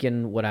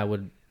 Making what I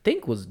would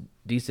think was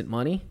decent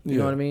money. You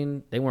know what I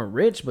mean? They weren't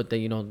rich, but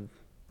they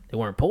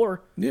weren't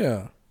poor.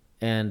 Yeah.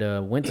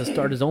 And went to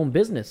start his own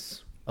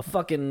business. A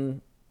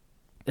fucking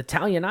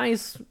Italian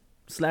ice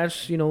 /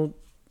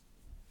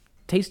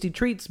 tasty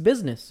treats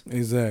business.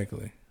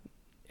 Exactly.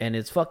 And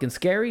it's fucking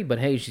scary, but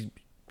hey,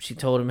 she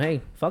told him,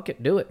 hey, fuck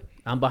it, do it.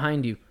 I'm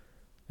behind you.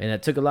 And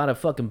it took a lot of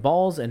fucking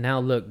balls, and now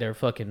look, they're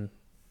fucking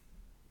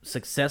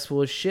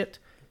successful as shit.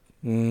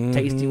 Mm-hmm.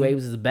 Tasty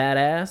Waves is a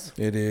badass.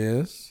 It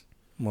is.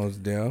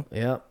 Most deaf.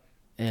 Yep.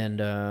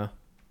 And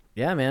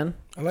yeah, man.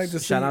 I like to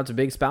shout out to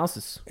big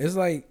spouses. It's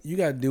like you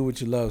gotta do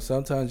what you love.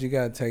 Sometimes you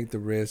gotta take the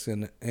risk,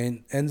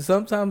 and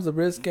sometimes the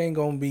risk ain't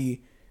gonna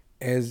be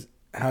as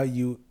how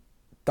you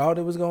thought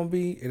it was gonna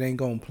be. It ain't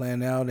gonna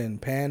pan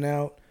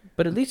out.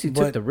 But at least you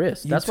took the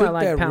risk. That's why I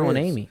like Pal and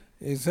Amy.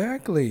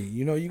 Exactly.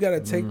 You got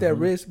to take that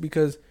risk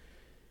because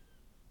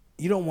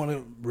you don't want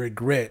to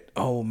regret,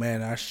 oh,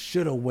 man, I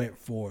should have went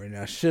for it.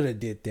 I should have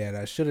did that.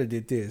 I should have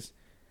did this.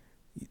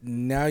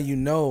 Now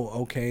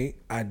okay,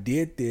 I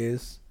did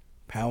this.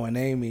 Pal and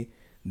Amy,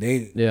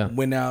 they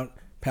went out.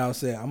 Pal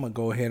said, I'm going to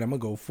go ahead. I'm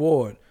going to go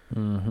forward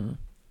and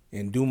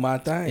do my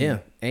thing. Yeah.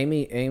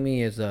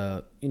 Amy is,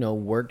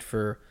 worked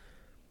for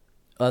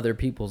other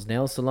people's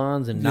nail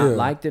salons and not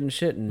liked it and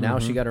shit, and now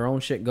she got her own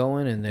shit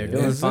going and they're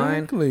doing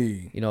fine.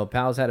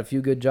 Pal's had a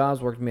few good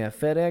jobs, worked with me at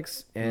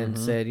FedEx and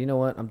said, you know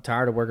what, I'm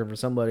tired of working for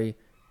somebody.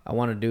 I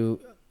want to do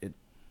it.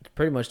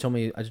 Pretty much told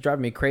me it's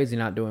driving me crazy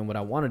not doing what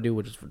I want to do,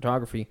 which is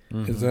photography.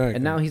 Exactly.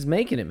 And now he's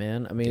making it,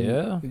 man. I mean,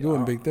 he's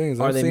doing big things.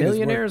 Are they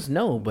millionaires?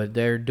 No, but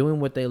they're doing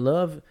what they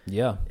love.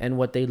 Yeah. And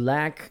what they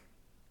lack,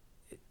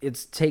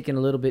 it's taken a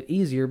little bit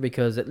easier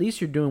because at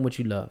least you're doing what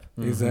you love.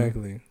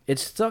 Exactly. It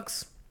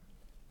sucks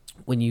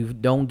when you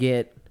don't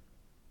get,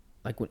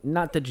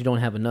 not that you don't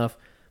have enough,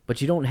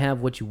 but you don't have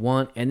what you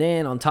want, and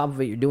then on top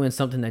of it, you're doing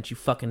something that you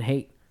fucking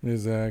hate.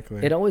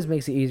 Exactly. It always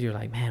makes it easier.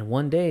 Like, man,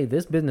 one day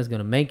this business is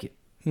gonna make it.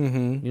 You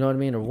know what I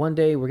mean? Or one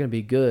day we're gonna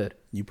be good.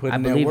 I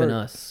believe in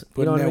us.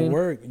 You know what I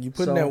mean? You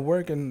put in that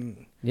work,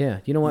 and yeah,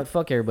 you know what?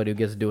 Fuck everybody who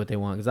gets to do what they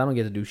want because I don't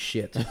get to do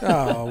shit.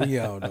 Oh, we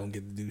all don't get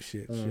to do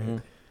shit.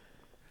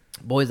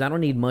 Boys, I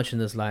don't need much in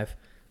this life.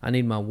 I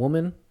need my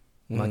woman,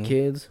 my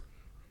kids,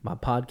 my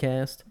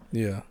podcast.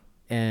 Yeah.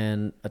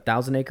 And a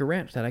 1,000-acre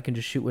ranch that I can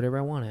just shoot whatever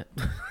I want at.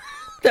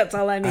 That's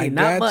all I need.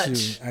 Not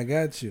much. I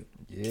got you.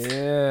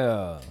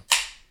 Yeah.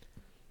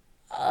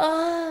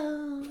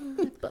 Oh,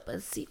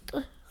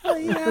 papacito. Oh,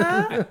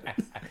 yeah.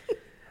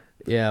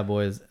 Yeah,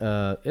 boys.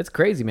 It's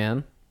crazy,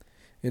 man.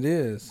 It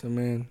is. I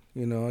mean,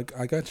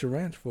 I got your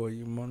ranch for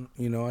you.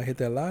 I hit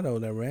that lotto.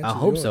 That ranch. I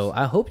hope so.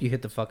 I hope you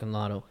hit the fucking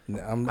lotto.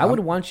 I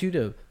would want you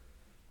to.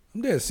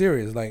 I'm dead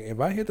serious. Like,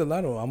 if I hit the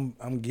lotto,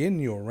 I'm getting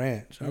you a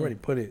ranch. I already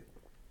put it.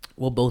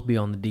 We'll both be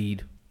on the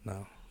deed.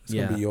 No, it's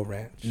gonna be your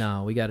ranch.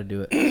 No, we got to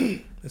do it.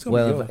 It's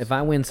gonna be yours. If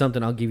I win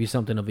something, I'll give you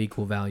something of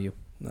equal value.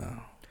 No,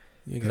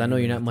 because I know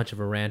you're not much of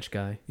a ranch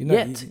guy.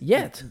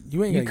 Yet.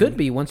 You could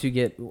be once you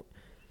get.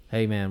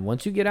 Hey man,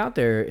 once you get out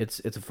there, it's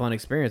a fun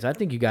experience. I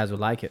think you guys would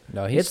like it.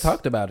 No, he's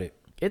talked about it.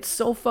 It's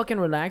so fucking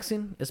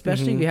relaxing,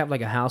 especially if you have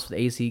like a house with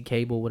AC,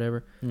 cable,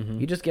 whatever.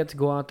 You just get to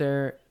go out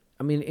there.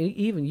 I mean,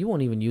 even you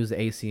won't even use the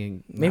AC,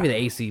 and maybe the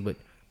AC, but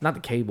not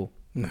the cable.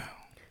 No.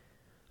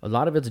 A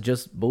lot of it's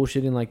just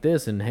bullshitting like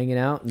this and hanging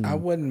out. And I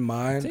wouldn't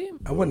mind.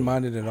 I wouldn't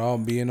mind it at all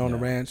being on the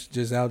ranch,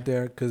 just out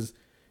there, because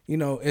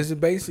it's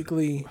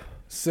basically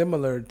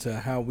similar to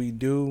how we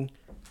do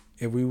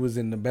if we was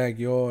in the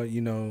backyard.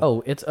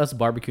 Oh, it's us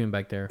barbecuing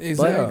back there.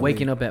 Exactly. But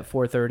waking up at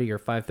 4:30 or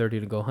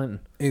 5:30 to go hunting.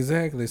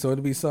 Exactly. So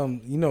it'll be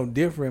something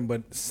different,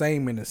 but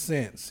same in a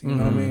sense. You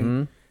know what I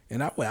mean?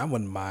 And I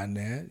wouldn't mind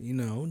that.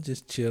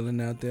 Just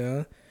chilling out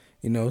there.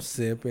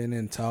 Sipping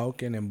and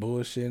talking and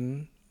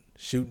bullshitting.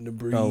 Shooting the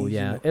breeze. Oh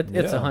yeah,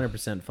 it's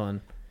 100% fun.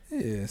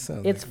 Yeah,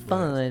 it's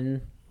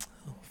fun.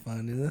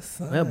 Fun is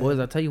fun. Well, boys,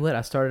 I'll tell you what.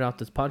 I started off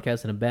this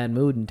podcast in a bad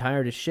mood and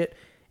tired as shit,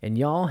 and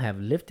y'all have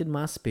lifted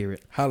my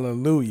spirit.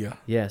 Hallelujah.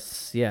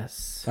 Yes,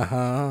 yes.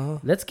 Uh-huh.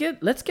 Let's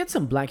get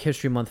some Black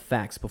History Month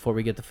facts before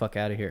we get the fuck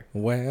out of here.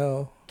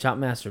 Well.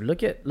 Chopmaster,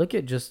 look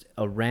at just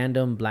a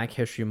random Black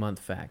History Month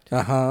fact.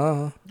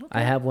 Uh-huh.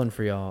 I have one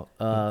for y'all.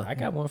 I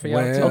got one for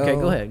y'all well. too. Okay,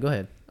 go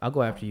ahead. I'll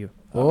go after you.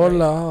 Oh,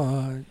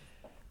 Lord.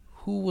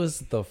 Who was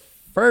the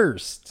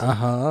first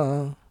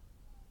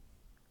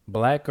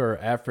Black or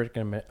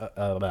African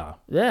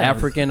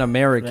African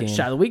American?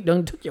 Shot of the week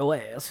done took your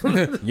ass.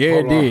 Yeah,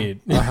 it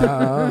did.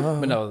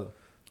 But no,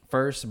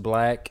 first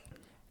Black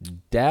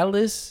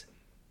Dallas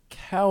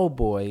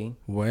Cowboy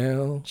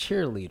Well.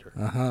 cheerleader.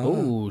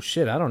 Oh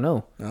shit, I don't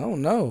know. I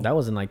don't know. That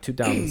was in like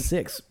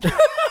 2006.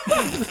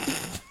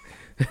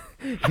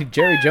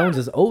 Jerry Jones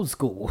is old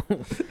school.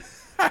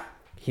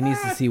 He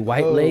needs to see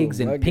white legs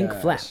and my pink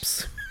gosh.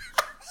 flaps.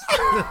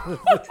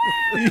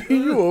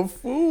 You a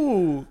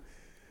fool.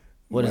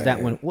 What is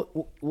that one?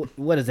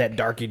 What is that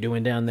darky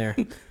doing down there?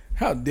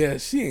 How dare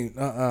she ain't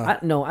I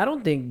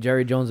don't think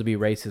Jerry Jones would be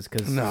racist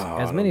because No,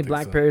 I as don't many think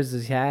black so. players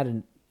as he had,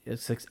 and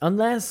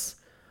unless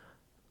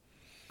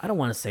I don't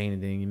want to say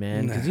anything,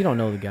 man, because you don't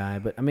know the guy.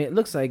 But I mean, it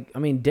looks like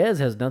Dez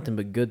has nothing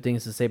but good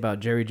things to say about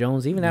Jerry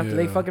Jones, even after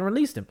they Yeah. fucking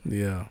released him.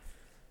 Yeah.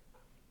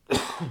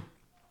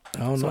 I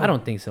don't So know. I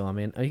don't think so. I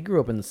mean, he grew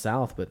up in the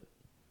South, but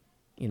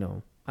I Who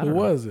don't know.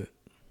 was it?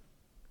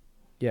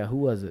 Yeah, who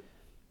was it?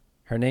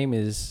 Her name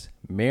is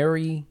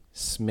Mary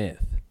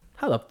Smith.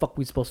 How the fuck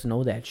we supposed to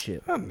know that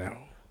shit? I don't know.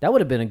 That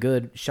would have been a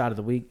good shot of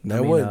the week.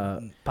 That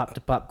would. Pop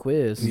to pop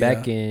quiz. Yeah.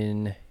 Back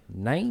in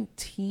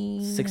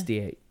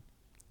 1968.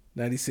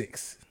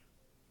 96.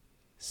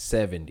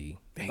 70.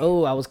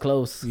 Oh, I was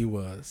close. He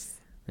was.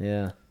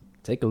 Yeah.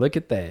 Take a look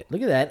at that.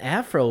 Look at that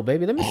afro,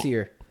 baby. Let me see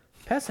her.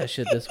 Pass that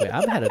shit this way.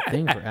 I've had a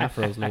thing for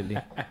afros lately.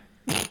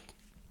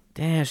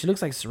 Damn, she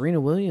looks like Serena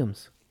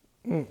Williams.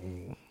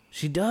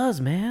 She does,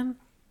 man.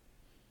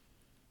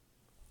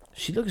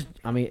 She looks.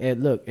 I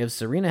mean, look. If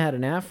Serena had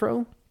an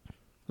afro,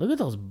 look at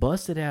those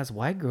busted ass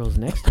white girls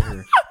next to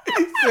her.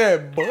 He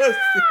said busted.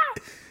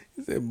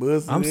 He said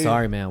busted. I'm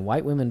sorry, man.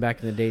 White women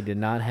back in the day did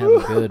not have a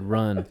good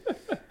run.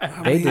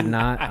 They did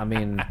not. I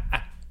mean,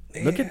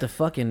 look at the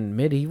fucking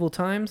medieval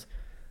times.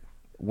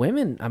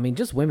 Women, I mean,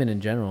 just women in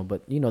general,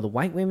 but the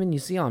white women you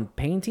see on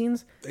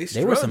paintings,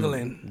 They were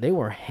struggling. they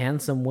were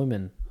handsome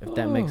women. If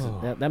that makes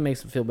that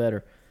makes it feel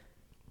better.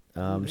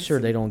 Sure,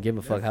 they don't give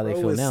a fuck how they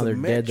feel now. They're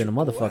dead than a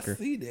motherfucker.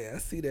 I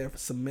see that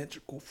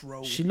symmetrical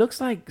fro. She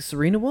looks like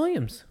Serena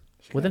Williams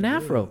with an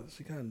afro.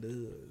 She kind of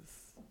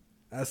does.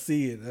 I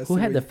see it. Who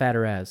had the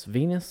fatter ass?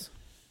 Venus.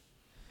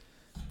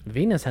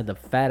 Venus had the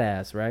fat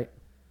ass, right?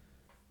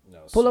 No,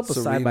 Pull up a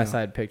Serena. side by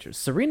side picture.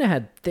 Serena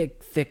had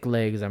thick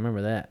legs. I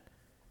remember that.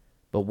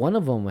 But one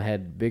of them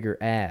had bigger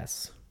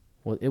ass.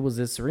 Well, was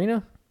it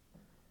Serena?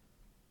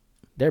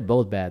 They're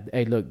both bad.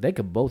 Hey, look, they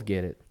could both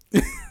get it.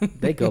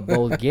 They could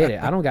both get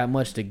it. I don't got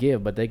much to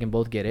give, but they can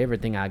both get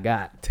everything I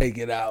got. Take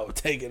it out.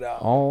 Take it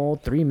out. All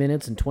 3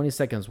 minutes and 20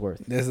 seconds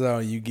worth. That's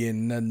all you get.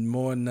 Nothing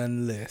more,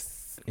 nothing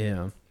less.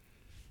 Yeah.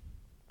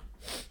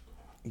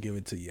 Give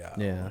it to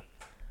y'all. Yeah.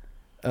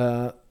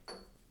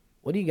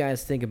 What do you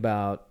guys think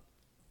about?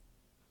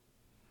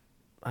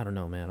 I don't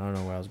know, man. I don't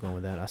know where I was going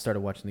with that. I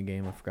started watching the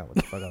game. I forgot what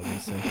the fuck I was gonna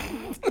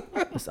say.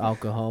 This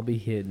alcohol be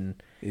hitting.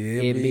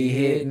 It be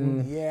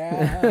hitting.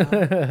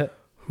 Yeah.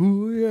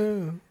 Ooh,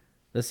 yeah.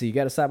 Let's see. You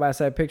got a side by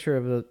side picture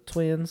of the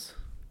twins.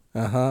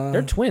 Uh-huh.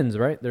 They're twins,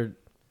 right? They're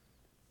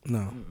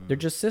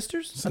just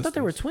sisters. I thought they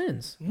were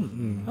twins.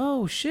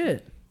 Oh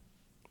shit.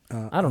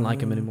 I don't like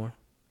them anymore.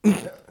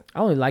 I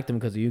only liked them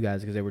because of you guys,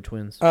 because they were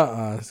twins.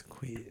 It's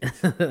quit.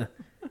 That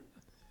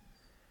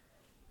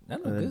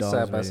look the good dogs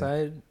side by right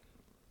side.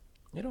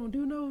 You don't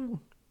do no.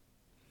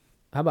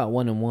 How about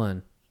 1 and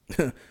 1?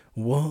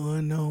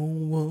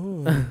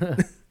 1-on-1.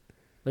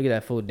 Look at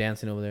that fool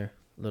dancing over there,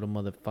 little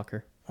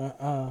motherfucker,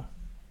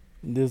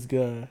 This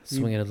guy.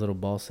 swinging his little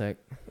ball sack.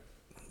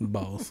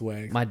 Ball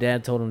swag. My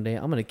dad told him,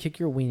 "I'm gonna kick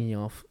your weenie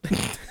off."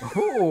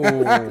 Oh.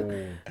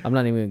 I'm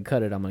not even gonna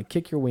cut it. I'm gonna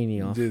kick your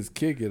weenie off. Just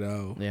kick it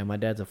out. Yeah, my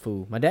dad's a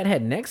fool. My dad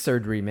had neck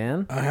surgery,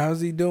 man.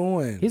 How's he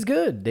doing? He's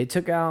good. They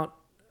took out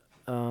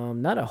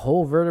not a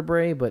whole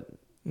vertebrae, but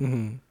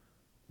the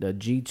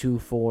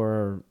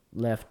G2-4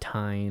 left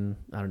tine.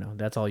 I don't know.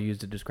 That's all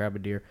used to describe a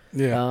deer.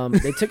 Yeah.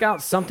 They took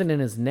out something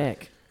in his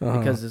neck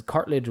because his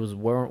cartilage was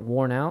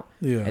worn out.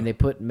 Yeah. And they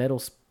put metal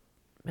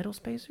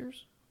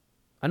spacers.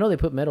 I know they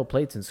put metal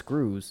plates and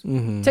screws.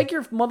 Take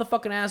your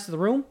motherfucking ass to the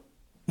room.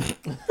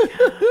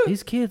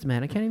 These kids,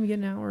 man, I can't even get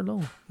an hour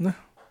alone. No.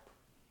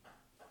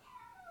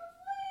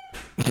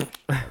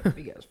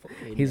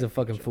 He's a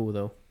fucking fool,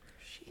 though.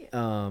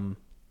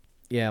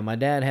 Yeah, my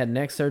dad had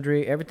neck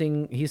surgery.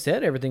 He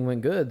said everything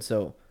went good.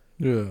 So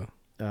Yeah.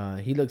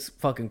 he looks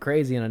fucking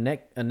crazy in a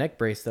neck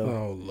brace, though.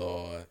 Oh,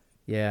 Lord.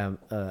 Yeah,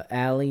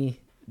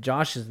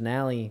 Josh's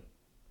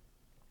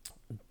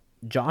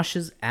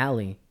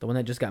Allie, the one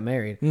that just got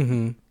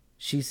married.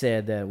 She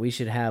said that we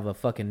should have a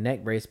fucking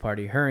neck brace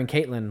party. Her and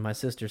Caitlin, my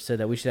sister, said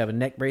that we should have a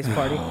neck brace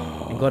party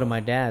and go to my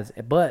dad's.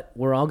 But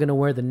we're all gonna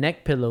wear the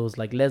neck pillows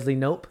like Leslie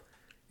Knope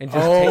and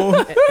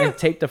just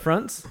tape the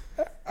fronts.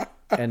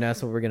 And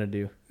that's what we're gonna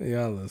do.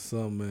 Y'all are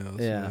something else,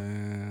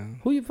 man.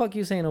 Who you fuck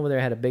you saying over there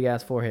had a big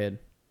ass forehead?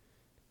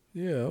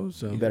 Yeah,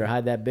 you better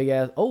hide that big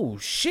ass. Oh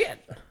shit!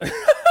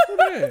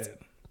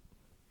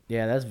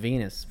 Yeah, that's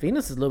Venus.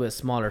 Venus is a little bit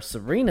smaller.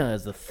 Serena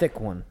is the thick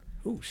one.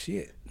 Oh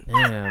shit!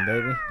 Yeah,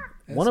 baby.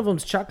 One of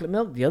them's chocolate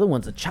milk. The other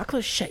one's a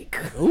chocolate shake.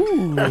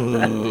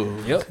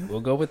 Ooh. Yep,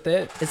 we'll go with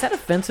that. Is that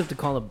offensive to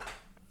call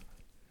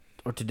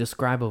or to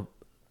describe a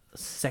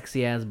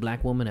sexy ass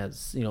black woman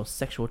as, you know,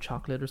 sexual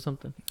chocolate or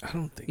something? I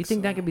don't think. You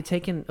think that could be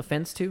taken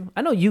offense to?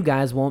 I know you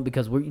guys won't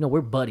because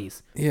we're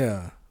buddies.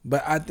 Yeah,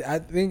 but I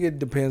think it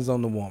depends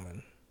on the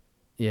woman.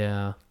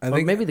 Yeah, I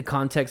think maybe the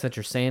context that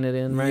you're saying it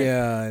in, right?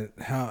 Yeah,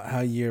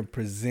 how you're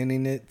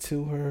presenting it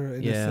to her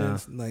in a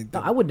sense. Like, no,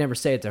 I would never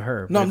say it to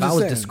her. No, if I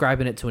was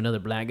describing it to another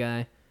black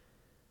guy,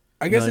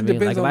 I guess it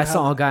depends. Like if I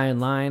saw a guy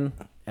in line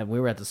and we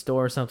were at the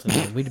store or something,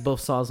 and we both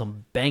saw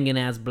some banging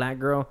ass black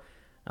girl,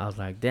 I was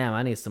like, damn,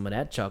 I need some of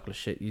that chocolate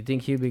shit. You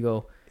think he'd be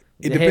go?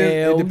 It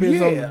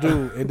depends on the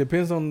dude. It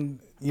depends on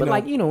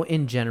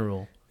in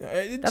general.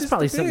 That's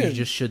probably something you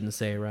just shouldn't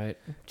say, right?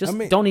 Just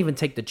don't even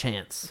take the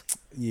chance.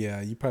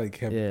 Yeah, you probably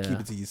keep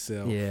it to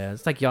yourself. Yeah,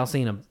 it's like y'all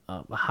seen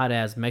a hot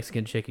ass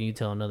Mexican chick and you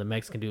tell another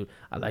Mexican dude,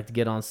 I'd like to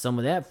get on some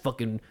of that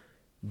fucking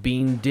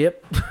bean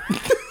dip.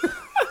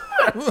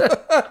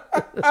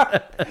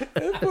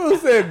 Who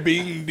said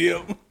bean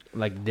dip?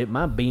 Like dip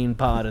my bean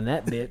pod in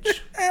that bitch.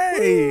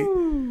 Hey,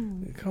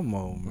 come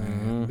on,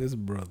 man. This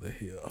brother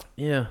here.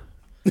 Yeah.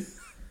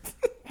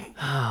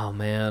 Oh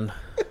man.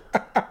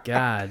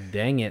 God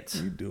dang it.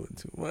 You doing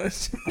too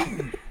much.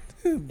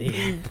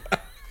 Bean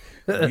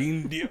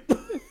dip.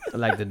 I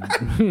like to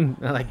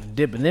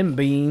dip in them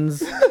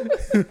beans.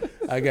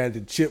 I got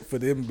the chip for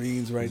them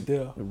beans right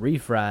there.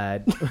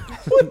 Refried.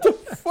 What the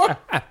fuck?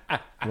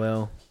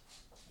 Well,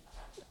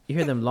 you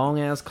hear them long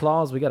ass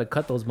claws? We gotta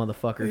cut those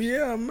motherfuckers.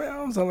 Yeah, man.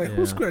 I was like,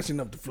 who's scratching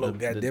up the floor?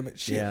 God damn it,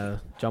 shit. Yeah,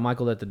 John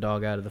Michael let the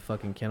dog out of the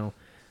fucking kennel.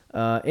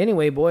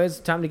 Anyway, boys,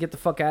 time to get the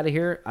fuck out of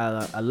here.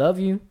 I love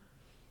you.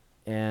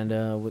 And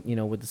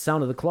with the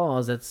sound of the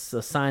claws, that's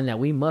a sign that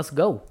we must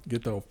go.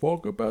 Get the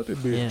fuck up out there,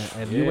 bitch.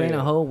 Yeah, if you ain't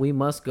a hoe, we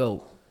must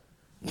go.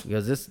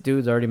 Because this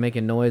dude's already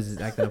making noise,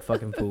 acting a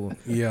fucking fool.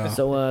 Yeah.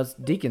 So,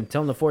 Deacon,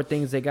 tell them the 4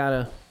 things they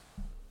gotta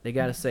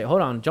say.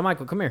 Hold on, John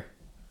Michael, come here.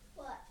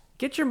 What?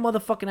 Get your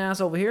motherfucking ass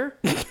over here.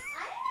 I am.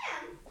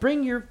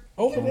 Bring your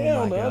over there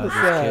on the other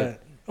side.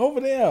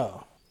 Over there.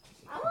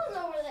 I was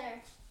over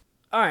there.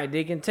 All right,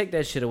 Deacon, take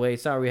that shit away.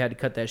 Sorry we had to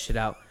cut that shit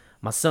out.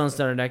 My son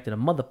started acting a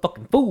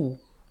motherfucking fool.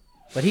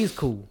 But he's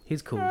cool.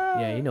 He's cool.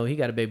 Yeah, he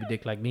got a baby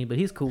dick like me, but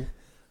he's cool.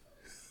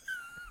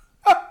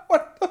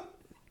 What the?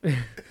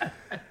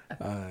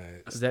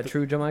 Right. Is that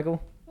true, John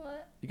Michael?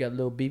 What? You got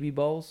little BB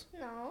balls?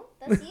 No,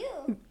 that's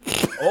you.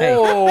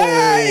 Oh.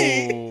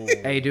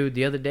 Hey, dude,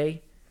 the other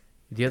day,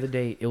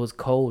 it was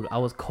cold. I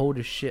was cold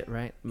as shit,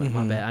 right? My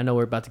bad. I know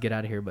we're about to get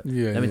out of here, but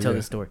let me tell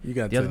this story.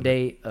 The other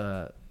day,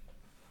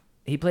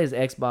 he plays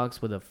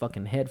Xbox with a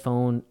fucking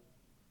headphone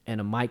and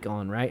a mic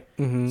on, right?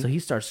 So he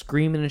starts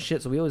screaming and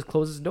shit, so we always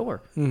close his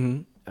door.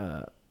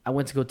 I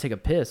went to go take a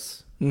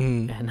piss,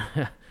 and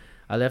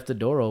I left the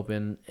door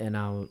open, and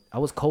I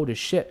was cold as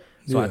shit.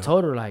 So I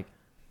told her, like,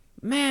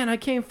 man, I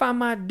can't find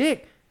my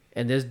dick.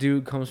 And this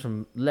dude comes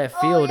from left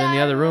field in the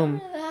other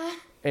room,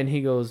 and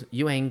he goes,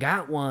 you ain't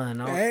got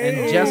one.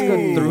 And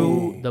Jessica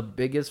threw the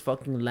biggest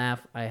fucking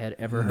laugh I had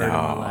ever heard in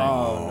my life.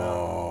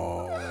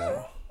 Oh,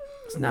 no.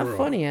 It's not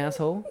funny,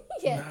 asshole.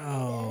 Yeah.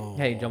 No.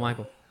 Hey, Joe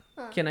Michael.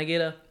 Can I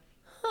get a?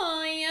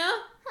 Oh yeah.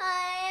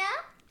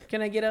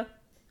 Can I get a?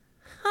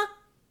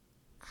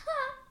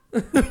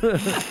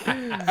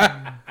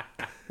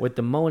 With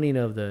the moaning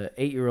of the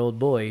 8-year-old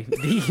boy,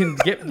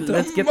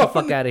 let's get the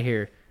fuck out of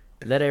here.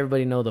 Let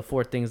everybody know the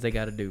 4 things they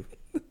got to do.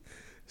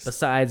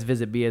 Besides,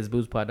 visit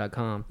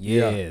bsboozepod.com.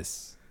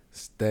 Yes.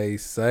 Stay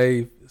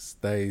safe.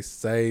 Stay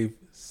safe.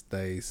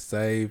 Stay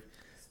safe.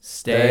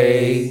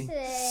 Stay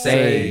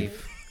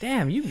safe.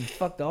 Damn, you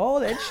fucked all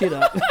that shit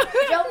up.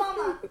 Joe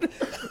Mama.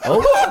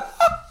 Oh,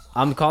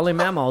 I'm calling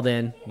Mamaw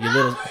then, you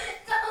little.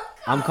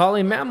 I'm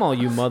calling Mamaw,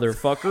 you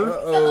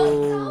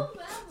motherfucker.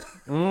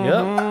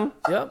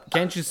 Yep.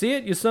 Can't you see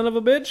it, you son of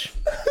a bitch?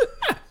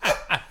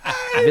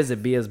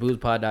 Visit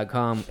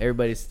bsboozepod.com.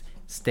 Everybody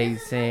stay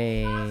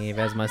safe,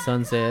 as my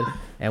son said.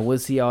 And we'll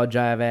see y'all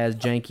jive ass,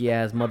 janky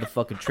ass,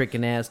 motherfucking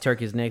tricking ass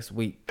turkeys next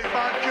week.